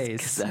my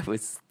face. I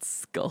was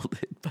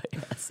scalded by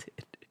acid.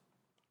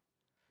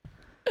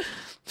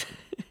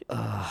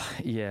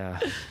 Yeah.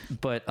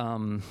 But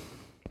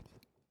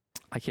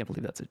I can't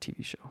believe that's a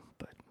TV show,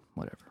 but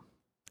whatever.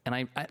 And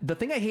I the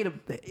thing I hate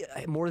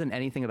more than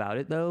anything about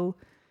it, though,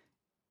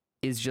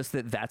 is just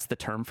that that's the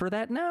term for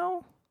that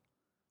now.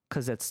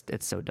 Because it's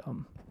so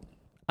dumb.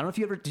 I don't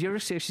know if did you ever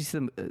actually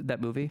see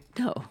that movie?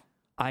 No.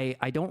 I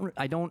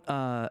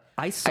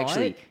saw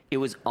Actually, it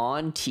was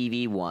on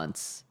TV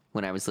once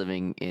when I was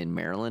living in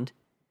Maryland,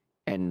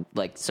 and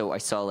like so I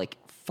saw like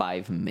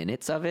 5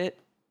 minutes of it.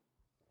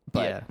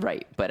 But yeah.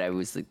 Right, but I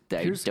was like,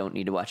 I don't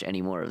need to watch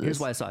any more of this. Here's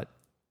why I saw it.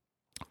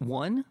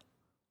 One,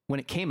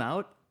 when it came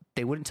out,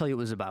 they wouldn't tell you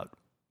what it was about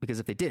because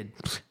if they did,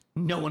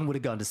 no one would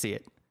have gone to see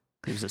it.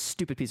 It was a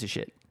stupid piece of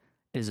shit.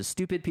 It is a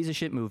stupid piece of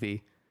shit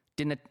movie.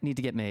 Didn't need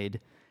to get made,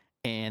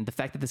 and the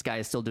fact that this guy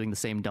is still doing the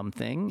same dumb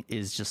thing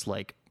is just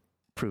like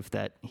proof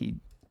that he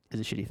is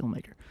a shitty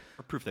filmmaker.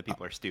 Or proof that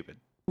people are stupid.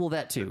 Well,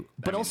 that too.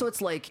 But also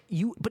it's like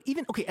but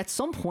even, okay, at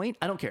some point,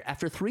 I don't care.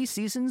 After 3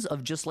 seasons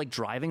of just like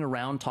driving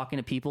around talking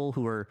to people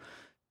who are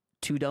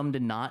too dumb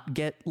to not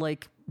get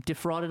like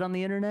defrauded on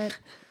the internet,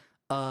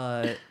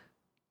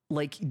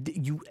 like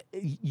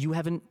you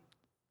haven't,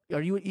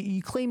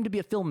 you claim to be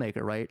a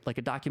filmmaker, right? Like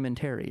a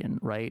documentarian,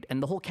 right?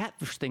 And the whole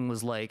Catfish thing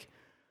was like,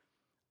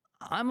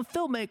 I'm a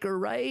filmmaker,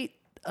 right?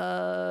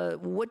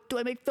 What do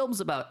I make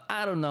films about?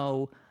 I don't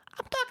know.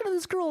 I'm talking to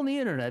this girl on the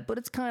internet, but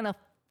it's kind of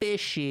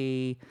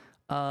fishy.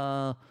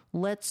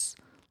 Let's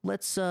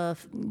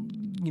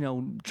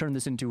turn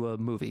this into a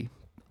movie.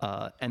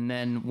 And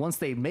then once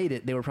they made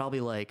it, they were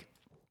probably like,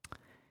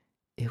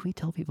 if we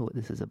tell people what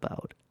this is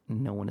about,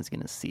 no one is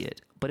going to see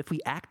it. But if we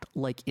act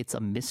like it's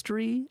a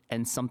mystery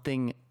and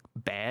something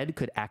bad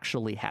could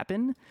actually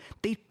happen,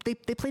 they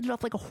played it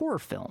off like a horror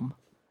film.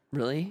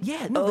 Really?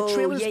 Yeah. No, the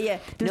trailers. Yeah.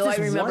 There's I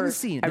remember. One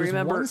scene. There's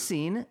one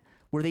scene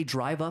where they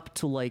drive up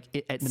to like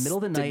at the middle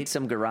of the night,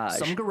 some garage,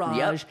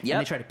 yep. And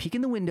they try to peek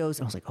in the windows.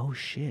 And I was like, oh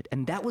shit!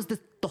 And that was the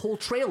whole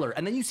trailer.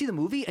 And then you see the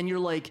movie, and you're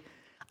like,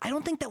 I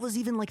don't think that was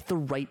even like the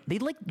right. They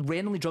like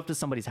randomly drove up to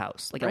somebody's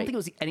house. Like I don't think it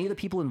was any of the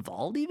people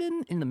involved.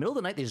 Even in the middle of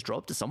the night, they just drove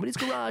up to somebody's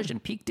garage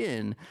and peeked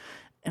in.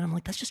 And I'm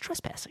like, that's just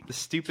trespassing. The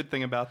stupid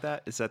thing about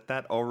that is that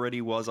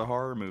already was a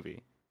horror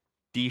movie.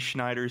 D.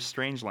 Schneider's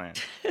Strangeland.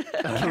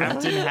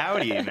 Captain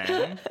Howdy,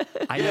 man.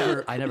 I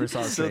never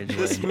saw So Strangeland.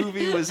 this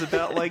movie was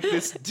about like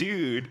this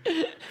dude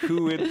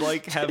who would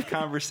like have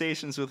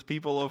conversations with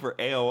people over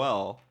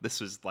AOL.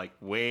 This was like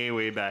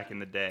way back in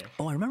the day.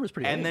 Oh, I remember it's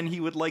pretty. And old. then he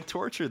would like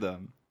torture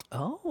them.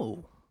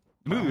 Oh.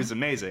 The movie was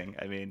amazing.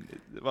 I mean,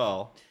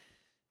 well,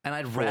 And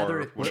I'd for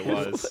rather what it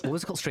was. What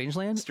was it called?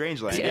 Strangeland.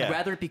 Strangeland, See, yeah. I'd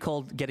rather it be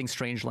called Getting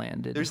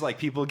Strangelanded. There's like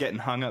people getting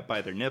hung up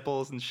by their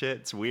nipples and shit.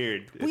 It's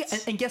weird. Well, yeah,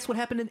 It's- and guess what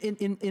happened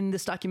in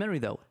this documentary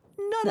though?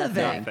 None of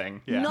that.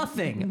 Nothing, yeah.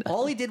 Nothing.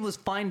 All he did was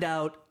find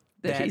out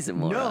that he's a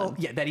moron.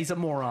 that he's a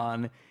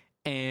moron,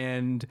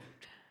 and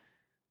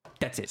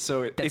that's it.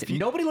 So that's if it. you-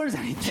 Nobody learns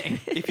anything.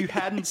 if you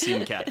hadn't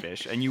seen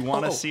Catfish and you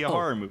want to see a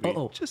horror movie,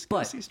 just go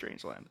but- see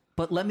Strangeland.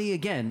 But let me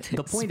again.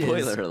 The point is,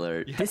 Spoiler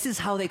alert. this is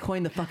how they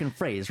coined the fucking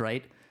phrase,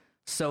 right?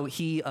 So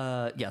he,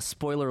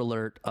 spoiler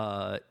alert.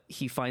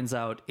 He finds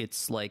out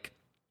it's like,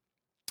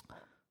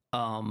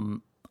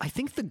 I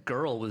think the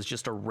girl was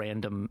just a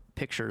random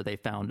picture they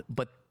found,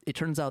 but it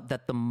turns out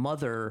that the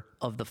mother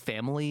of the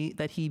family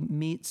that he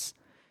meets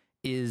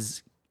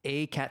is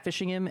A,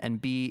 catfishing him, and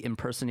B,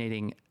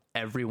 impersonating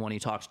everyone he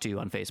talks to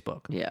on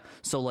Facebook. Yeah.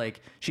 So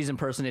like she's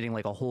impersonating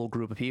like a whole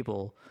group of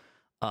people,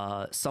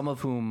 some of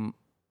whom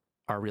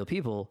are real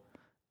people,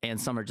 and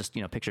some are just,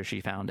 pictures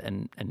she found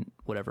and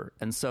whatever.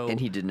 And so And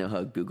he didn't know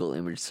how Google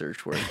image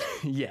search worked.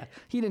 yeah,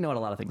 he didn't know how a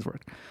lot of things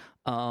worked.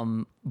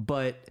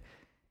 But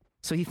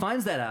so he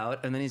finds that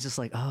out, and then he's just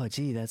like, "Oh,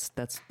 gee, that's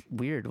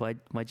weird.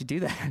 Why'd you do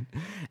that?"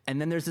 And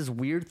then there's this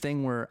weird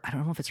thing where I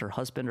don't know if it's her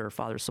husband or her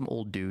father, some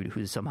old dude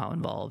who's somehow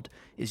involved,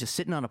 is just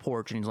sitting on a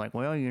porch, and he's like,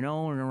 "Well,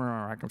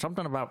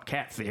 something about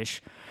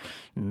catfish,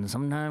 and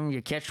sometimes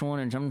you catch one,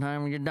 and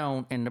sometimes you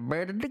don't, and the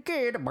better the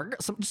kid,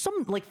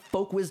 some like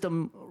folk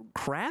wisdom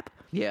crap."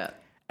 Yeah.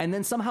 And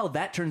then somehow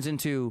that turns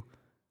into,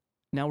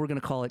 now we're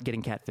going to call it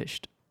getting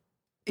catfished.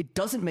 It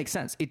doesn't make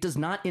sense. It does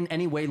not in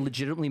any way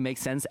legitimately make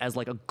sense as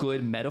like a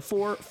good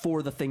metaphor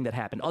for the thing that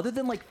happened. Other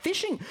than like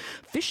fishing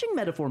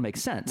metaphor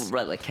makes sense.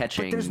 Right, like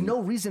catching. But there's no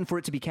reason for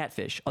it to be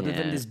catfish other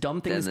than Yeah. this dumb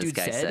thing Then this this dude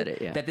guy said, said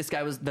it, yeah.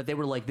 that they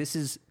were like, this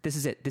is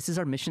it. This is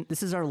our mission.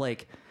 This is our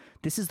like,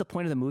 this is the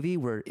point of the movie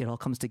where it all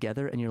comes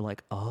together and you're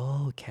like,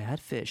 oh,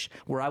 catfish.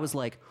 Where I was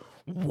like,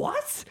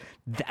 what?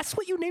 That's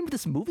what you named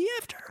this movie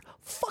after?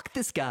 Fuck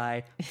this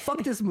guy.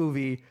 Fuck this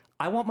movie.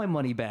 I want my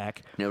money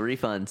back. No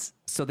refunds.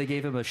 So they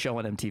gave him a show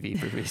on MTV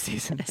for 3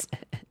 seasons,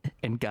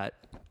 and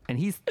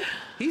he's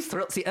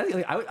thrilled. See,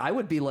 I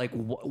would be like,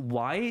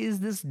 why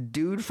is this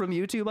dude from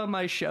YouTube on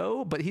my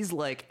show? But he's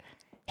like,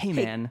 hey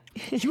man,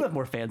 you have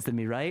more fans than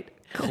me, right?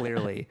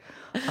 Clearly.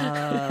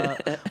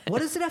 What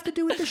does it have to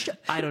do with the show?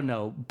 I don't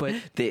know, but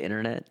The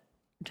internet.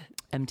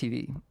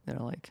 MTV, they're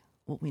like,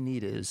 what we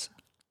need is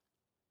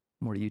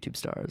more YouTube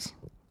stars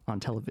on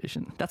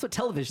television. That's what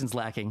television's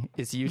lacking,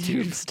 is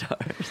YouTube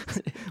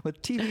stars.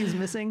 What TV is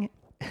missing.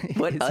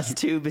 What is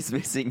UsTube is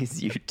missing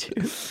is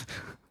YouTube.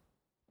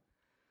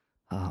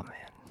 Oh man.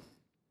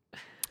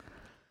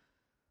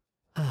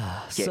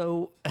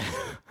 So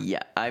Yeah,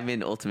 I'm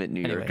in ultimate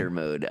New Anyway. Yorker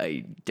mode.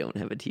 I don't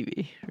have a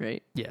TV,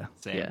 right? yeah.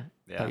 Same. Yeah.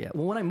 Oh yeah.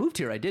 Well, when I moved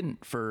here, I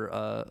didn't for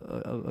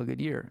a good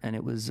year, and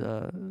it was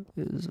a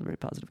very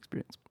positive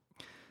experience.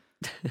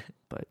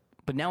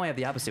 But now I have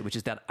the opposite, which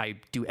is that I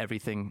do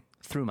everything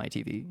through my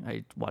TV.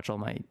 I watch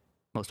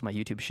most of my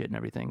YouTube shit and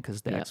everything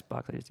because the Yeah.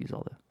 Xbox, I just use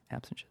all the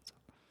apps and shit. So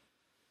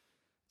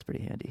it's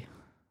pretty handy.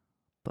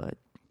 But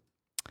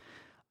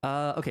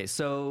okay,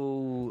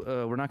 so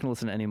we're not going to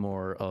listen to any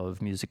more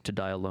of Music to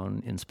Die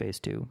Alone in Space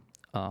 2.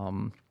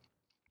 And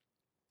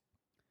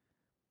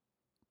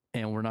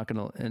we're not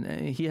going to.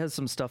 And he has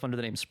some stuff under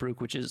the name Spruke,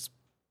 which is,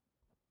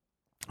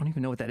 I don't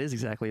even know what that is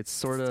exactly. It's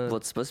sort of. Well,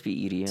 it's supposed to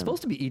be EDM. It's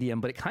supposed to be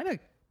EDM, but it kind of.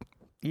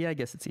 Yeah, I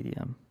guess it's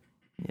EDM.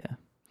 Yeah.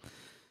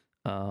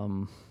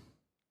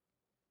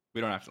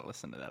 We don't have to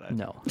listen to that.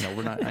 No,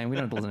 we're not. We don't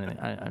have to listen to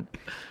anything.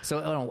 So,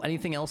 I don't know.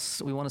 Anything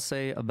else we want to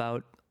say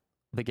about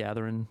The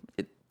Gatherin?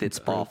 It's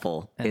Spruke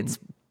awful. and- It's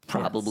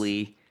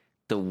probably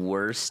the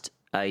worst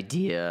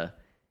idea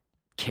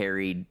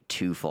carried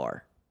too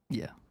far,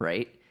 Yeah.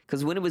 right?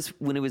 Because when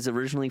it was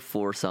originally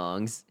 4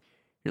 songs,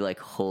 you're like,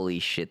 holy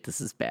shit,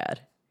 this is bad.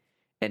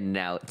 And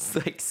now it's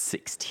like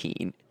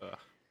 16.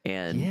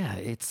 And Yeah,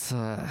 it's.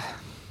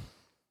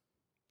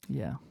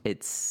 Yeah.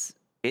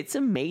 it's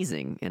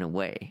amazing in a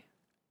way.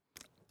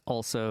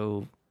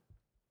 Also,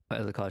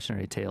 as a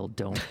cautionary tale,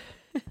 don't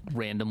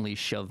randomly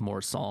shove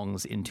more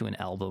songs into an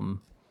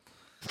album.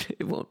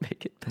 It won't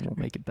make it It better. won't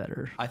make it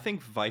better. I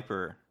think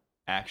Viper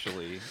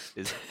actually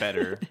is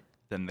better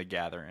than The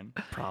Gatherin.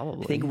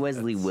 Probably. I think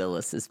Wesley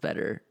Willis is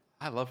better.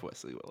 I love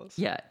Wesley Willis.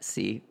 Yeah,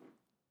 see,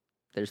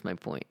 there's my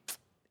point.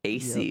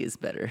 AC is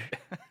better.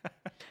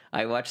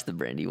 I watched the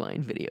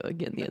Brandywine video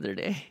again the other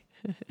day.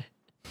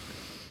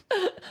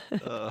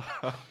 Oh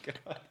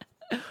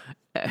god.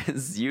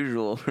 As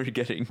usual, we're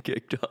getting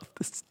kicked off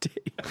the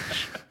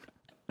stage.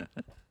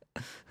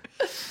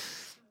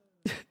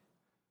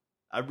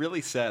 I'm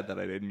really sad that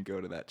I didn't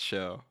go to that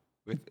show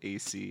with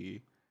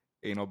AC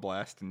Anal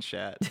Blast and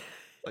Shat.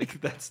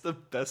 Like, that's the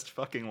best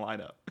fucking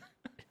lineup.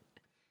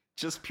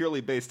 Just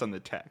purely based on the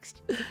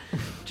text.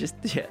 Just,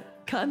 yeah,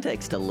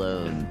 context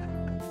alone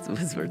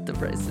was worth the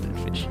price of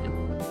admission.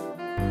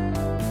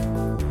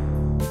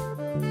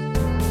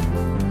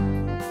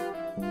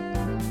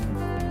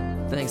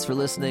 Thanks for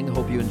listening.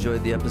 Hope you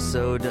enjoyed the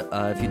episode.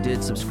 If you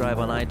did, subscribe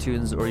on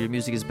iTunes or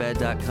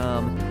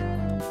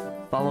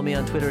yourmusicisbad.com. Follow me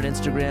on Twitter and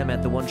Instagram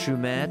at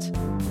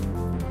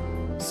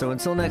 @TheOneTrueMatt. So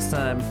until next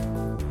time,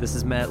 this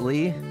is Matt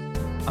Lee.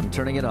 I'm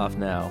turning it off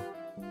now.